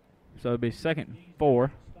 So it'd be 2nd and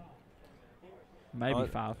 4. Maybe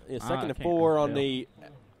 5. Yeah, 2nd and 4 on the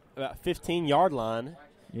about 15-yard line.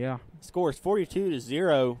 Yeah. Score is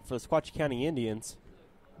 42-0 for the Sequatchie County Indians.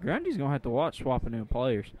 Grundy's going to have to watch swapping in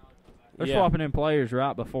players. They're Yeah. swapping in players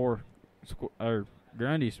right before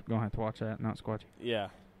Grundy's going to have to watch that, not Sequatchie. Yeah.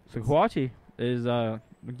 Sequatchie is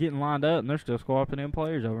getting lined up, and they're still swapping in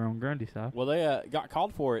players over on Grundy's side. Well, they got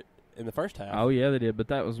called for it in the first half. Oh, yeah, they did, but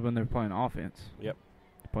that was when they were playing offense. Yep.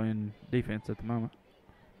 Playing defense at the moment.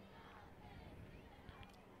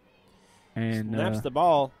 And Snaps the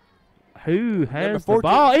ball. Who has the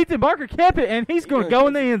ball? Ethan Barker kept it, and he's going to go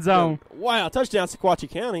in the end zone. Wow, touchdown Sequatchie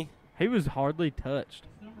County. He was hardly touched.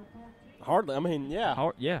 Hardly. I mean,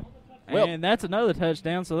 yeah. Yeah. Well, and that's another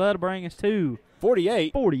touchdown, so that'll bring us to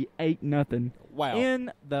 48. 48-0. Wow.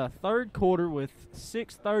 In the third quarter with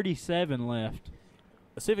 6:37 left.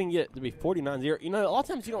 Let's see if we can get it to be 49-0. You know, a lot of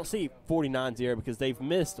times you don't see 49-0 because they've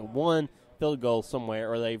missed one field goal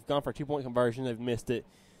somewhere, or they've gone for a 2-point conversion. They've missed it.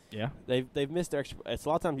 Yeah. They've missed their extra. It's a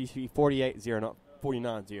lot of times you see 48-0, not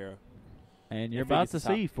 49-0. And you're about to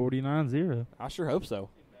see 49-0. I sure hope so.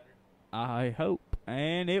 I hope.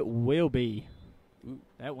 And it will be. Ooh,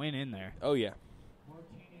 that went in there. Oh, yeah.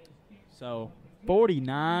 So,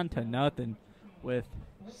 49-0 with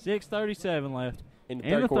 6:37 left in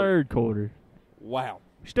the third quarter. Wow.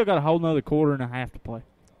 We still got a whole nother quarter and a half to play.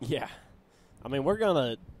 Yeah. I mean,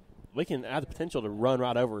 we can have the potential to run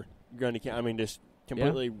right over Grundy County. I mean, just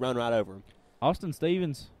completely run right over him. Austin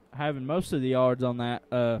Stevens having most of the yards on that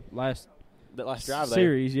last drive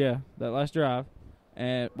series, that last drive.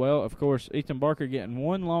 And, well, of course, Ethan Barker getting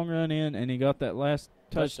one long run in, and he got that last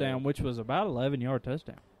touchdown, which was about 11-yard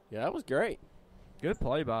touchdown. Yeah, that was great. Good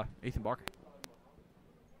play by Ethan Barker.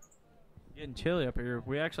 Getting chilly up here.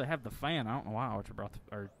 We actually have the fan. I don't know why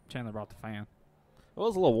Chandler brought the fan. It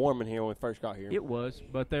was a little warm in here when we first got here. It was,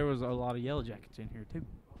 but there was a lot of Yellow Jackets in here, too.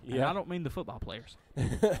 Yeah. And I don't mean the football players.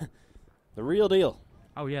 The real deal.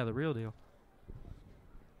 Oh, yeah, the real deal.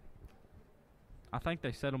 I think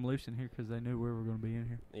they set them loose in here because they knew we were going to be in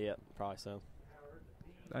here. Yeah, probably so.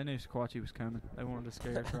 They knew Sequatchie was coming. They wanted to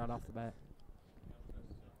scare us right off the bat.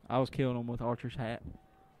 I was killing them with Archer's hat.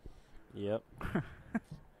 Yep.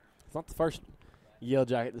 It's not the first Yellow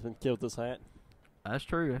Jacket that's been killed with this hat. That's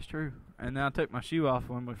true, that's true. And then I took my shoe off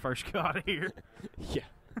when we first got here. Yeah.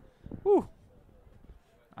 Woo.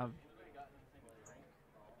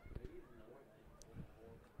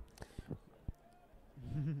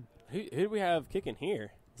 Who do we have kicking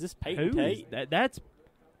here? Is this Peyton Tate? That's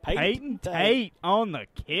Peyton Tate on the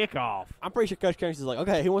kickoff. I'm pretty sure Coach Kane's is like,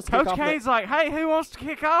 okay, who wants to kick off? Coach Kane's like, hey, who wants to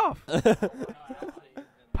kick off?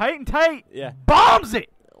 Peyton Tate bombs it.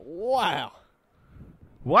 Wow.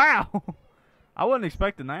 I wasn't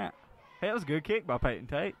expecting that. Hey, that was a good kick by Peyton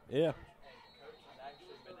Tate. Yeah.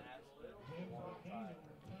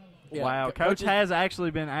 Wow, Coach has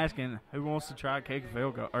actually been asking who wants to try kick a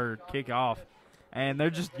field goal or kick off, and they're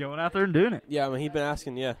just going out there and doing it. Yeah, I mean, he's been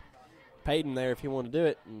asking, Peyton there if he wanted to do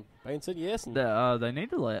it, and Peyton said yes. And they need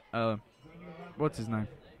to let what's his name?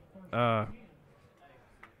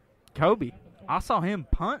 Kobe. I saw him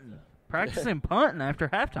practicing punting after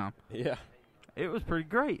halftime. Yeah, it was pretty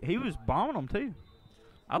great. He was bombing them too.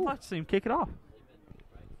 I'd like to see him kick it off.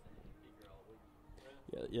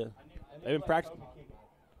 Yeah. They've been practicing.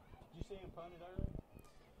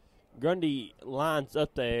 Grundy lines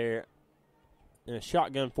up there in a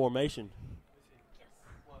shotgun formation.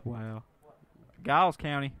 Wow. Giles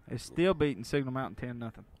County is still beating Signal Mountain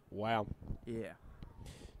 10-0. Wow. Yeah.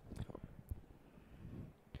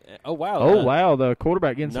 Oh, wow. Oh, wow. The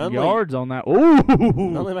quarterback getting some yards on that. Ooh.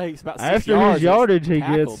 Nunley makes about 6 After yards. his yardage, he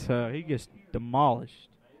gets demolished.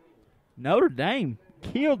 Notre Dame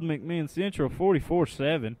killed McMinn Central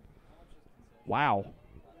 44-7. Wow.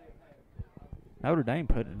 Notre Dame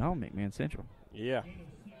put it on McMinn Central. Yeah.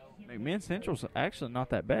 McMinn Central's actually not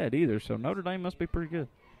that bad either, so Notre Dame must be pretty good.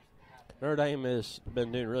 Notre Dame has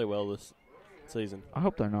been doing really well this season. I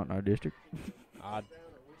hope they're not in our district. I'm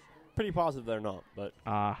pretty positive they're not, but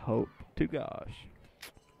I hope to gosh,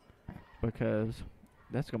 because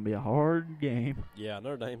that's going to be a hard game. Yeah,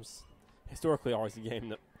 Notre Dame's historically always a game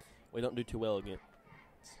that we don't do too well against.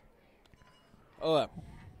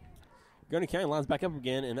 Grundy County lines back up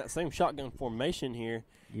again in that same shotgun formation here.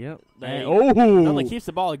 Yep. They Oh! Dudley keeps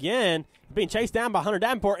the ball again, being chased down by Hunter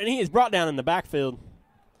Davenport, and he is brought down in the backfield.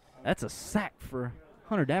 That's a sack for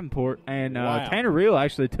Hunter Davenport. And Wow. Tanner Reel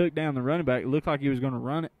actually took down the running back. It looked like he was going to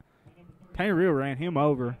run it. Tanner Reel ran him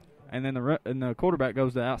over, and then the quarterback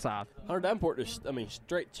goes to the outside. Hunter Davenport just,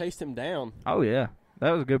 straight chased him down. Oh, yeah.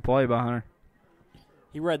 That was a good play by Hunter.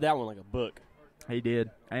 He read that one like a book. He did.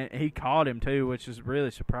 And he caught him, too, which is really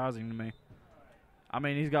surprising to me. I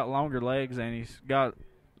mean, he's got longer legs, and he's got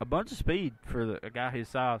a bunch of speed for a guy his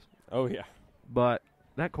size. Oh, yeah. But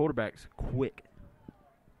that quarterback's quick.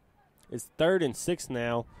 It's 3rd and 6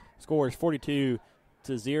 now. Score is 42-0,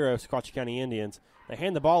 Sequatchie County Indians. They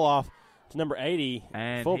hand the ball off to number 80,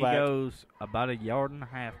 and fullback. He goes about 1.5 yards,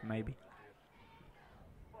 maybe.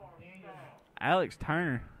 Alex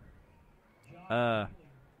Turner.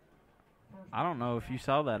 I don't know if you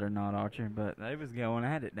saw that or not, Archer, but they was going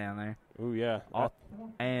at it down there. Oh, yeah.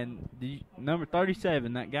 And number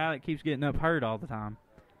 37, that guy that keeps getting up hurt all the time,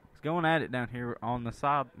 is going at it down here on the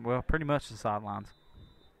side, well, pretty much the sidelines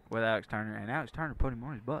with Alex Turner. And Alex Turner put him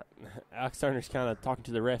on his butt. Alex Turner's kind of talking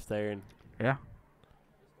to the ref there. And yeah.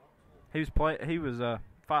 He was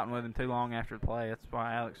fighting with him too long after the play. That's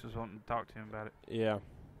why Alex was wanting to talk to him about it. Yeah.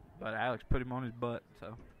 But Alex put him on his butt,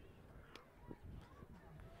 so.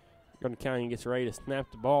 Grundy County gets ready to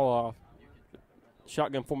snap the ball off.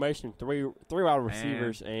 Shotgun formation, three wide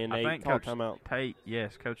receivers, and they call timeout.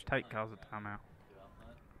 Coach Tate calls a timeout.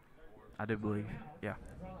 I do believe, yeah.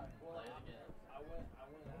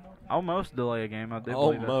 Almost delay a game. I do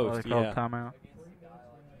believe that's why they called timeout.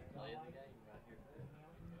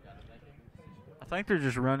 I think they're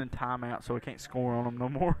just running timeout so we can't score on them no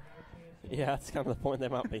more. Yeah, that's kind of the point they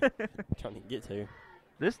might be trying to get to.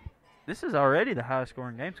 This is already the highest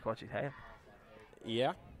scoring game Squatchies had.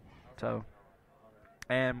 Yeah. So,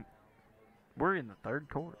 and we're in the third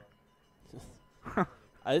quarter.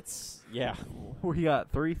 Yeah. We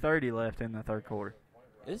got 3:30 left in the third quarter.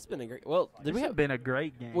 It's been a great. Well, been a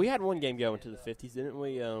great game. We had one game going to the 50s, didn't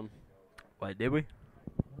we? Wait, did we?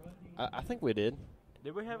 I think we did.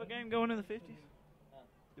 Did we have a game going in the 50s?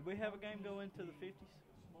 Did we have a game go into the 50s?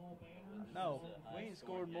 No, we ain't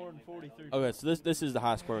scored more than 43. Okay, so this is the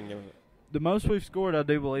high scoring game. The most we've scored, I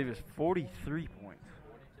do believe, is 43 points.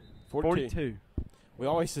 42.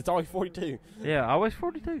 It's always 42. Yeah, always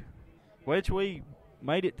 42. Which we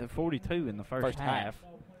made it to 42 in the first half.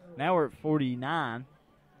 Now we're at 49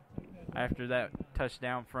 after that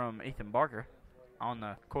touchdown from Ethan Barker on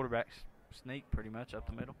the quarterback's sneak, pretty much up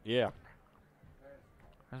the middle. Yeah.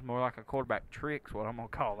 That's more like a quarterback trick's what I'm gonna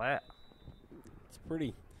call that. It's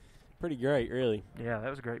pretty great, really. Yeah, that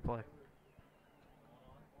was a great play.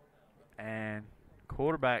 And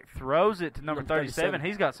quarterback throws it to number 37.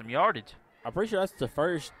 He's got some yardage. I'm pretty sure that's the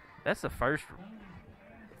first. That's the first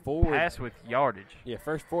forward pass with yardage. Yeah,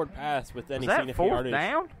 first forward pass with any significant yardage. Was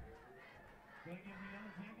that fourth down?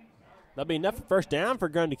 That'll be enough for first down for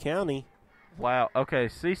Grundy County. Wow. Okay,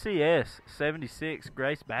 CCS 76,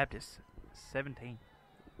 Grace Baptist 17.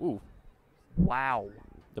 Ooh. Wow.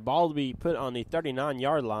 The ball to be put on the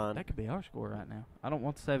 39-yard line. That could be our score right now. I don't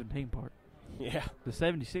want the 17 part. Yeah. The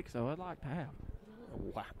 76, though, I'd like to have.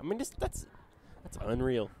 Wow. I mean, that's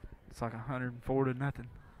unreal. It's like 104 to nothing.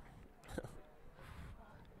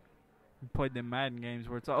 We played them Madden games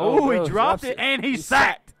where it's like, he dropped it and he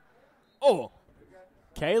sacked. Oh.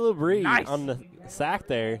 Caleb Reed on the sack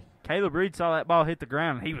there. Caleb Reed saw that ball hit the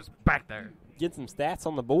ground and he was back there. Get some stats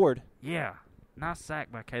on the board. Yeah. Nice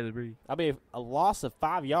sack by Caleb Reed. That'll be a loss of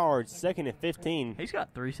 5 yards, 2nd and 15. He's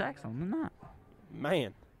got 3 sacks on the night.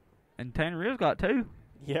 Man. And Tanner Reel's got 2.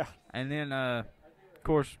 Yeah. And then, of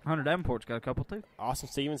course, Hunter Davenport's got a couple, too. Austin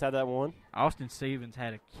Stevens had that one. Austin Stevens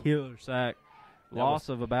had a killer sack. Loss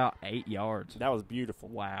of about 8 yards. That was beautiful.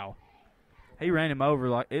 Wow. He ran him over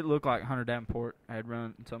like it looked like Hunter Davenport had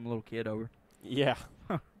run some little kid over. Yeah.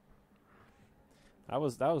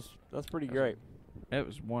 That's pretty great. That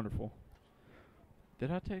was wonderful.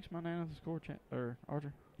 Did I text my name the score chat or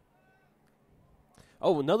Archer?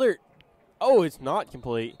 Oh, another. Oh, it's not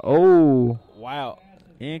complete. Oh. Wow.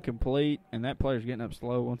 Incomplete, and that player's getting up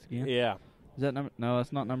slow once again. Yeah. Is that number? No,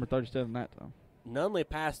 that's not number 37 that time. Nunley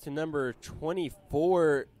passed to number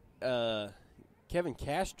 24, Kevin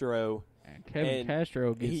Castro. And Kevin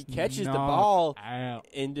Castro gets he catches the ball out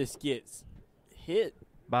and just gets hit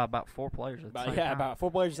by about 4 players at the same time. about 4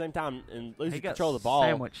 players at the same time and loses he got control of the ball.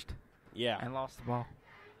 Sandwiched. Yeah. And lost the ball.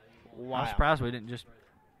 Wow. I'm surprised we didn't just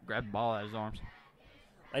grab the ball out of his arms.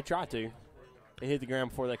 They tried to. They hit the ground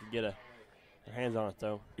before they could get their hands on it,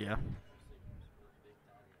 though. Yeah.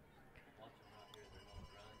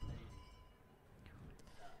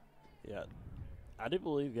 Yeah. I do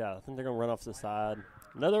believe, I think they're going to run off to the side.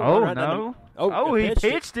 Another Oh, one right no. down He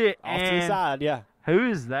pitched it. off to the side, yeah. Who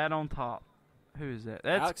is that on top? Who is that?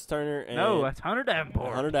 That's Alex Turner. And no, that's Hunter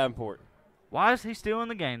Davenport. Hunter Davenport. Why is he still in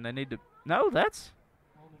the game? They need to. No, that's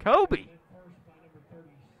Kobe.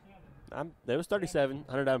 There was 37,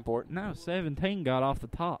 Hunter Davenport. No, 17 got off the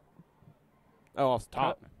top. Oh, off the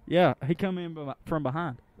top? Yeah, he come in from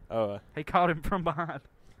behind. Oh. He caught him from behind.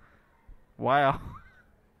 Wow.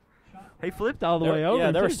 He flipped all the way over.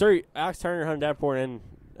 Yeah, there were three. Alex Turner, Hunter Davenport, and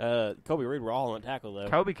Kobe Reed were all on tackle, though.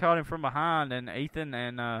 Kobe caught him from behind, and Ethan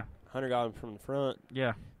and Hunter got him from the front.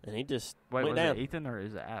 Yeah. And he just went down. Was it Ethan or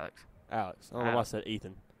is it Alex? Alex. I don't know why I said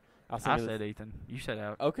Ethan. I said Ethan. You said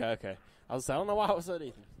Alex. Okay. I don't know why I said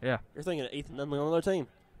Ethan. Yeah. You're thinking of Ethan Nunley on another team?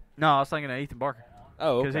 No, I was thinking of Ethan Barker.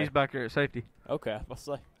 Oh, okay. Because he's back there at safety. Okay, I was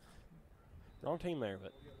say. Wrong team there,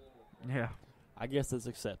 but. Yeah. I guess it's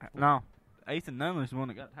acceptable. No. Ethan Nunley's the one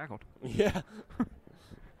that got tackled. Yeah.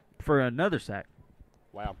 For another sack.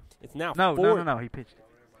 Wow. It's now No, he pitched it.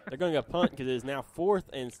 They're going to go punt because it is now 4th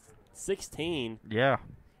and 16. Yeah.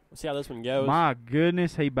 We'll see how this one goes. My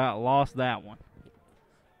goodness, he about lost that one.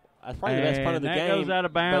 That's probably the best punt of the game. That goes out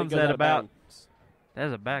of bounds at about. Bounds.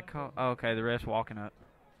 That's a bad call. Oh, okay, the ref's walking up.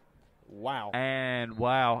 Wow. And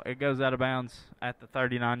wow, it goes out of bounds at the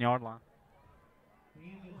 39-yard line.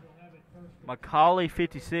 Macaulay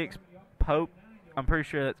 56, Pope. I'm pretty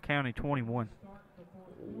sure that's County 21.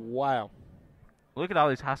 Wow. Look at all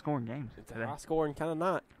these high-scoring games. It's a high-scoring kind of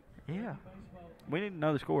night. Yeah. We need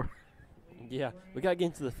another score. Yeah, we got to get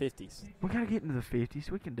into the 50s. We got to get into the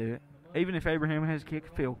 50s. We can do it. Even if Abraham has to kick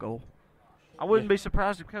a field goal. I wouldn't be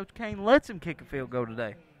surprised if Coach Kane lets him kick a field goal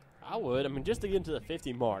today. I would. I mean, just to get into the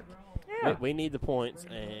 50 mark. Yeah. We need the points.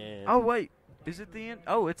 And oh, wait. Is it the end?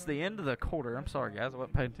 Oh, it's the end of the quarter. I'm sorry, guys. I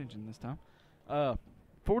wasn't paying attention this time.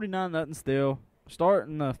 49-0 still.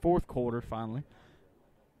 Starting the fourth quarter, finally.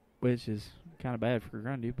 Which is kind of bad for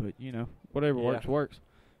Grundy, but, whatever works.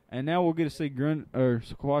 And now we'll get to see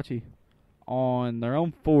Sequatchie on their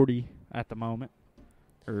own 40 at the moment.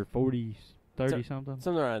 Or 40, 30 something.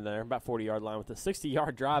 Something around there, about 40-yard line with a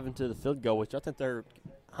 60-yard drive into the field goal, which I think they're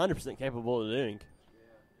 100% capable of doing.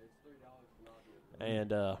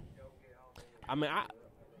 And, I mean,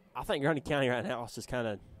 I think Grundy County right now is just kind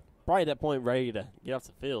of probably at that point ready to get off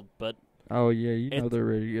the field. But oh, yeah, they're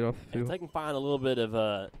ready to get off the field. If they can find a little bit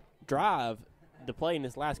of drive to play in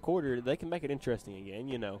this last quarter, they can make it interesting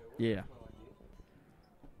again, Yeah.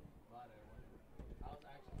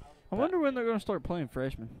 I wonder when they're going to start playing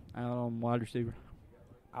freshmen out on wide receiver.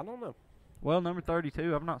 I don't know. Well, number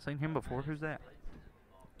 32, I've not seen him before. Who's that?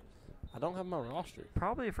 I don't have my roster.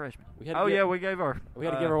 Probably a freshman. We we gave our. We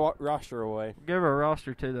had to give our roster away. Gave our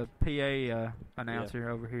roster to the PA announcer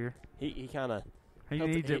over here. He kind of. He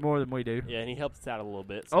needs it more than we do. Yeah, and he helps us out a little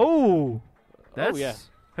bit. So. Oh, that's yeah.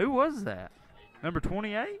 Who was that? Number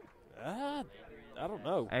 28? I don't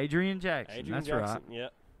know. Adrian Jackson. Adrian that's Jackson, right. Yeah.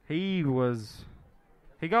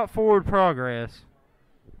 He got forward progress,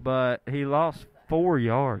 but he lost 4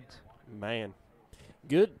 yards. Man,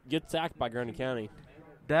 good sack by Grundy County.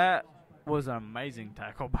 That was an amazing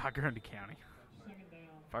tackle by Grundy County.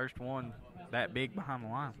 First one that big behind the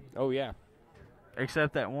line. Oh, yeah.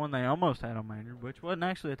 Except that one they almost had on Maynard, which wasn't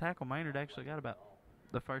actually a tackle. Maynard actually got about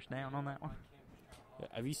the first down on that one.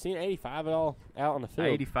 Have you seen 85 at all out on the field?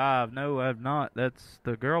 85. No, I have not. That's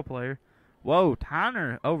the girl player. Whoa,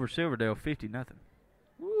 Tyner over Silverdale, 50-0.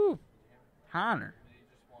 Woo. Tyner.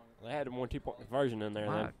 They had a more 2-point conversion in there.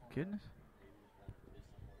 My goodness.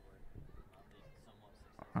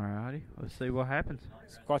 Alrighty, let's see what happens.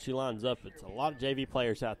 Sequatchie lines up. It's a lot of JV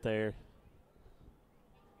players out there.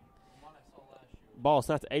 Ball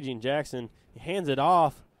snapped to Adrian Jackson. He hands it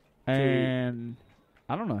off. And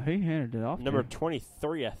I don't know who handed it off. Number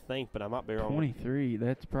 23, I think, but I might be wrong. 23.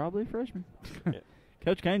 That's probably a freshman. Yeah.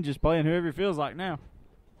 Coach Kane just playing whoever he feels like now.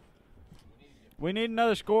 We need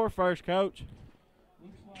another score first, Coach.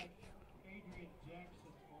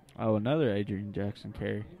 Oh, another Adrian Jackson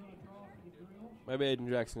carry. Maybe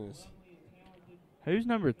Adrian Jackson is. Who's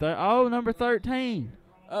number 13? Oh, number 13.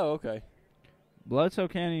 Oh, okay. Bledsoe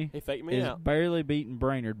County he faked me is out. barely beating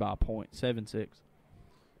Brainerd by a point, 7-6.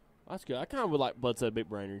 That's good. I kind of would like Bledsoe to beat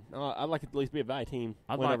Brainerd. I'd like it to at least be a Valley team.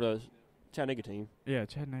 Whenever those Chattanooga team. Yeah,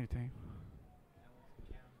 Chattanooga team.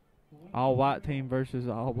 All-white team versus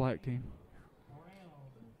all-black team.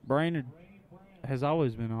 Brainerd has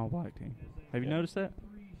always been an all-black team. Have you noticed that?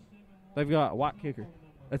 They've got a white kicker.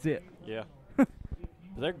 That's it. Yeah.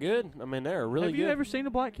 They're good. I mean, they're really good. Have you ever seen a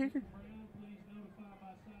black kicker?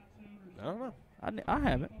 I don't know. I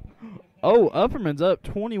haven't. Oh, Upperman's up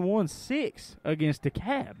 21-6 against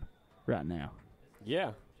DeKalb right now.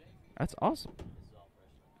 Yeah. That's awesome.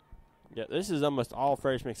 Yeah, this is almost all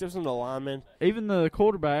freshmen, except some of the linemen. Even the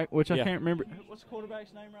quarterback, which I Yeah. can't remember. What's the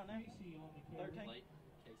quarterback's name right now? 13?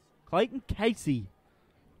 Clayton Casey.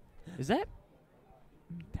 Is that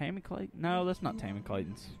Tammy Clayton? No, that's not Tammy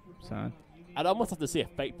Clayton's son. I'd almost have to see a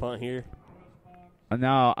fake punt here.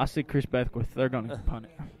 No, I see Chris Beckwith. They're going to punt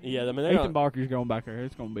it. Yeah, I mean, they're Ethan gonna- Barker's going back there.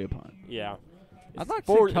 It's going to be a punt. Yeah. I'd like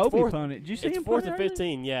to see Kobe punt it. Did you see it's him fourth punt and it earlier?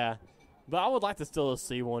 15, yeah. But I would like to still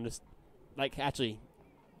see one, just like actually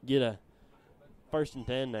get a 1st and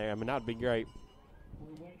 10 there. I mean, that would be great.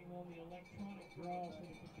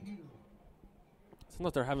 It's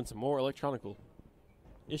not they're having some more electronical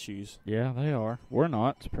issues. Yeah, they are. We're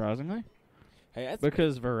not, surprisingly. Hey, that's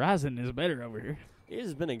because Verizon is better over here. It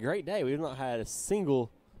has been a great day. We've not had a single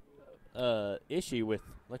issue with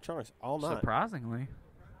electronics all night. Surprisingly.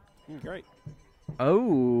 Great.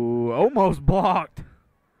 Oh, almost blocked.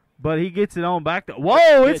 But he gets it on back.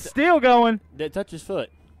 Whoa, it's still going. Did it touch his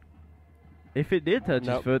foot? If it did touch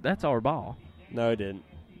Nope. his foot, that's our ball. No, it didn't.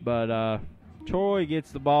 But Troy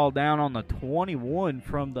gets the ball down on the 21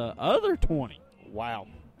 from the other 20. Wow.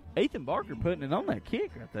 Ethan Barker putting it on that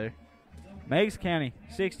kick right there. Meigs County,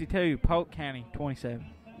 62. Polk County, 27.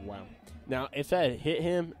 Wow. Now, if that had hit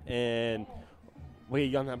him and we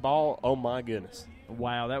had gotten that ball, oh, my goodness.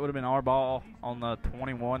 Wow, that would have been our ball on the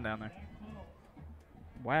 21 down there.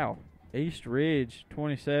 Wow. East Ridge,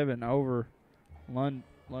 27 over Lund.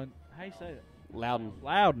 How you say it?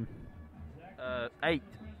 Loudon. 8.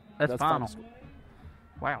 That's final. score.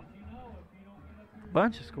 Wow.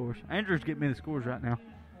 Bunch of scores. Andrew's getting me the scores right now.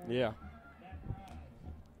 Yeah.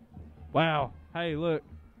 Wow. Hey, look.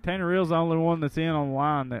 Tanner Reel's the only one that's in on the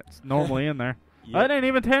line that's normally in there. Yep. That ain't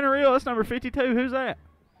even Tanner Reel. That's number 52. Who's that?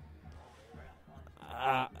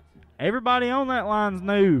 Everybody on that line's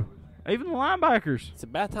new. Even the linebackers. It's a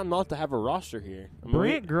bad time not to have a roster here. I mean,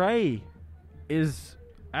 Brent Gray is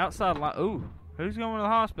outside line. Ooh, who's going to the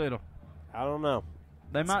hospital? I don't know.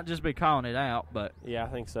 They might just be calling it out, but Yeah, I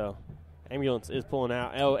think so. Ambulance is pulling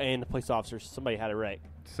out. Oh, and the police officers. Somebody had a wreck.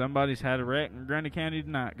 somebody's had a wreck in Grundy County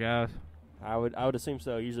tonight, guys. I would assume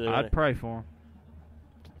so. Usually, I'd pray for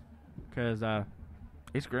them because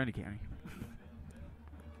it's Grundy County.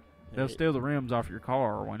 They'll steal the rims off your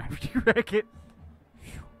car whenever you wreck it.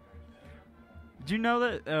 Did you know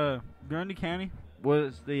that Grundy County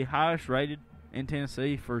was the highest rated in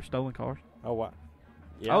Tennessee for stolen cars? Oh, wow.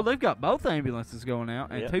 Yeah. Oh, they've got both ambulances going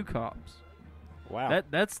out and Yep. 2 cops. Wow.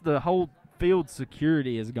 That's the whole field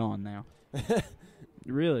security is gone now.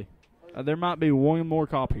 Really. There might be one more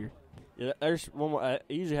cop here. Yeah, there's one more. I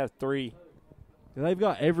usually have 3. They've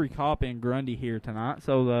got every cop in Grundy here tonight,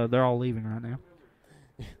 so they're all leaving right now.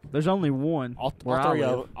 There's only one. All where three I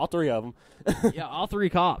of live. them. All 3 of them. Yeah, all 3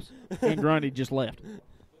 cops in Grundy just left.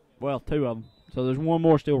 Well, 2 of them. So there's one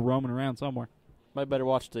more still roaming around somewhere. Might better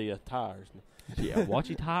watch the tires. Yeah, watch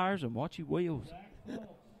your tires and watch your wheels.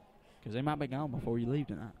 Because they might be gone before you leave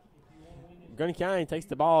tonight. Grundy County takes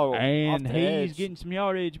the ball And off the he's edge. getting some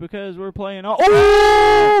yardage because we're playing.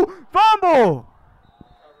 Oh! Fumble!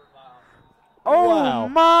 Oh, Wow.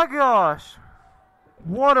 my gosh.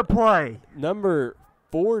 What a play. Number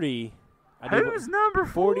 40. Who's number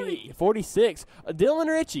 40? 46. Dylan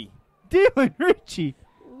Ritchie. Dylan Ritchie.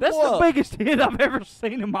 That's Whoa. the biggest hit I've ever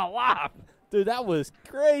seen in my life. Dude, that was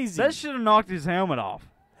crazy. That should have knocked his helmet off.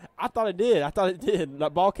 I thought it did.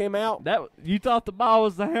 That ball came out. You thought the ball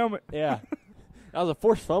was the helmet? Yeah. That was a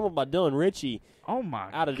forced fumble by Dylan Ritchie. Oh,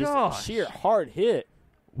 my Out of gosh. just sheer hard hit.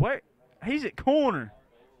 Where? He's at corner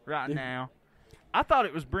right now. I thought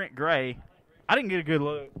it was Brent Gray. I didn't get a good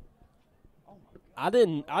look. I did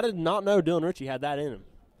not know Dylan Ritchie had that in him.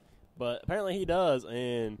 But apparently he does,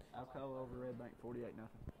 and Alcoa over Red Bank 48-0.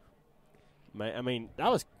 man, I mean,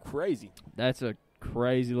 that was crazy. That's a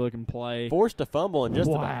crazy looking play. Forced a fumble and just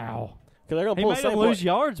wow. Because they're gonna He pull made the same him lose play.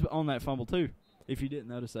 yards on that fumble too. If you didn't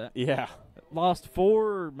notice that. Yeah. Lost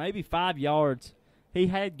 4, maybe 5 yards. He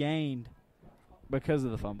had gained because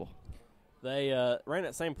of the fumble. They ran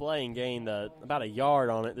that same play and gained about a yard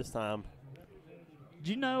on it this time. Do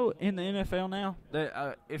you know in the NFL now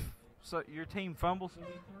that if your team fumbles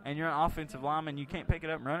and you're an offensive lineman, you can't pick it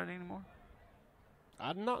up and run it anymore?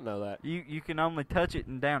 I did not know that. You can only touch it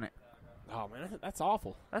and down it. Oh, man, that's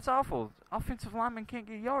awful. That's awful. Offensive linemen can't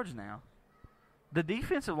get yards now. The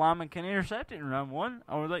defensive lineman can intercept it and run one,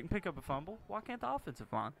 or they can pick up a fumble. Why can't the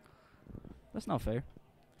offensive line? That's not fair.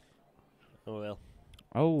 Oh, well.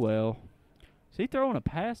 Oh, well. Is he throwing a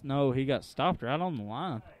pass? No, he got stopped right on the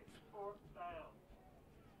line.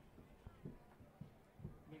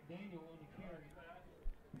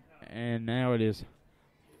 And now it is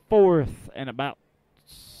 4th and about,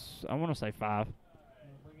 I want to say 5.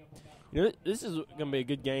 You know, this is going to be a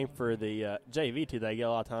good game for the JV too. They get a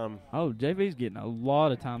lot of time. Oh, JV's getting a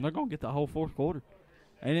lot of time. They're going to get the whole fourth quarter.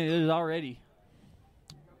 And it is already.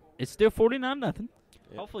 It's still 49-0.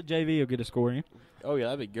 Yep. Hopefully JV will get a score in. Oh, yeah,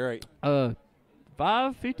 that'd be great.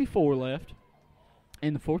 5:54 left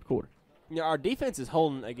in the fourth quarter. Yeah, our defense is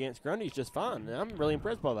holding against Grundy's just fine. And I'm really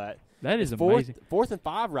impressed by that. That is it's amazing. Fourth and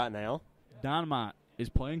 5 right now. Dynamite is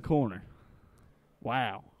playing corner.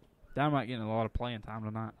 Wow. Dynamite getting a lot of playing time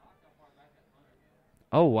tonight.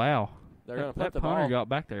 Oh, wow. They're going to put that the punter ball. got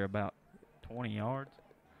back there about 20 yards.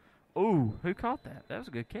 Ooh, who caught that? That was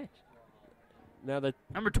a good catch. Now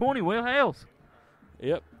Number 20, Will Hales.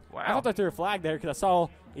 Yep. Wow. I thought they threw a flag there because I saw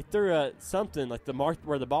he threw something like the mark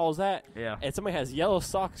where the ball's at. Yeah. And somebody has yellow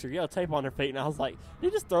socks or yellow tape on their feet, and I was like,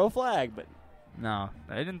 you just throw a flag. But no,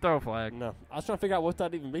 they didn't throw a flag. No. I was trying to figure out what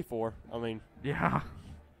that'd even be for. I mean. Yeah.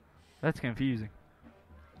 That's confusing.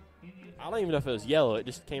 I don't even know if it was yellow. It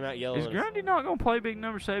just came out yellow. Is Grundy not going to play big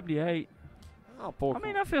number 78? Oh, poor. I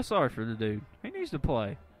mean, I feel sorry for the dude. He needs to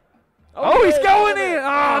play. Oh, he's going in.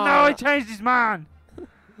 Oh, no, he changed his mind.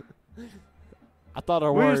 I thought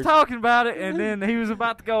our we words. was talking about it, and then he was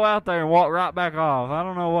about to go out there and walk right back off. I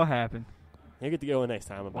don't know what happened. He'll get to go in next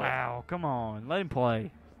time. Wow, come on. Let him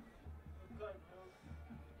play.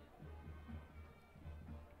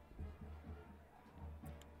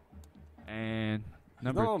 And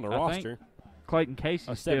number not on the roster. Clayton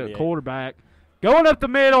Casey's still 78. quarterback. Going up the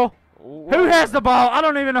middle. What? Who has the ball? I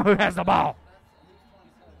don't even know who has the ball.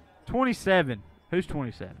 27. Who's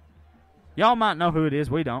 27? Y'all might know who it is.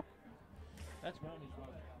 We don't. That's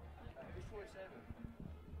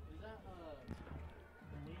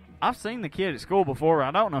I've seen the kid at school before.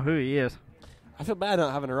 I don't know who he is. I feel bad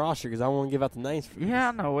not having a roster because I want to give out the names for Yeah,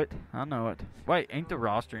 I know it. I know it. Wait, ain't the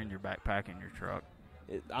roster in your backpack in your truck?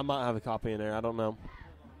 I might have a copy in there. I don't know.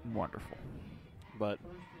 Wonderful. But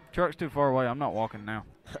truck's too far away. I'm not walking now.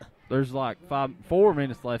 There's like 4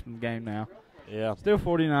 minutes left in the game now. Yeah. Still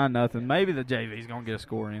 49-0. Maybe the JV's going to get a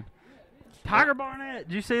score in. Tiger Barnett.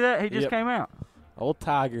 Did you see that? He just came out. Old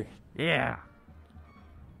Tiger. Yeah.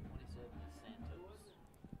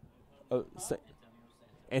 Oh,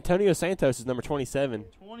 Antonio Santos is number 27.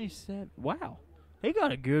 27. Wow. He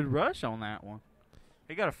got a good rush on that one.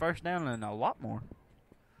 He got a first down and a lot more.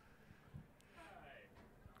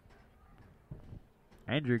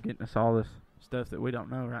 Andrew getting us all this stuff that we don't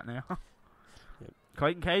know right now. Yep.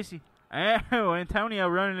 Clayton Casey. Oh, Antonio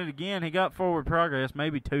running it again. He got forward progress,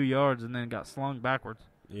 maybe 2 yards, and then got slung backwards.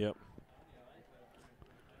 Yep.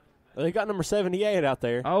 Well, they got number 78 out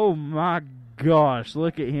there. Oh, my gosh.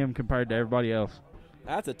 Look at him compared to everybody else.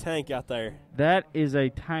 That's a tank out there. That is a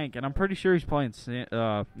tank, and I'm pretty sure he's playing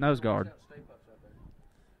nose guard.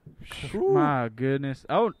 My goodness.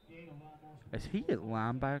 Oh, is he a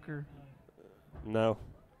linebacker? No.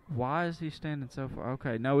 Why is he standing so far?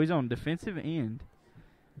 Okay, no, he's on defensive end.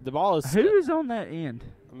 The ball is... Who is on that end?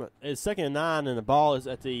 It's 2nd and 9, and the ball is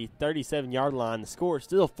at the 37-yard line. The score is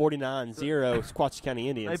still 49-0, Squatch County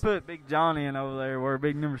Indians. They put Big John in over there where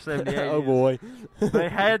big number 78 Oh, is. boy. They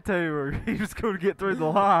had to, or he was going to get through the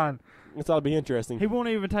line. This ought to be interesting. He won't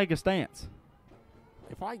even take a stance.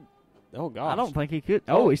 Oh, gosh. I don't think he could.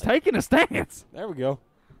 Oh, he's taking a stance. There we go.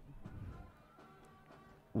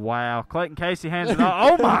 Wow. Clayton Casey hands it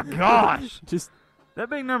off. Oh, my gosh. That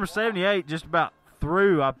big number 78 just about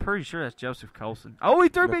threw. I'm pretty sure that's Joseph Colson. Oh, he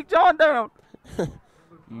threw Big John down.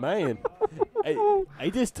 Man.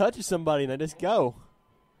 He just touches somebody and they just go.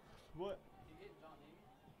 What?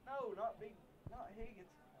 No, not Higgins.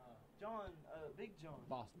 Big John.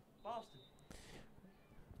 Boston.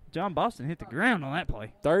 John Boston hit the ground on that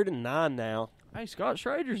play. 3rd and 9 now. Hey, Scott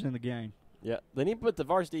Schrader's in the game. Yeah, they need to put the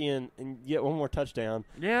varsity in and get one more touchdown.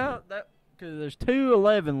 Yeah, because there's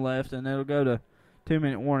 2:11 left, and it'll go to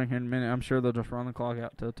 2-minute warning here in a minute. I'm sure they'll just run the clock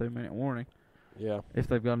out to a 2-minute warning. Yeah. If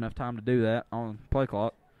they've got enough time to do that on play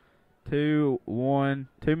clock.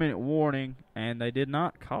 2-minute warning, and they did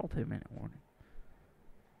not call 2-minute warning.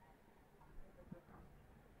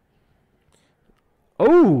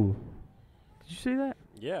 Oh! Did you see that?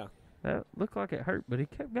 Yeah. That looked like it hurt, but he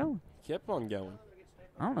kept going. Kept on going.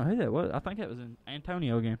 I don't know who that was. I think that was an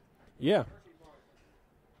Antonio game. Yeah.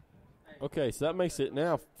 Okay, so that makes it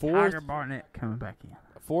now 4th. Tiger Barnett coming back in.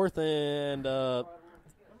 4th and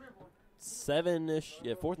 7-ish.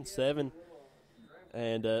 Yeah, 4th and 7.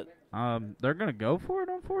 And they're going to go for it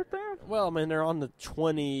on 4th down? Well, I mean, they're on the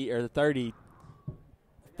 20 or the 35.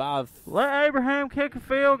 Let Abraham kick a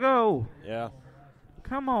field goal. Yeah.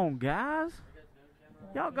 Come on, guys.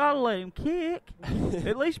 Y'all got to let him kick.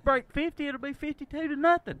 At least break 50. It'll be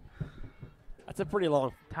 52-0. That's a pretty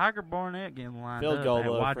long Tiger Barnett getting lined field up goal at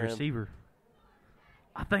though, wide for him. receiver.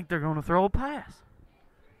 I think they're going to throw a pass.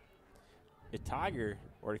 If Tiger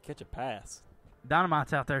were to catch a pass,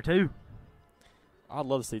 Dynamite's out there too. I'd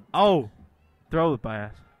love to see. Oh, throw the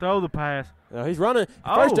pass. Throw the pass. No, he's running.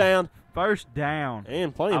 Oh, First down. First down.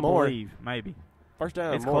 And plenty I more. believe, maybe. First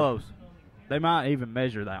down. It's more. close. They might even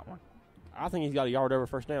measure that one. I think he's got a yard over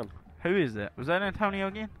first down. Who is that? Was that Antonio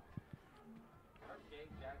again?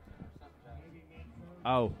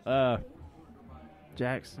 Oh,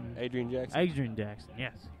 Jackson. Adrian Jackson. Adrian Jackson,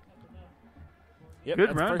 yes. Yep, Good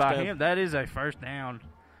that's run first by down. him. That is a first down.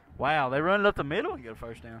 Wow, they run it up the middle and get a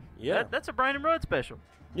first down. Yeah. That's a Brandon Rudd special.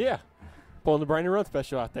 Yeah. Pulling the Brandon Rudd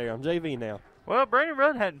special out there on JV now. Well, Brandon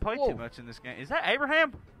Rudd hadn't played too much in this game. Is that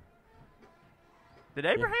Abraham? Did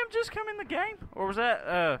Abraham just come in the game? Or was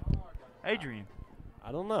that Adrian?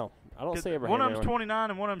 I don't know. I don't see Abraham. One of them's 29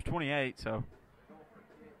 and one of them's 28, so.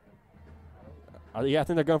 Yeah, I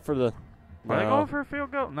think they're going for the. Are they going for a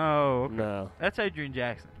field goal? No. Okay. No. That's Adrian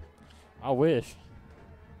Jackson. I wish.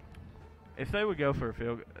 If they would go for a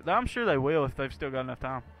field goal. I'm sure they will if they've still got enough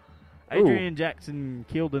time. Adrian Jackson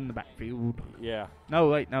killed in the backfield. Yeah. No,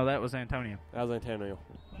 wait. No, that was Antonio. That was Antonio.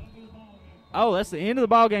 Oh, that's the end of the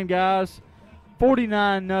ball game, guys.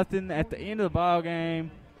 49-0 at the end of the ball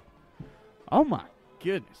game. Oh, my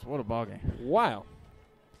goodness. What a ball game. Wow.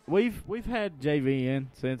 We've had JV in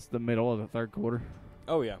since the middle of the third quarter.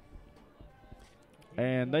 Oh, yeah.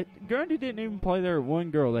 And Grundy didn't even play their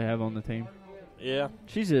one girl they have on the team. Yeah.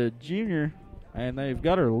 She's a junior, and they've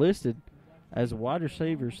got her listed as a wide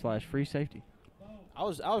receiver / free safety. I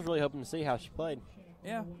was really hoping to see how she played.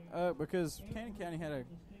 Yeah, because Cannon County had a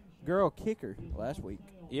girl kicker last week.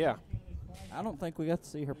 Yeah. I don't think we got to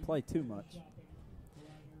see her play too much.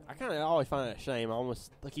 I kind of always find that a shame.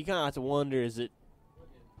 Almost like you kind of have to wonder: is it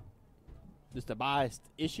just a biased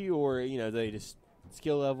issue, or they just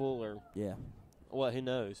skill level, or what? Who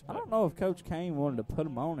knows? I don't know if Coach Kane wanted to put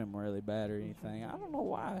him on him really bad or anything. I don't know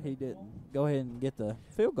why he didn't go ahead and get the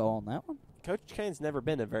field goal on that one. Coach Kane's never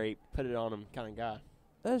been a very put it on him kind of guy.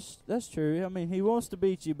 That's true. I mean, he wants to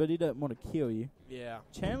beat you, but he doesn't want to kill you. Yeah.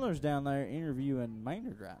 Chandler's down there interviewing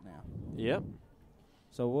Maynard right now. Yep.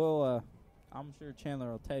 So we'll. I'm sure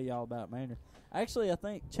Chandler will tell you all about Maynard. Actually, I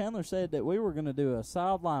think Chandler said that we were going to do a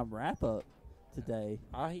sideline wrap up today.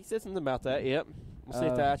 He said something about that. Yep. We'll see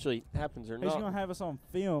if that actually happens or not. He's going to have us on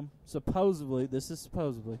film, supposedly. This is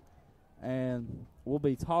supposedly. And we'll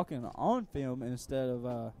be talking on film instead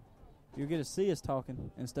of, you'll get to see us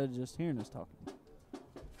talking instead of just hearing us talking.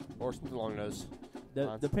 Or something along those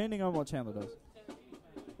lines. Depending on what Chandler does.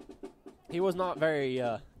 He was not very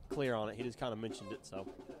clear on it. He just kind of mentioned it, so.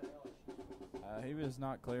 He was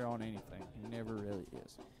not clear on anything. He never really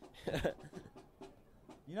is.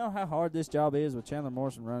 You know how hard this job is with Chandler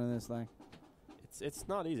Morrison running this thing? It's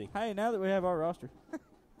not easy. Hey, now that we have our roster.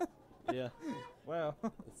 Yeah. Well,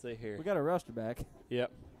 let's see here. We got our roster back.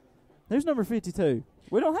 Yep. Who's number 52?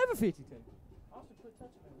 We don't have a 52.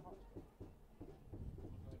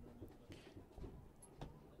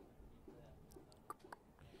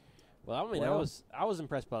 Well, I mean, I was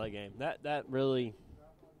impressed by that game. That really,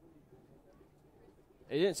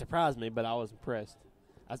 it didn't surprise me, but I was impressed.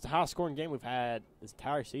 That's the highest scoring game we've had this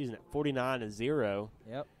entire season at 49-0.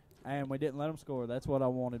 Yep. And we didn't let them score. That's what I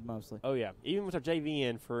wanted mostly. Oh yeah, even with our JV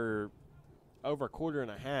in for over a quarter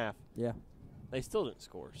and a half. Yeah. They still didn't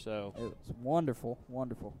score. So it was wonderful,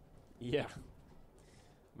 wonderful. Yeah. I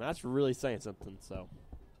mean, that's really saying something. So,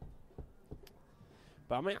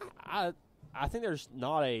 but I mean, I think there's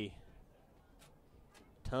not a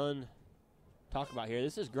ton talk about here.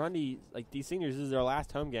 This is Grundy, like these seniors. This is their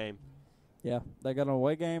last home game. Yeah, they got an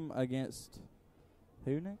away game against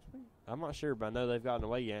who next week? I'm not sure, but I know they've got an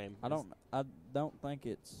away game. I don't think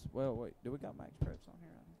it's. Well, wait. Do we got Max Preps on here?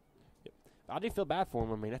 Yep. I do feel bad for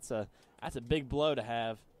them. I mean, that's a big blow to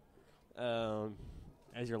have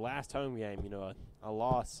as your last home game. You know, a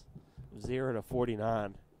loss of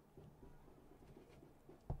 0-49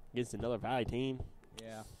 against another Valley team.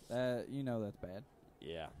 Yeah, you know that's bad.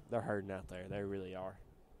 Yeah, they're hurting out there. They really are.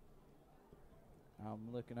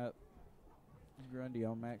 I'm looking up Grundy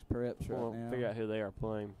on Max Preps right now. Figure out who they are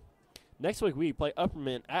playing. Next week we play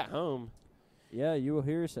Upperman at home. Yeah, you will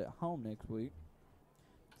hear us at home next week.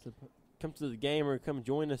 So come to the game or come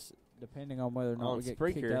join us. Depending on whether or not we get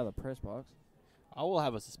kicked out of the press box. I will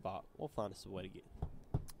have us a spot. We'll find us a way to get.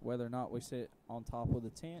 Whether or not we sit on top of the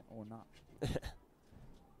tent or not.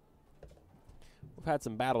 We've had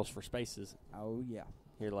some battles for spaces. Oh, yeah.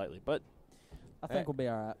 Here lately. But I think we'll be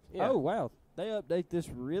all right. Yeah. Oh, wow. They update this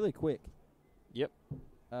really quick. Yep.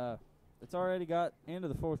 It's already got end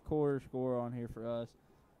of the fourth quarter score on here for us.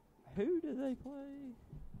 Who do they play?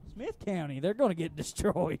 Smith County. They're going to get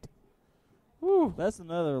destroyed. Whew, that's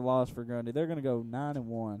another loss for Grundy. They're going to go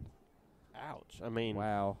 9-1. Ouch. I mean,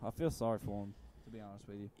 wow. I feel sorry for them, to be honest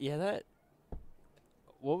with you. Yeah,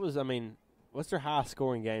 what's their highest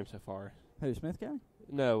scoring game so far? Who, Smith County?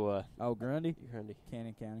 No. Grundy? Grundy.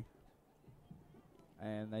 Cannon County.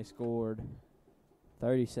 And they scored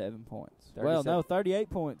 37 points. 37. Well, no, 38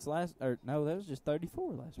 points that was just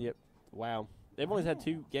 34 last week. Yep. Wow. They've only had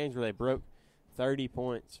 2 games where they broke 30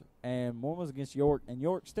 points. And one was against York, and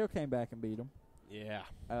York still came back and beat them. Yeah.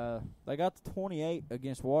 They got to 28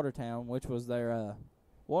 against Watertown, which was their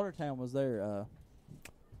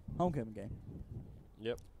homecoming game.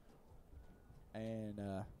 Yep. And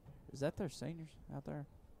is that their seniors out there?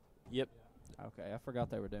 Yep. Okay, I forgot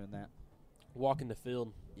they were doing that. Walking the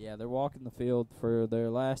field. Yeah, they're walking the field for their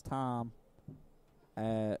last time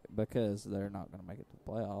because they're not going to make it to the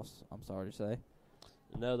playoffs, I'm sorry to say.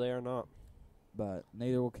 No, they are not. But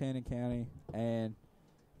neither will Cannon County. And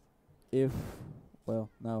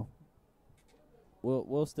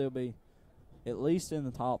we'll still be at least in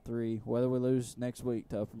the top 3, whether we lose next week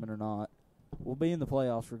to Upperman or not. We'll be in the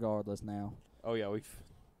playoffs regardless now. Oh, yeah,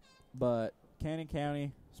 But Cannon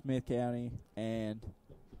County, Smith County, and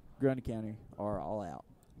Grundy County are all out.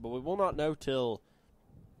 But we will not know till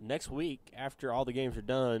next week after all the games are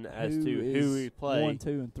done as to who we play. 1, 2,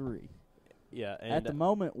 and 3. Yeah. And at the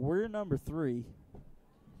moment, we're number 3,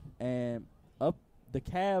 and the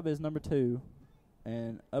Cab is number 2,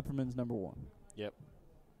 and Upperman's number 1. Yep.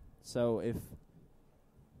 So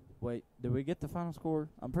wait, did we get the final score?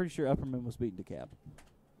 I'm pretty sure Upperman was beating DeKalb.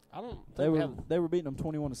 I don't. They were beating them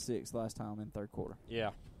 21-6 last time in third quarter. Yeah.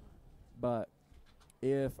 But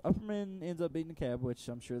if Upperman ends up beating DeKalb, which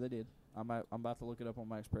I'm sure they did, I'm about to look it up on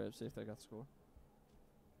MaxPrep, see if they got the score.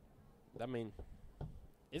 I mean,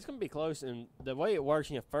 it's going to be close, and the way it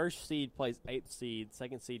works, first seed plays 8th seed,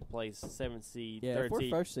 second seed plays 7th seed, yeah, third if we're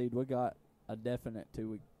seed. first seed, we got a definite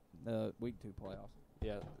week 2 playoffs.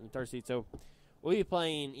 Yeah, and third seed. So we'll be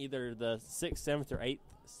playing either the 6th, 7th, or 8th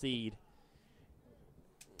seed.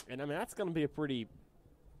 And, I mean, that's going to be a pretty,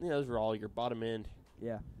 those are all your bottom end.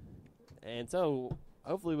 Yeah. And so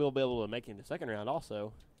hopefully we'll be able to make it in the second round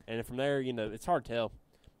also. And from there, it's hard to tell.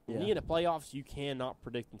 When you get into playoffs, you cannot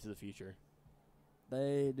predict into the future.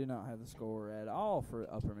 They do not have the score at all for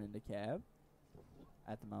Upperman DeKalb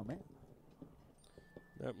at the moment.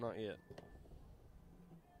 Nope, not yet.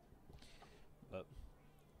 But,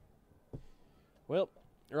 well,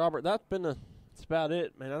 Robert, that's about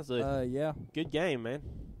it, man. That was a good game, man.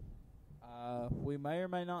 We may or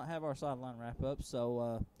may not have our sideline wrap up,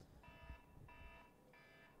 so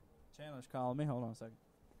Chandler's calling me. Hold on a second.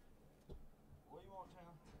 What do you want,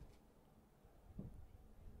 Chandler?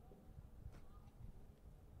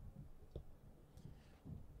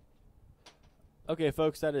 Okay,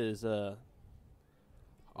 folks, that is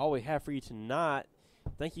all we have for you tonight.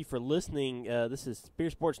 Thank you for listening. This is Spear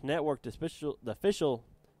Sports Network, the official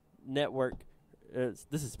network. This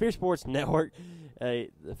is Spear Sports Network, the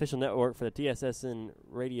official network for the TSSN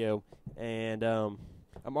radio. And I'm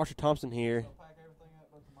Marshall Thompson here.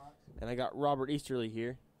 And I got Robert Easterly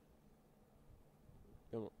here.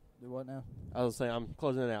 Do what now? I was saying I'm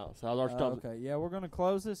closing it out. So I was Archie Thompson. Okay, yeah, we're going to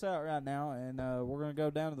close this out right now, and we're going to go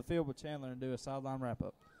down to the field with Chandler and do a sideline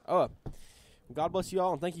wrap-up. Oh, God bless you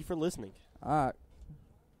all, and thank you for listening. All right.